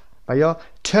 6:10 و یا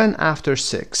 10 after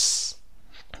 6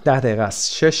 10 دقیقه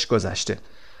از 6 گذشته.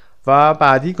 و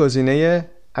بعدی گزینه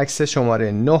عکس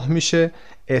شماره 9 میشه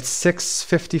it's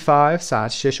 6:55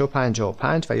 ساعت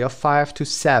 6:55 و یا 5 to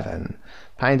 7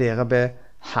 5 دقیقه به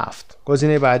 7.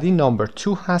 گزینه بعدی نمبر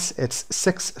 2 هست it's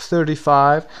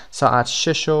 6:35 ساعت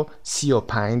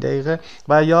 6:35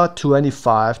 و یا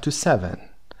 25 to 7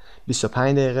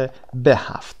 25 دقیقه به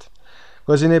 7.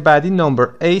 گزینه بعدی نمبر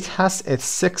 8 هست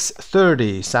it's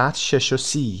 6:30 ساعت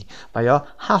 6:30 و یا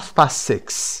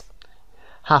 6:30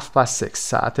 6:30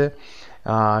 ساعت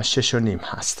 6:30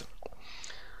 هست.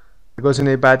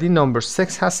 گزینه بعدی نمبر 6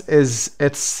 هست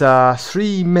it's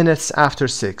 3 minutes after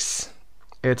 6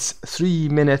 it's 3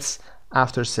 minutes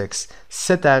after 6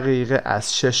 3 دقیقه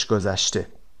از 6 گذشته.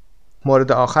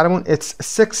 مورد آخرمون it's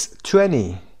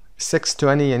 6:20 6:20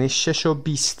 یعنی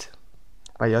 6:20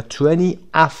 و یا 20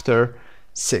 after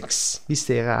 6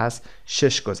 20 دقیقه از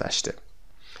 6 گذشته.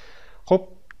 خب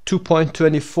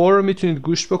 2.24 رو میتونید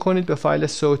گوش بکنید به فایل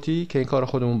صوتی که این کار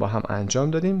خودمون با هم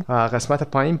انجام دادیم. و قسمت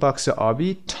پایین باکس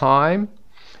آبی time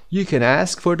You can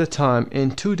ask for the time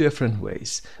in 2 different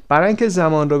ways. برای اینکه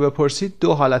زمان رو بپرسید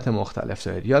دو حالت مختلف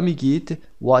دارید. یا میگید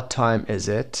What time is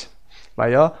it؟ و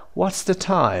یا What's the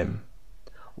time؟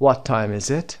 What time is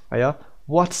it؟ و یا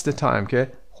What's the time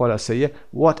که خلاصه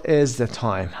What is the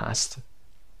time هست.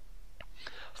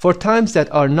 For times that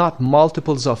are not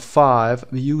multiples of 5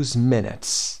 we use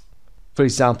minutes. For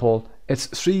example, it's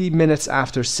 3 minutes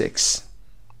after 6.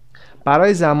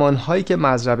 برای زمانهایی که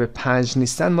مضرب 5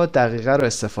 نیستن ما دقیقه رو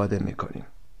استفاده میکنیم.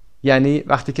 یعنی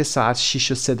وقتی که ساعت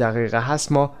 6:03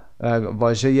 هست ما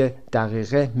واژه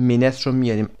دقیقه مینت رو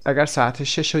میاریم. اگر ساعت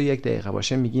 6:01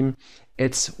 باشه میگیم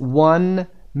it's 1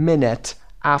 minute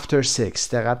after 6.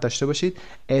 دقت داشته باشید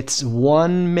it's 1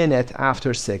 minute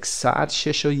after 6 ساعت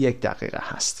 6:01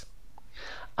 هست.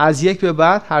 از یک به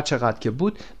بعد هر چقدر که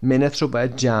بود منت رو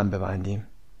باید جمع ببندیم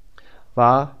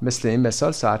و مثل این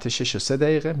مثال ساعت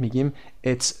 6:03 میگیم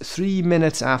it's 3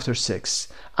 minutes after 6.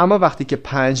 اما وقتی که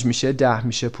 5 میشه 10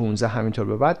 میشه 15 همینطور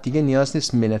به بعد دیگه نیاز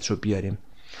نیست منت رو بیاریم.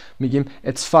 میگیم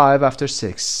it's 5 after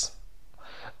 6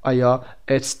 یا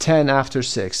it's 10 after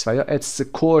 6 و یا it's a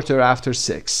quarter after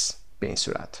 6 به این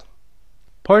صورت.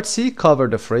 Part C cover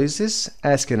the phrases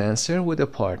ask and answer with a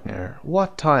partner.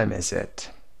 What time is it؟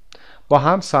 با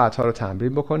هم ساعت ها رو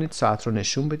تمرین بکنید، ساعت رو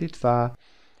نشون بدید و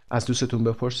از دوستتون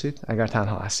بپرسید. اگر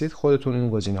تنها هستید خودتون این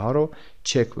گزینه ها رو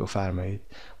چک بفرمایید.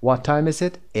 What time is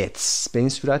it؟ It's. به این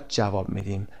صورت جواب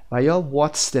میدیم. و یا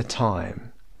What's the time؟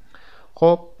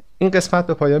 خب این قسمت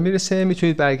به پایان میرسه.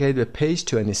 میتونید برگردید به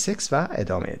پیج 26 و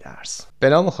ادامه درس. به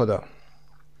نام خدا.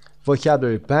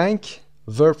 Vocabulary Bank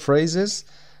Verb Phrases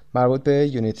مربوط به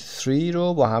یونیت 3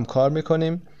 رو با هم کار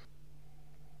میکنیم.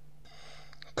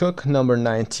 Cook number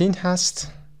 19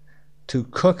 هست To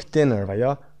cook dinner و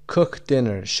یا cook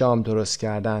dinner شام درست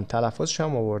کردن. تلفظش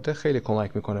هم آورده خیلی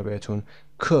کمک میکنه بهتون.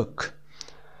 Cook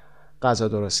غذا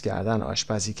درست کردن،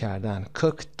 آشپزی کردن.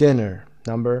 cook dinner.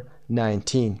 number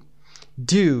 19.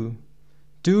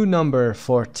 do number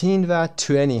 14 و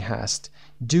 20 هست.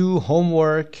 do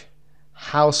homework،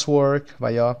 housework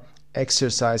و یا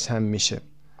exercise هم میشه.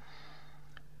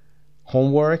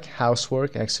 homework،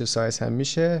 housework، exercise هم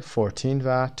میشه. 14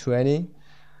 و 20.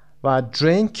 و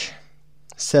drink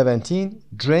 17.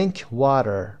 drink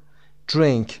water.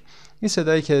 drink، این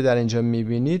صدایی که در اینجا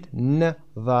میبینید ن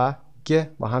و گ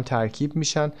با هم ترکیب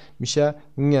میشن، میشه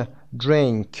ن.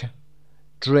 drink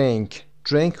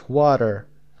drink water،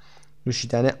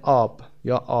 نوشیدن آب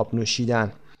یا آب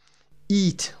نوشیدن.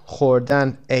 eat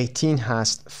خوردن 18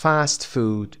 هست. fast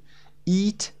food.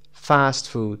 eat fast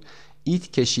food. eat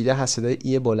کشیده هست، صدای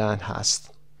ای بلند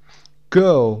هست.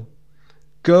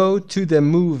 go to the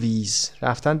movies،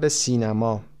 رفتن به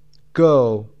سینما.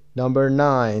 go. number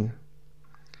 9.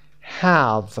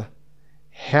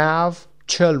 have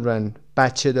children،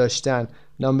 بچه داشتن.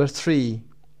 number 3.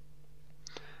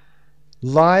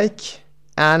 like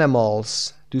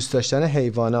animals، دوست داشتن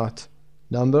حیوانات.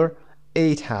 number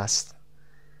 8 هست.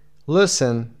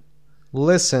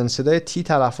 listen، صدای تی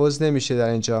تلفظ نمیشه در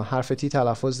اینجا، حرف تی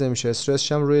تلفظ نمیشه،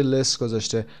 استرسش هم روی list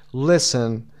گذاشته.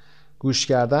 listen، گوش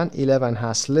کردن. 11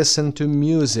 هست. listen to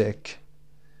music.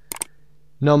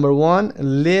 number 1.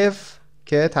 live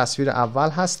که تصویر اول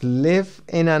هست.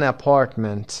 live in an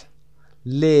apartment.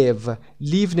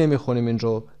 live نمیخونیم این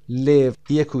رو. live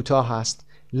یه کوتاه هست.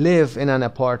 live in an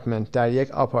apartment، در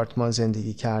یک آپارتمان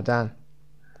زندگی کردن.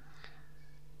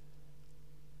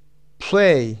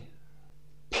 play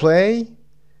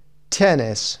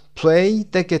tennis. play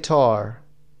the guitar،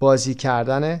 بازی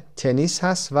کردن تنیس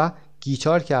هست و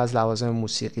گیتار که از لوازم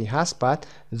موسیقی هست. بعد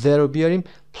the رو بیاریم.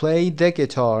 play the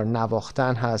guitar،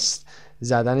 نواختن هست،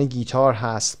 زدن گیتار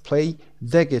هست. play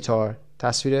the guitar.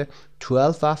 تصویر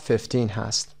 12 و 15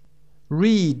 هست.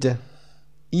 read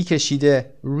ای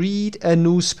کشیده. read a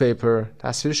newspaper،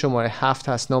 تصویر شماره 7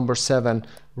 هست. number 7.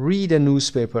 read a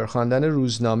newspaper، خواندن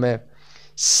روزنامه.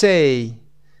 say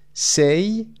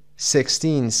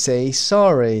 16. say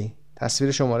sorry،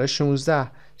 تصویر شماره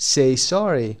 16. say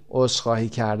sorry، عذرخواهی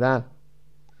کردن.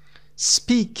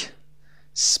 speak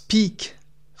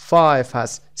 5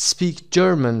 هست. speak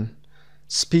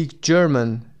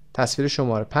German، تصویر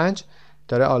شماره 5،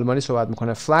 داره آلمانی صحبت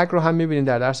میکنه. flag رو هم میبینید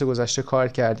در درس گذشته کار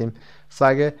کردیم.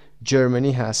 flag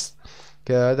جرمنی هست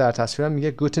که در تصویر هم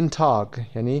میگه guten Tag،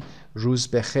 یعنی روز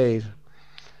بخیر.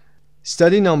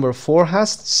 study number 4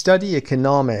 هست. study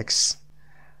economics،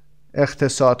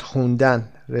 اقتصاد خوندن،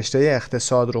 رشته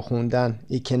اقتصاد رو خوندن.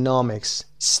 economics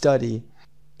study.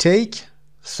 take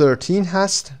 13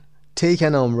 هست. take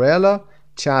an umbrella،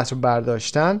 چتر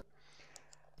برداشتن.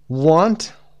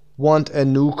 want a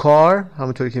new car،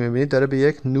 همونطوری که میبینید داره به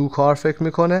یک new car فکر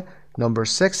میکنه. number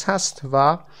 6 هست.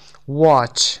 و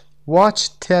watch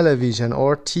television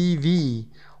or TV.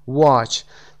 watch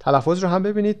تلفظ رو هم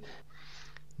ببینید.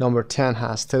 number 10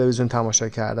 هست. تلویزیون تماشا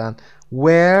کردن.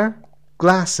 wear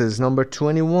glasses. number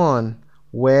 21.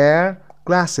 wear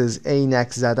glasses،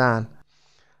 عینک زدن.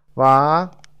 و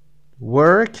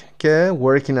work که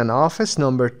work in an office.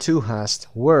 number 2 هست.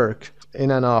 work in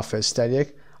an office، در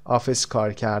یک آفیس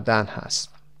کار کردن هست.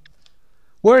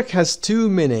 work has 2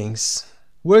 meanings.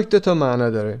 work 2 تا معنا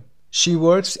داره. she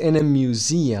works in a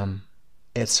museum.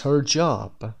 it's her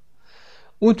job.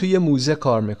 اون توی موزه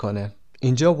کار میکنه.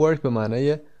 اینجا work به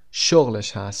معنای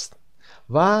شغلش هست.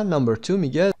 و number 2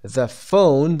 میگه the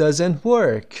phone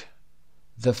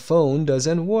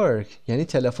doesn't work. یعنی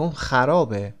تلفن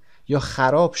خرابه یا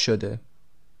خراب شده.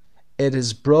 it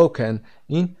is broken،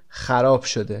 این خراب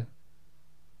شده.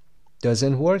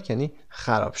 doesn't work یعنی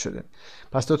خراب شده.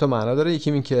 پس 2 تا معنا داره.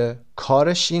 یکی این که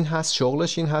کارش این هست،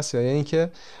 شغلش این هست، یا این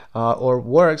که or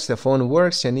works، the phone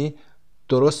works یعنی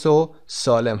درست و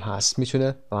سالم هست.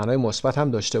 میتونه معنای مثبت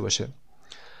هم داشته باشه.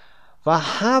 و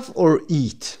have or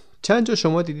eat، چند جا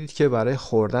شما دیدید که برای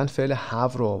خوردن فعل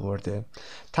have رو آورده.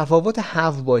 تفاوت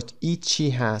have با eat چی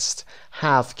هست؟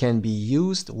 have can be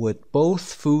used with both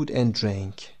food and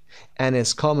drink and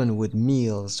is common with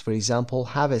meals. For example,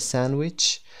 have a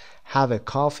sandwich, have a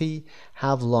coffee,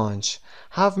 have lunch.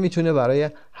 have میتونه برای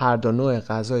هر دو نوع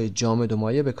غذای جامد و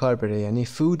مایع به کار بره، یعنی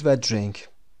food و drink.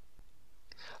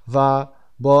 و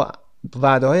با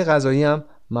وعده‌های غذایی هم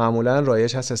معمولا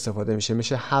رایج هست استفاده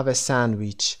میشه have a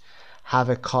sandwich, have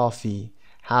a coffee,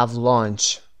 have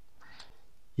lunch.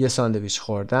 یه ساندویچ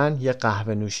خوردن، یه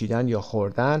قهوه نوشیدن یا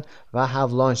خوردن. و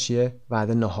have lunch یه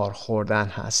وعده نهار خوردن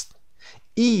هست.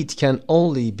 eat can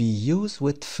only be used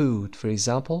with food. For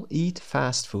example, eat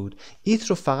fast food. eat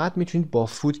رو فقط میتونید با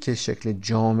food که شکل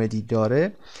جامدی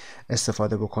داره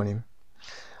استفاده بکنیم.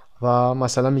 و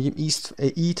مثلا میگیم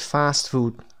eat fast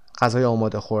food، غذای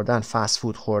آماده خوردن، فست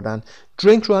فود خوردن.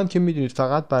 drink رو هم که میدونید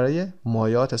فقط برای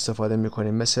مایعات استفاده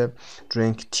میکنیم، مثل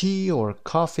drink tea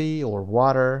or coffee or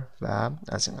water و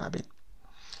از این قبیل.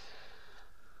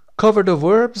 cover the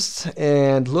verbs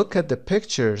and look at the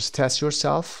pictures. test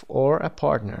yourself or a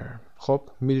partner. خب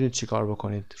میدونید چی کار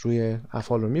بکنید، روی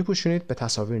افعال رو میپوشونید، به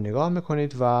تصاویر نگاه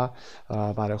میکنید و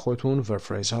برای خودتون verb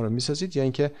phrase ها رو میسازید، یا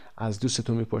اینکه از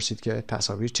دوستتون میپرسید که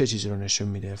تصاویر چه چیزی رو نشون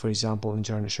میده. for example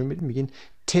اینجا رو نشون میدید، میگین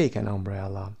take an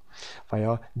umbrella و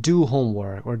یا do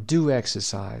homework or do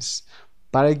exercise.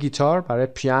 برای گیتار، برای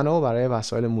پیانو، برای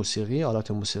وسایل موسیقی،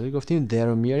 آلات موسیقی گفتیم there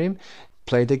رو میاریم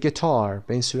play the guitar،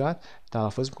 به این صورت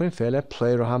تلفظ میکنیم، فعل play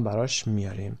رو هم براش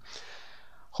میاریم.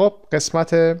 خب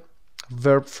قسمت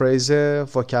verb phrase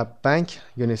vocab bank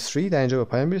unit 3 در اینجا به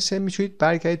پایان میرسه. میتونید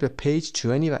برگردید به page 20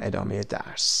 و ادامه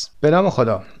درس. به نام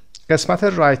خدا. قسمت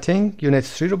writing unit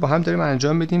 3 رو با هم داریم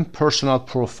انجام میدیم.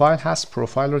 personal profile هست،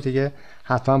 پروفایل رو دیگه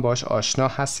حتما باش آشنا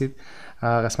هستید.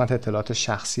 قسمت اطلاعات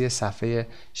شخصی، صفحه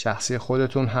شخصی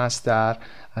خودتون هست در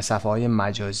صفحه های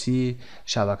مجازی،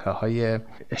 شبکه های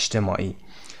اجتماعی.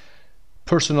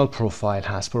 personal profile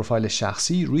هست، پروفایل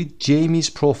شخصی. read Jamie's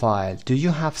profile. Do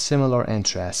you have similar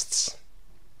interests?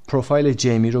 پروفایل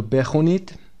جیمی رو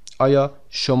بخونید. آیا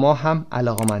شما هم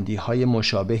علاقمندی های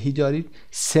مشابهی دارید؟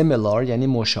 similar یعنی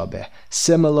مشابه.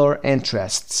 similar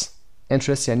interests.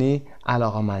 interest یعنی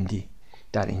علاقمندی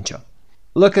در اینجا.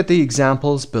 look at the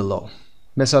examples below.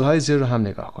 مثال های زیر رو هم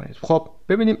نگاه کنید. خب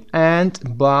ببینیم and,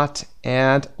 but,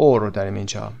 and, or رو داریم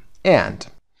اینجا. and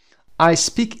I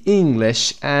speak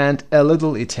English and a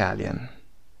little Italian.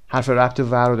 حرف ربط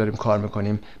و رو داریم کار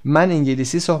میکنیم. من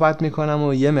انگلیسی صحبت میکنم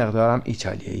و یه مقدارم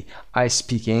ایتالیایی. I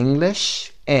speak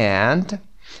English and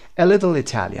a little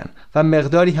Italian. و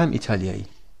مقداری هم ایتالیایی.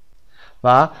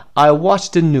 و I watch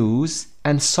the news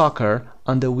and soccer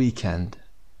on the weekend.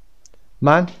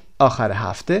 من آخر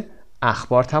هفته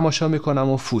اخبار تماشا میکنم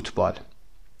و فوتبال.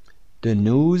 The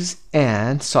news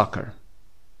and soccer.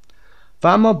 و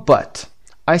اما but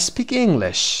I speak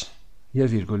English. یه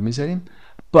ویرگول میذاریم.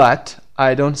 But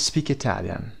I don't speak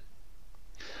Italian.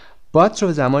 But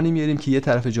رو زمانی میاریم که یه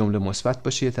طرف جمله مثبت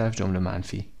باشه، یه طرف جمله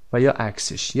منفی، و یا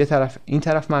عکسش، یه طرف این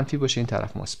طرف منفی باشه، این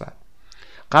طرف مثبت.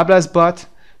 قبل از but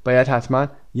باید حتما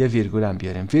یه ویرگول هم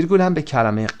بیاریم. ویرگول هم به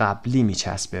کلمه قبلی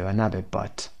میچسبه و نه به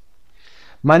but.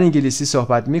 من انگلیسی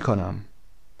صحبت میکنم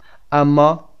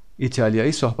اما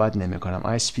ایتالیایی صحبت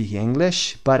نمیکنم. I speak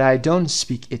English but I don't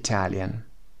speak Italian.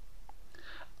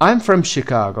 I'm from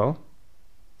Chicago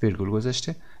ویرگول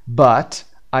گذاشته but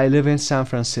I live in San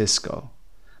Francisco.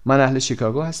 من اهل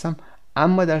شیکاگو هستم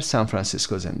اما در سان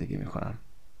فرانسیسکو زندگی میکنم.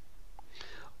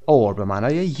 or به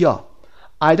معنای یا.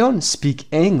 I don't speak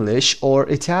English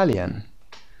or Italian.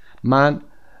 من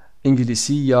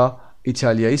انگلیسی یا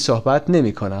ایتالیایی صحبت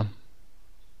نمی کنم.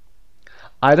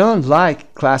 I don't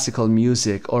like classical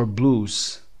music or blues.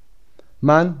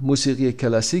 من موسیقی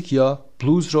کلاسیک یا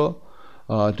بلوز رو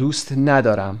دوست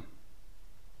ندارم.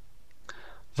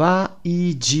 و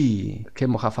EG که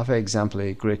مخفف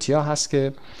example هست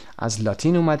که از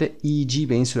لاتین اومده. EG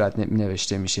به این صورت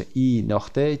نوشته میشه E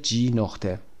نقطه G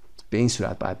نقطه. به این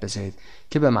صورت باید بذارید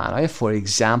که به معنای for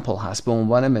example هست، به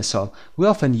عنوان مثال. We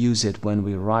often use it when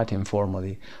we write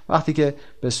informally. وقتی که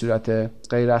به صورت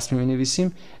غیر رسمی می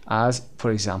نویسیم از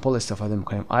for example استفاده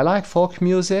میکنیم. I like folk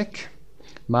music.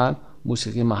 من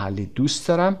موسیقی محلی دوست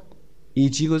دارم.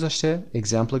 EG گذاشته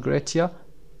example گریتیا.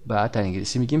 بعد در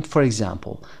انگلیسی میگیم for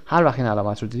example. هر وقت این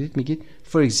علامت رو دیدید میگید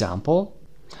for example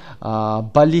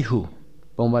بالیهو.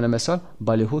 به عنوان مثال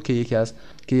بالیهو که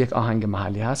یک آهنگ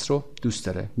محلی هست رو دوست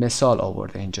داره. مثال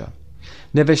آورده اینجا.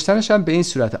 نوشتنش هم به این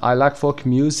صورت I like folk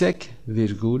music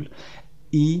ویرگول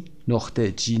E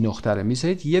نقطه G نقطه رو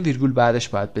میذارید، یه ویرگول بعدش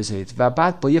باید بذارید و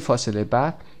بعد با یه فاصله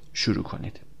بعد شروع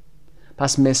کنید.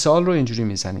 پس مثال رو اینجوری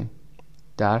میزنیم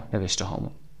در نوشته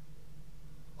هامون.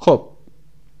 خب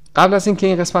قبل از اینکه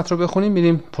این قسمت رو بخونیم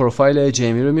میریم پروفایل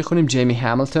جیمی رو میخونیم. جیمی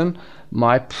همیلتون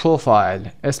my profile.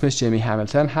 اسمش جیمی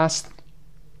همیلتون هست.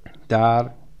 در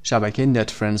شبکه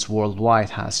نت فرندز ورلدواید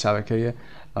هست، شبکه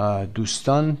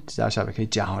دوستان در شبکه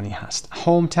جهانی هست.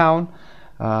 هوم تاون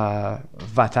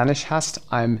وطنش هست.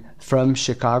 I'm from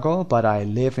Chicago but I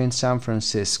live in San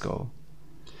Francisco.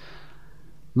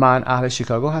 من اهل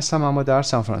شیکاگو هستم اما در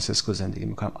سان فرانسیسکو زندگی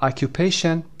میکنم.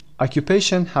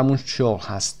 occupation همون شغل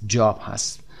هست، جاب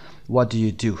هست. What do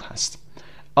you do هست.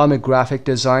 I'm a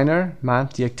graphic designer. من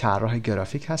یک طراح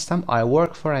گرافیک هستم. I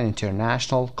work for an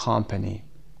international company.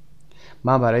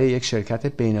 من برای یک شرکت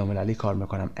بین‌المللی کار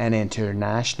میکنم. An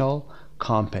international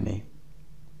company.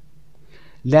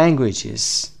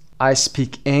 Languages. I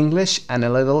speak English and a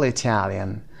little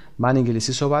Italian. من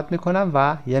انگلیسی صحبت میکنم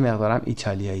و یه مقدارم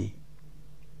ایتالیایی.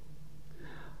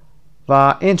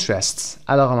 و interests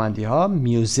علاقمندی ها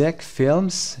music,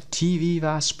 films, TV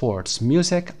و sports.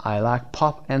 music I like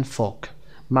pop and folk.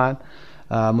 من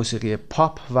موسیقی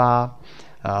پاپ و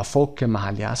فولک که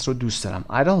محلی هست رو دوست دارم.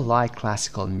 I don't like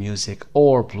classical music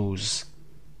or blues.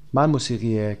 من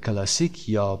موسیقی کلاسیک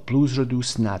یا بلوز رو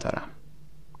دوست ندارم.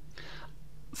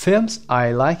 Films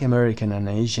I like American and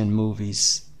Asian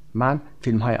movies. من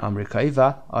فیلم های آمریکایی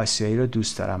و آسیایی رو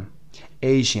دوست دارم.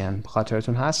 Asian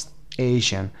خاطرتون هست؟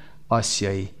 Asian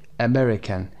آسیایی.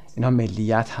 American اینها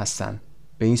ملیت هستن.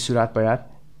 به این صورت باید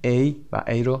A و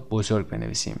A رو بزرگ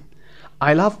بنویسیم.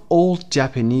 I love old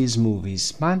Japanese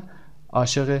movies. من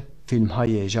عاشق فیلم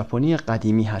های ژاپنی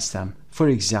قدیمی هستم.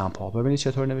 For example ببینید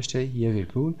چطور نوشته، یه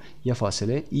ویرگول، یه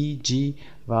فاصله E, G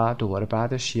و دوباره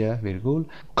بعدش یه ویرگول.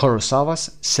 Kurosawa's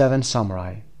Seven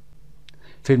Samurai.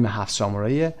 فیلم 7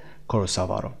 سامورایی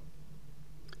کوروساوا رو.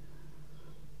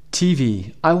 TV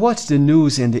I watch the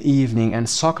news in the evening and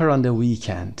soccer on the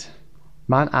weekend.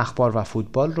 من اخبار و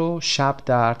فوتبال رو شب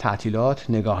در تعطیلات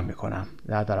نگاه میکنم.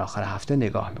 در آخر هفته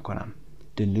نگاه میکنم.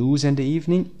 The news in the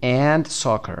evening and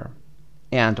soccer.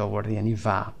 And آورده یعنی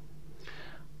و.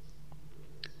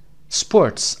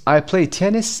 Sports I play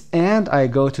tennis and I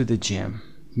go to the gym.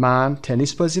 من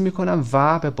تنیس بازی میکنم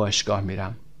و به باشگاه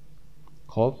میرم.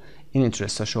 خب این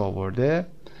اینترستاشو آورده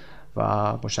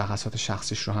و مشخصات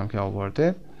شخصیش رو هم که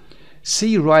آورده.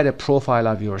 See, write a profile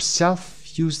of yourself.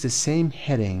 Use the same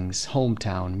headings,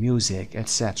 hometown, music,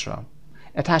 etc.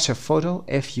 Attach a photo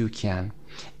if you can.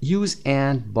 Use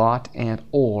and, but, and,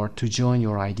 or to join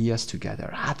your ideas together.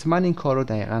 حتما این کار رو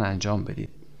دقیقا انجام بدید.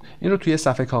 این رو توی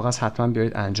صفحه کاغذ حتما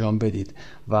بیایید انجام بدید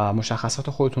و مشخصات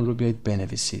خودتون رو بیایید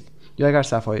بنویسید. یا اگر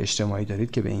صفحه اجتماعی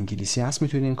دارید که به انگلیسی هست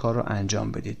میتونید این کار رو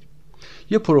انجام بدید.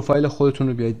 یه پروفایل خودتون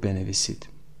رو بیایید بنویسید.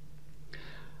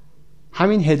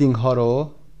 همین هدینگ ها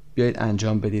رو بیایید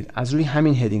انجام بدید. از روی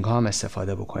همین هدینگ ها هم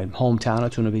استفاده بکنید. هوم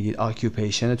تاونتون رو بگید،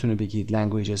 آکیوپیشنتون رو بگید،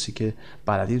 لنگویجزی که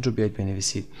بلدید رو بیایید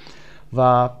بنویسید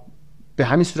و به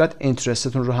همین صورت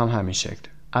اینترستتون رو هم همین شکل،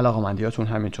 علاقه‌مندیاتون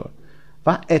همینطور.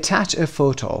 و attach a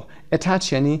photo.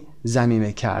 attach یعنی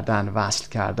ضمیمه کردن، وصل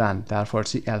کردن. در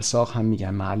فارسی الصاق هم میگن،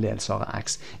 محل الصاق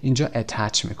عکس. اینجا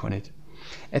attach میکنید.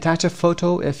 attach a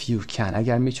photo if you can.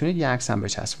 اگر میتونید یه عکس هم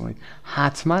بچسبونید.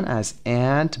 حتما از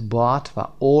and, but و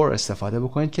or استفاده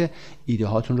بکنید که ایده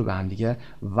هاتون رو به هم دیگه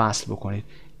وصل بکنید.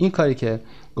 این کاری که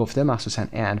گفته مخصوصا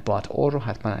and, but, or رو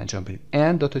حتما انجام بدید.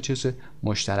 and دو تا چیز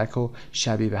مشترک و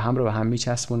شبیه به هم رو به هم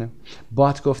میچسبونه.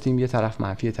 but گفتیم یه طرف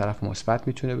منفی یه طرف مثبت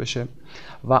میتونه بشه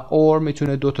و or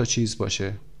میتونه دو تا چیز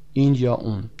باشه، این یا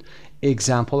اون.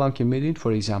 example هم که میدید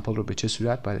for example رو به چه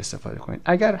صورت باید استفاده کنید.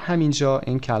 اگر همینجا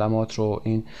این کلمات رو،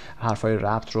 این حرفای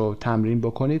ربط رو تمرین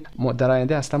بکنید، در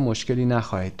آینده اصلا مشکلی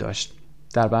نخواهید داشت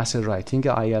در بحث رایتینگ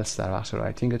آیلتس، در بحث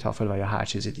رایتینگ تافل و یا هر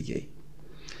چیز دیگه.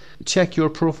 Check your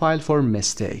profile for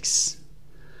mistakes.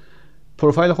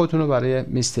 پروفایل خودتون رو برای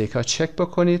میستیک ها چک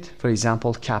بکنید. For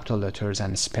example capital letters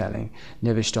and spelling.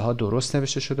 نوشته ها درست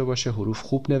نوشته شده باشه، حروف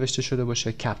خوب نوشته شده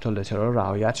باشه، capital letter ها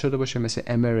رعایت شده باشه، مثل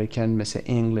امریکن، مثل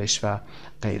انگلیش و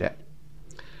غیره.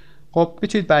 خب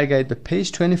میتونید برگردید به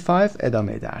page 25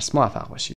 ادامه درس. موفق باشید.